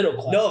was no middle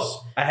class.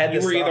 No. I had You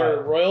this were thought.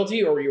 either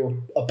royalty or you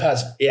were a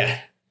peasant. Yeah.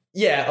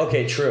 Yeah.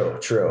 Okay. True.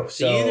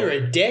 So you either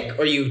a dick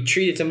or you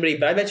treated somebody.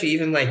 But I bet you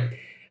even like.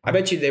 I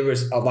bet you there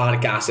was a lot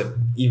of gossip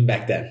even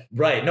back then.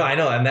 Right. No, I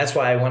know. And that's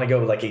why I want to go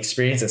like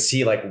experience and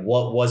see like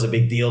what was a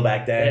big deal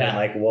back then and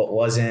like what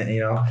wasn't, you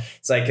know.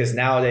 It's like, because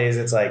nowadays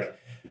it's like,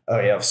 oh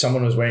yeah, if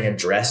someone was wearing a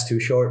dress too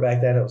short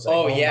back then, it was like,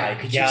 Oh, yeah.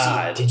 my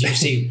God. Did you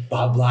see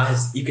Bob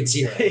Blas? You could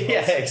see her.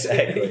 Yeah,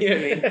 exactly. You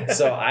know what I mean?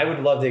 So I would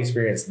love to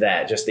experience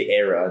that, just the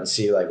era, and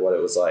see like what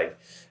it was like.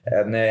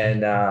 And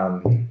then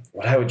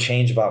what I would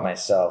change about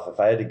myself if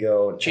I had to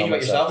go and Change tell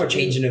about yourself myself or to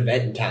change do- an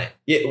event in time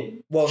Yeah.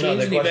 Well, no,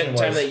 Change the the event question in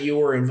time was that you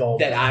were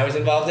involved that in. I was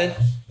involved in?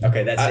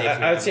 Okay, that's safe.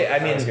 I would say,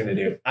 I mean, was going to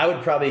do. I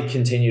would probably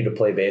continue to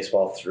play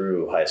baseball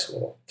through high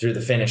school, through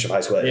the finish of high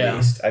school at Yeah.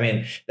 least. I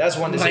mean, that's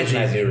one decision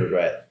I Mine's do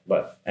regret.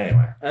 But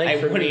anyway. I think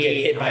I for wouldn't get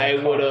me, hit by a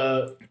I car. would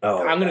have.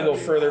 Oh, I'm gonna go that'd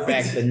be further wild.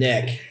 back than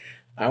Nick.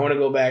 I want to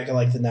go back to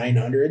like the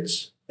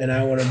 900s, and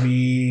I want to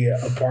be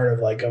a part of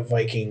like a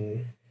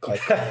Viking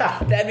like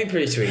That'd be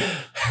pretty sweet.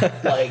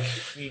 like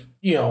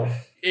you know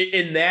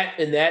in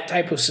that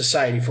type of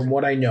society. From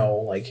what I know,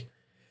 like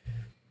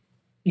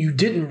you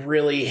didn't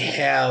really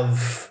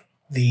have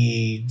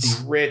the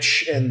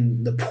rich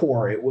and the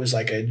poor. It was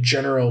like a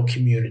general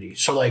community.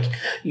 So like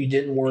you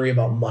didn't worry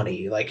about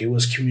money. Like it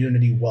was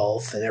community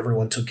wealth and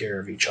everyone took care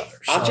of each other.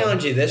 I'll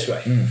challenge you this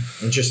way.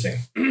 Interesting.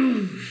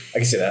 I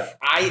can see that.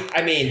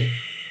 I mean,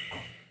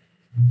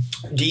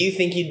 do you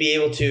think you'd be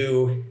able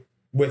to,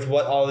 with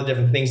what all the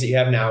different things that you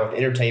have now with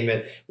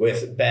entertainment,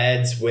 with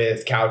beds,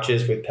 with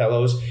couches, with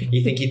pillows,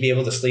 you think you'd be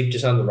able to sleep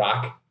just on the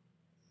rock?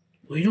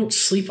 Well, you don't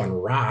sleep on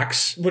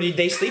rocks. What do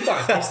they sleep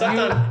on? They slept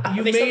on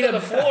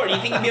the floor. Do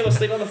you think you'd be able to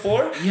sleep on the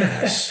floor?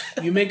 Yes.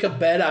 You make a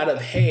bed out of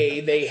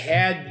hay. They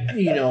had,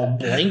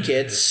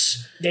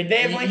 blankets. Did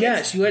they have blankets?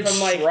 Yes, you had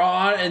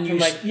straw and you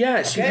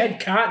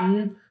had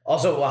cotton.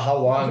 Also, well, how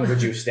long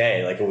would you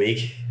stay? Like a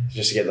week?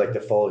 Just to get like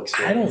the full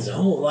experience? I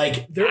don't know.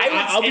 Like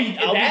I'll be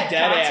dead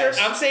ass.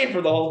 I'm saying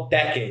for the whole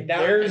decade.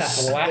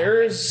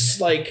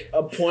 There's like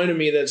a point of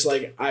me that's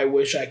like, I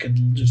wish I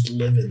could just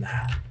live in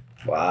that.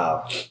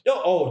 Wow. No,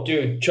 oh,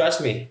 dude,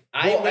 trust me.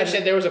 I wish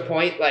that there was a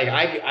point. Like,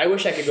 I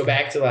wish I could go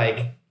back to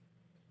like,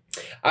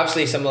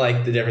 obviously some of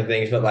like the different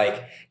things, but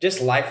like just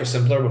life was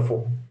simpler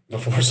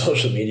before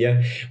social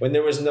media, when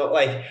there was no,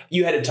 like,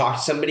 you had to talk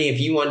to somebody.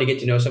 If you wanted to get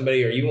to know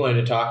somebody or you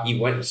wanted to talk,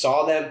 you went and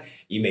saw them.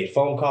 You made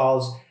phone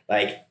calls.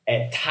 Like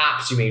at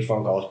tops, you made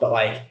phone calls. But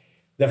like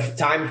the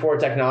time before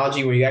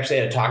technology, where you actually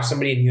had to talk to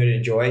somebody and you had to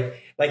enjoy.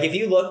 Like if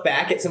you look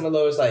back at some of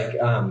those, like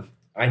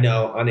I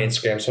know on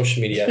Instagram,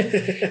 social media,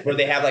 where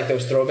they have like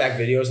those throwback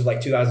videos of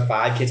like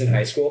 2005 kids in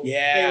high school.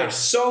 Yeah. They were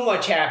so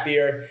much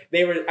happier.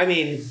 They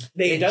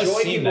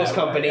enjoyed people's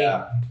company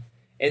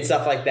and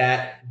stuff like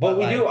that. But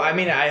we do. I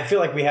mean, I feel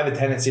like we have a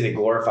tendency to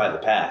glorify the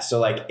past. So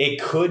like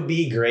it could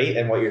be great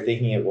and what you're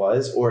thinking it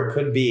was, or it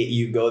could be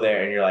you go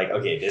there and you're like,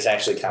 okay, this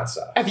actually counts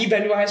up. Have you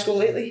been to a high school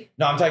lately?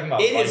 No, I'm talking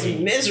about. It is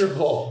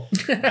miserable.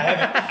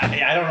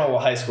 I don't know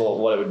high school,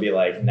 what it would be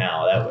like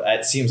now.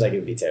 That seems like it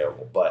would be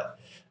terrible. But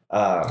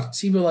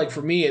but like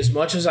for me, as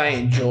much as I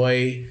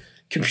enjoy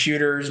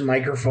computers,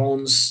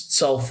 microphones,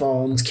 cell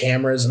phones,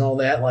 cameras, and all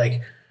that,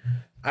 like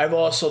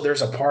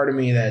there's a part of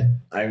me that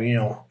I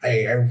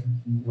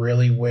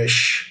really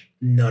wish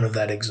none of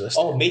that existed.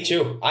 Oh, me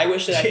too. I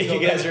wish that I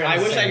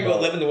could go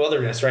live in the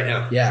wilderness right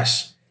now.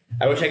 Yes.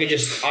 I wish I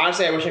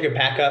could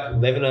pack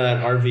up, live in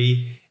an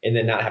RV, and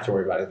then not have to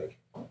worry about anything.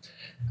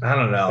 I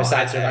don't know.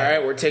 Besides, all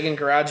right, we're taking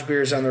garage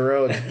beers on the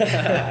road.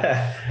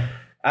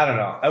 I don't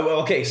know.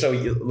 Okay, so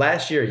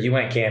last year you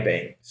went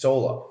camping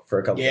solo for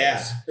a couple days.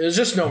 Yeah, it was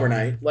just an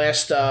overnight.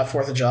 Last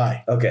 4th of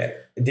July. Okay.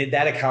 Did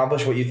that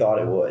accomplish what you thought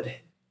it would?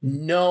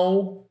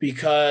 No,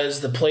 because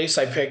the place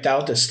I picked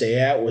out to stay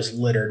at was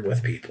littered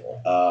with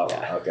people. Oh,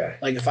 okay.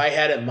 Like if I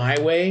had it my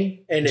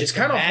way, and it's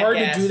kind of hard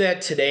to do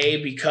that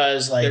today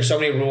because like there's so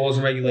many rules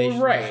and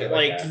regulations. Well, right.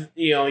 Like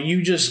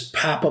you just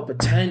pop up a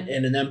tent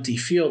in an empty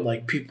field,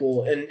 like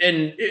people,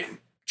 and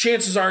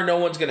chances are no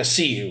one's gonna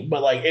see you.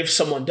 But like if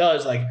someone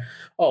does, like,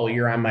 oh,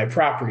 you're on my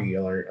property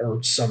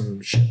or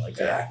some shit like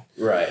that.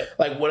 Right.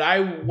 Like what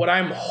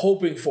I'm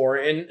hoping for,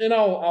 and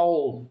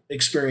I'll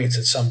experience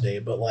it someday,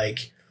 but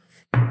like,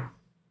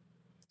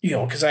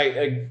 because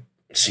I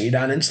see it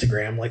on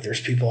Instagram, like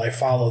there's people I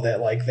follow that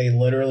like they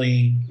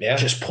literally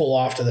just pull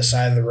off to the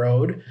side of the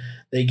road.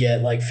 They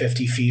get like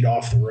 50 feet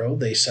off the road.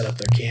 They set up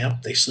their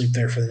camp. They sleep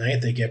there for the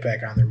night. They get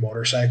back on their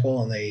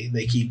motorcycle and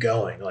they keep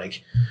going.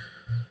 Like,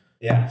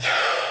 yeah,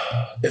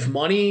 if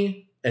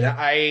money, and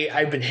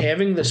I've been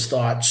having this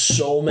thought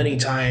so many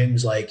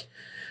times, like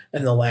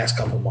in the last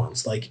couple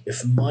months, like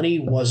if money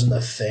wasn't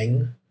a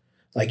thing,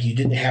 like you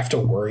didn't have to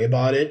worry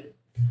about it,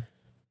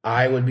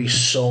 I would be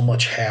so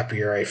much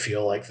happier, I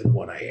feel like, than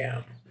what I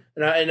am.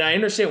 And I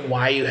understand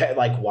why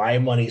why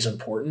money's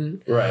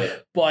important. Right.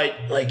 But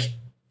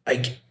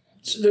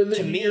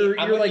to me,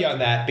 I'm with you on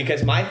that,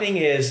 because my thing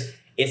is,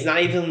 it's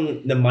not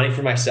even the money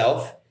for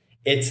myself.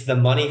 It's the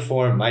money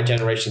for my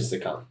generations to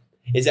come.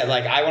 Is that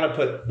like, I want to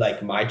put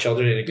like my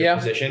children in a good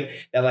position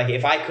that like,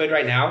 if I could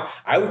right now,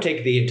 I would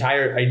take the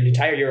entire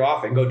year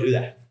off and go do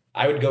that.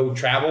 I would go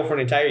travel for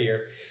an entire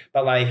year.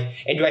 But like,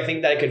 and do I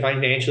think that I could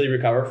financially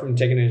recover from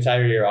taking an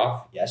entire year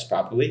off? Yes,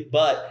 probably.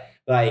 But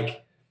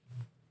like,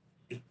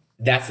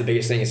 that's the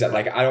biggest thing, is that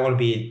like, I don't want to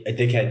be a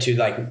dickhead to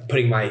like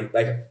putting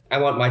I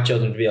want my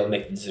children to be able to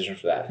make the decision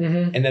for that.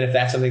 Mm-hmm. And then if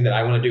that's something that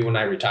I want to do when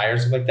I retire,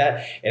 something like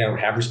that, and I don't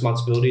have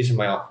responsibilities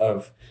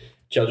of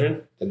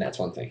children, then that's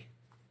one thing.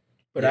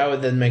 But I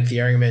would then make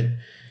the argument,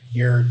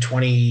 you're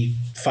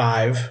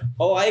 25.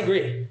 Oh, I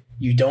agree.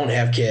 You don't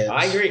have kids.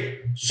 I agree.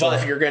 So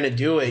if you're going to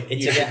do it,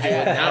 you should do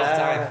it now.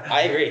 Time.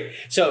 I agree.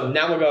 So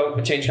now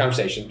we'll change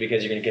conversations,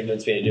 because you're going to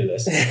convince me to do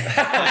this.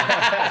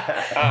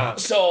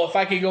 So if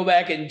I could go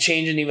back and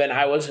change an event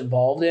I was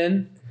involved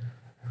in.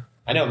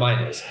 I know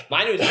mine is.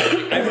 I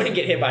wouldn't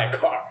get hit by a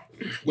car.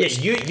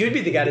 You'd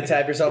be the guy to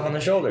tap yourself on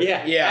the shoulder.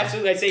 Yeah.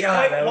 Absolutely. I'd say,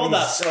 hold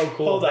up. So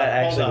cool that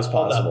actually was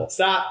possible.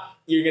 Stop.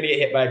 You're going to get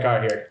hit by a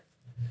car here.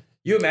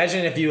 You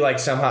imagine if you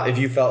if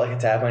you felt like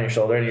a tap on your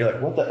shoulder and you're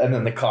like, what the, and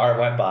then the car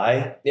went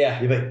by. Yeah.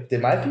 You're like,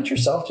 did my future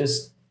self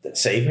just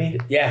save me?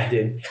 Yeah,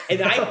 dude. And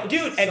have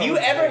you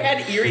ever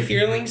had eerie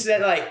feelings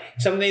that like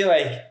somebody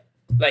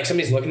like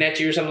somebody's looking at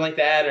you or something like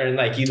that, or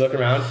like you look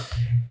around?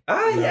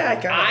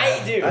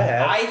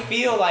 Yeah, I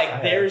feel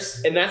like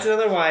there's, and that's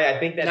another why I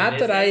think that. Not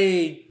that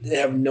I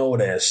have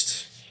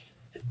noticed.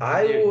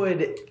 I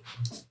would,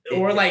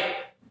 or like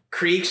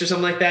creeks or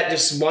something like that.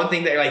 Just one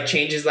thing that like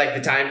changes like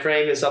the time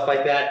frame and stuff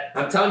like that.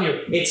 I'm telling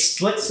you, it's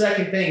split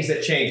second things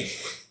that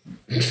change.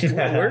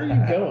 Where are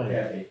you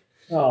going?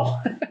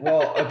 Oh,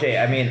 well, okay.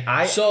 I mean,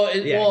 as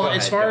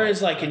far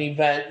as like an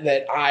event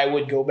that I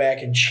would go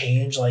back and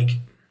change, like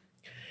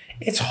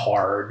it's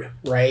hard,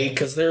 right?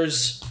 Because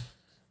there's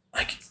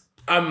like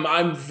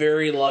I'm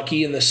very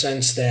lucky in the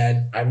sense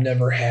that I've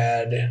never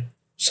had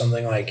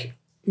something like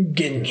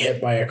getting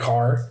hit by a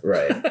car.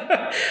 Right.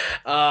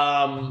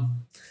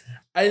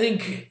 I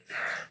think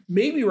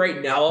maybe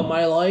right now in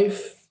my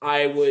life,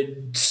 I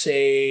would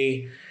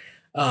say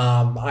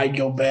I'd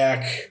go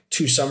back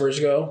 2 summers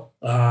ago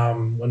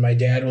when my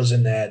dad was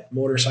in that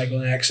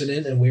motorcycle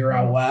accident and we were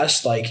out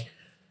west. Like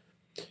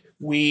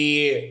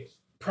we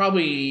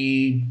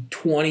probably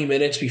 20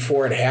 minutes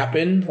before it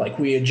happened, like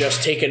we had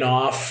just taken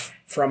off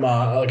from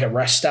a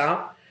rest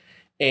stop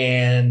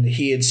and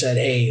he had said,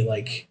 "Hey,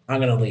 like I'm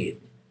going to lead."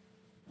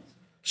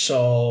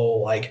 So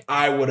like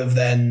I would have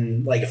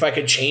then, like if I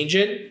could change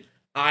it,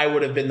 I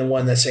would have been the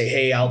one that say,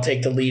 "Hey, I'll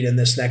take the lead in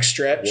this next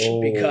stretch."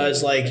 Whoa.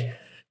 Because like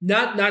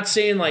not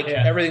saying like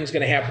everything's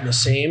going to happen the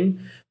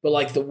same, but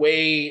like the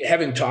way,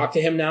 having talked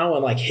to him now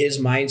and like his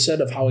mindset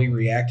of how he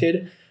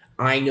reacted,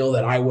 I know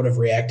that I would have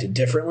reacted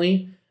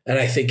differently. And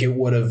I think it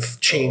would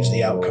have changed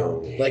the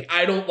outcome. Like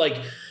I don't like,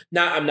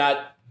 I'm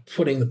not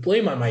putting the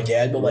blame on my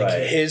dad, but like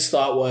his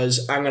thought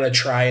was, I'm going to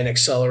try and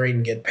accelerate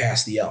and get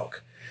past the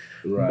elk.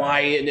 Right. My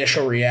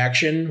initial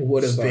reaction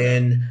would have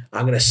been,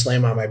 I'm going to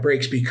slam on my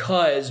brakes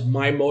because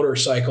my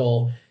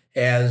motorcycle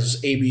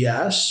has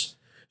ABS.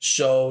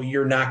 So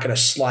you're not going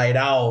to slide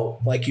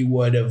out like you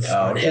would have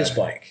on his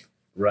bike.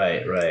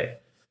 Right.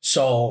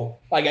 So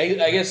like,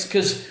 I guess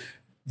because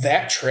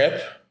that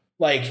trip,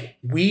 like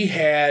we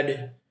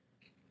had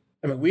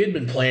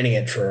been planning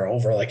it for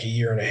over like a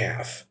year and a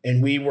half,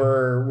 and we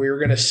were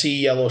going to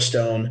see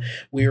Yellowstone.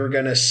 We were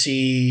going to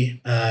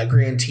see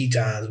Grand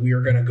Tetons. We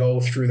were going to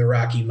go through the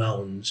Rocky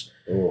Mountains.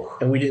 Ooh.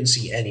 And we didn't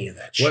see any of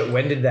that shit.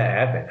 When did that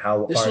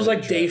happen? This was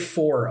like day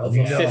 4 of a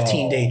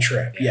 15-day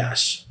trip.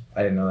 Yes.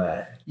 I didn't know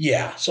that.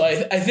 Yeah. So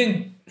I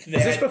think that...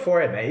 Is this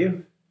before I met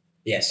you?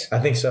 Yes. I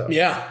think so.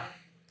 Yeah.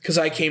 Because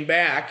I came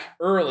back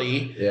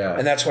early,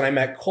 and that's when I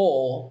met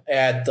Cole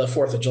at the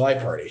 4th of July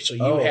party. So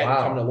you hadn't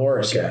come to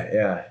Loris yet.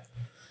 Yeah.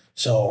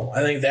 So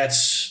I think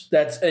that's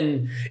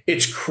and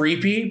it's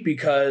creepy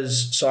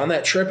because so on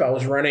that trip I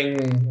was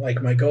running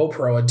like my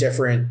GoPro at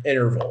different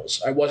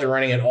intervals. I wasn't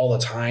running it all the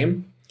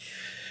time.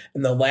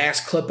 And the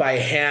last clip I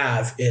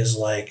have is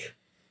like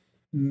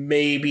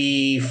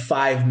maybe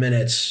 5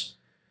 minutes.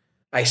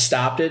 I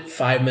stopped it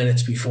 5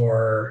 minutes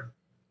before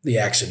the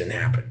accident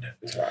happened.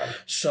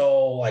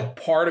 So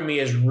like part of me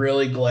is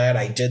really glad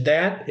I did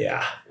that.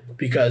 Yeah.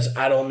 Because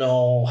I don't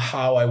know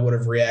how I would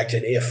have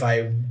reacted if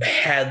I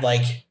had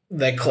like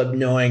that clip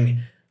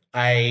knowing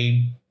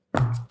I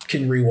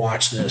can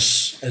rewatch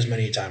this as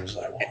many times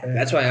as I want.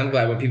 That's why I'm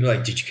glad when people are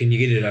like, can you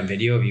get it on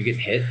video of you getting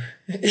hit?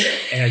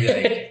 And I'd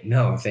be like,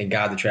 no, thank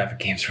God the traffic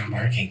cams weren't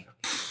working.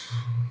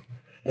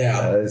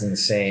 Yeah. That is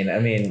insane. I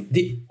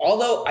mean,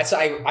 although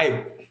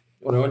I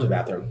when I went to the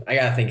bathroom, I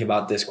got to think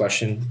about this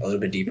question a little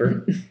bit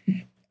deeper.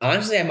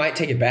 Honestly, I might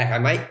take it back.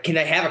 Can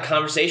I have a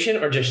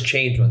conversation or just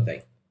change one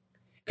thing?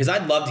 Because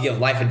I'd love to give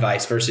life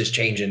advice versus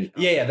changing.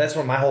 Yeah, that's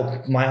what my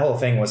whole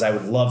thing was. I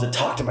would love to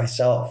talk to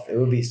myself. It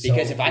would be so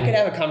because if I could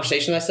have a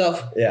conversation with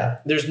myself,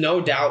 there's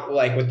no doubt,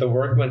 like with the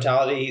work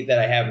mentality that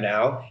I have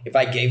now, if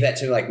I gave that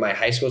to like my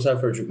high school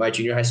self or my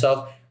junior high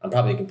self, I'm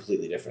probably a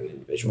completely different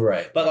individual.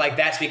 Right. But like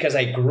that's because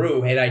I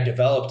grew and I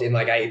developed and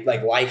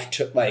life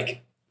took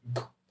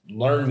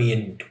learned me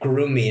and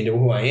grew me into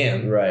who I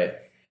am. Right.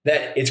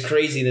 That it's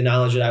crazy the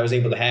knowledge that I was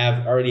able to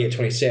have already at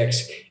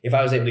 26. If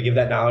I was able to give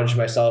that knowledge to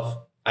myself,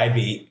 it'd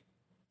be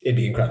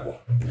incredible.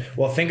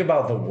 Well, think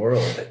about the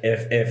world.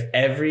 If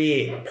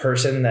every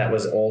person that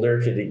was older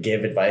could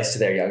give advice to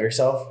their younger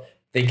self,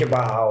 think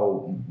about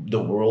how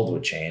the world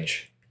would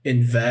change.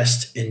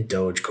 Invest in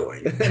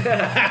Dogecoin.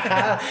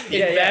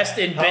 Invest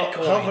in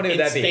Bitcoin. How funny would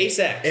that be?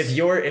 SpaceX. If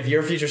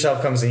your future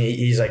self comes and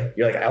you're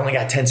like, I only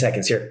got 10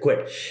 seconds here.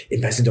 Quick,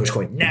 invest in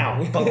Dogecoin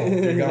now.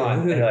 Boom, you're gone.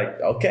 And you're like,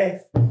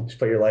 okay, just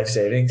put your life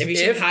savings. Have you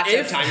seen Hot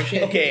Tub Time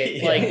Machine?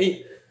 Okay,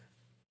 like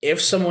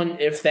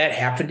if that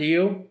happened to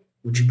you,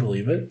 would you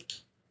believe it?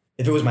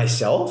 If it was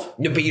myself?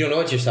 No, but you don't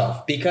know it's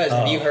yourself. Because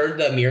have you heard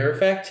the mirror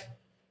effect?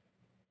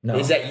 No.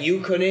 Is that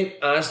you couldn't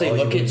honestly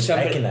look at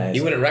somebody,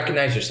 you wouldn't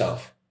recognize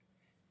yourself.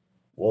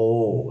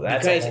 Whoa,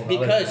 that's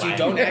because you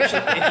don't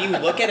actually. If you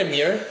look at a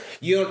mirror,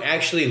 you don't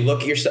actually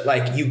look at yourself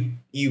like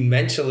you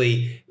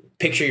mentally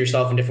picture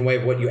yourself in a different way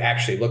of what you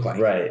actually look like.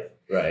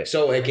 Right.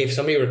 So like if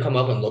somebody were to come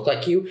up and look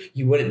like you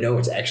wouldn't know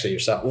it's actually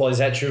yourself. Well, is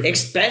that true?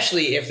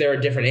 Especially if they're a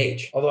different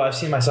age. Although I've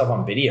seen myself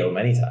on video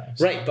many times.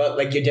 Right, but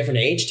like you're different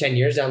age, 10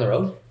 years down the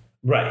road.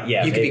 Right.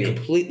 Yeah. You could be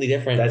completely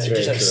different. That's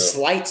very just a true.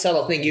 slight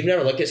subtle thing. You've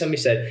never looked at somebody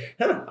and said,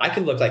 I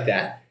could look like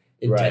that.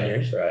 in 10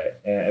 years. Right.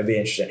 Yeah, it'd be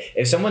interesting.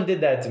 If someone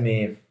did that to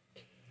me,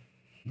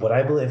 would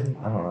I believe him?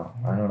 I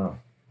don't know.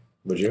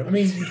 Would you? I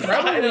mean,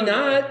 probably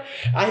not.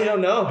 I don't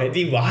know. It'd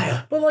be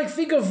wild. But like,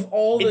 think of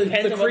all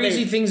the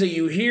crazy things that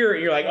you hear,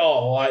 and you're like,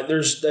 oh,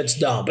 that's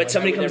dumb. But like,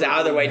 somebody comes out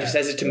of their way and that. just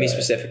says it to me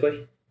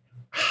specifically.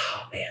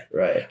 Oh man.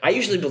 Right. I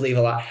usually believe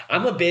a lot.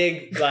 I'm a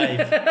big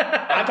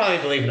I probably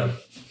believe in them.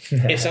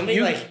 If somebody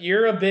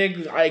you're a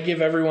big, I give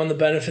everyone the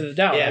benefit of the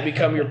doubt. Yeah. I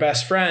become your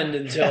best friend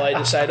until I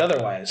decide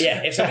otherwise.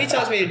 yeah, if somebody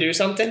tells me to do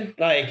something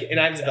and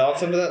I've developed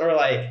something or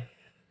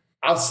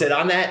I'll sit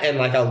on that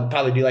and I'll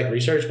probably do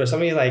research, but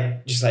somebody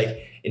just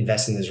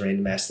invest in this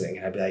random ass thing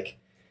and I'd be like,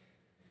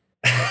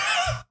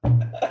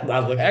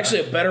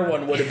 actually, a better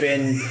one would have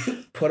been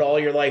put all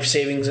your life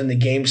savings into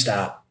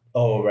GameStop.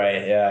 Oh,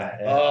 right. Yeah.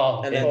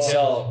 Oh, and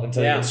until you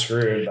get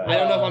screwed. I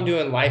don't know if I'm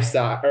doing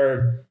livestock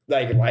or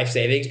life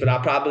savings, but I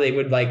probably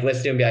would listen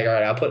to it and be like, all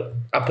right,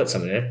 I'll put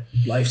something in it.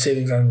 Life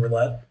savings on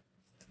roulette.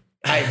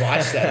 I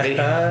watched that video.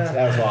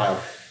 That was wild.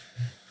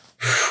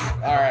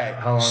 All right.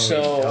 How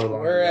long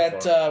we're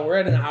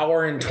at an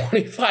hour and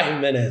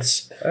 25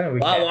 minutes. A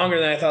lot longer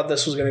than I thought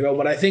this was going to go,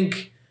 but I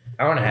think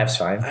hour and a half's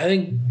fine. I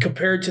think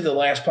compared to the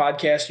last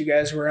podcast you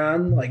guys were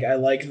on, I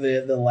like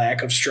the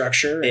lack of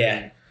structure.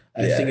 Yeah.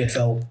 I think it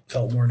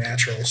felt more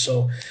natural.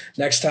 So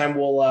next time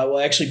we'll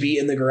actually be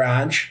in the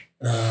garage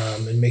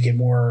and make it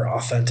more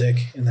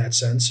authentic in that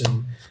sense,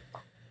 and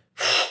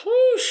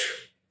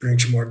drink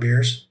some more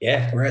beers.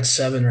 Yeah, we're at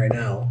 7 right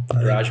now.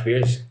 Garage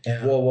beers.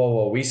 Yeah.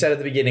 Whoa! We said at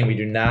the beginning we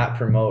do not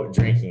promote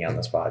drinking on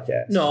this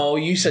podcast. No,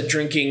 you said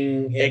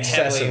drinking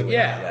excessively.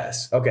 Yeah.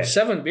 Yes. Okay.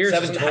 7 beers.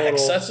 7 is total. not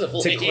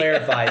excessively. To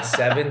clarify,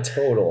 7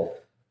 total.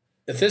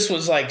 If this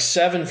was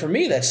 7 for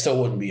me, that still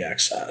wouldn't be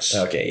excess.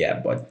 Okay. Yeah.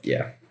 But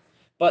yeah.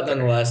 But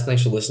nonetheless,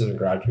 thanks for listening to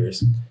Garage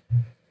Beers.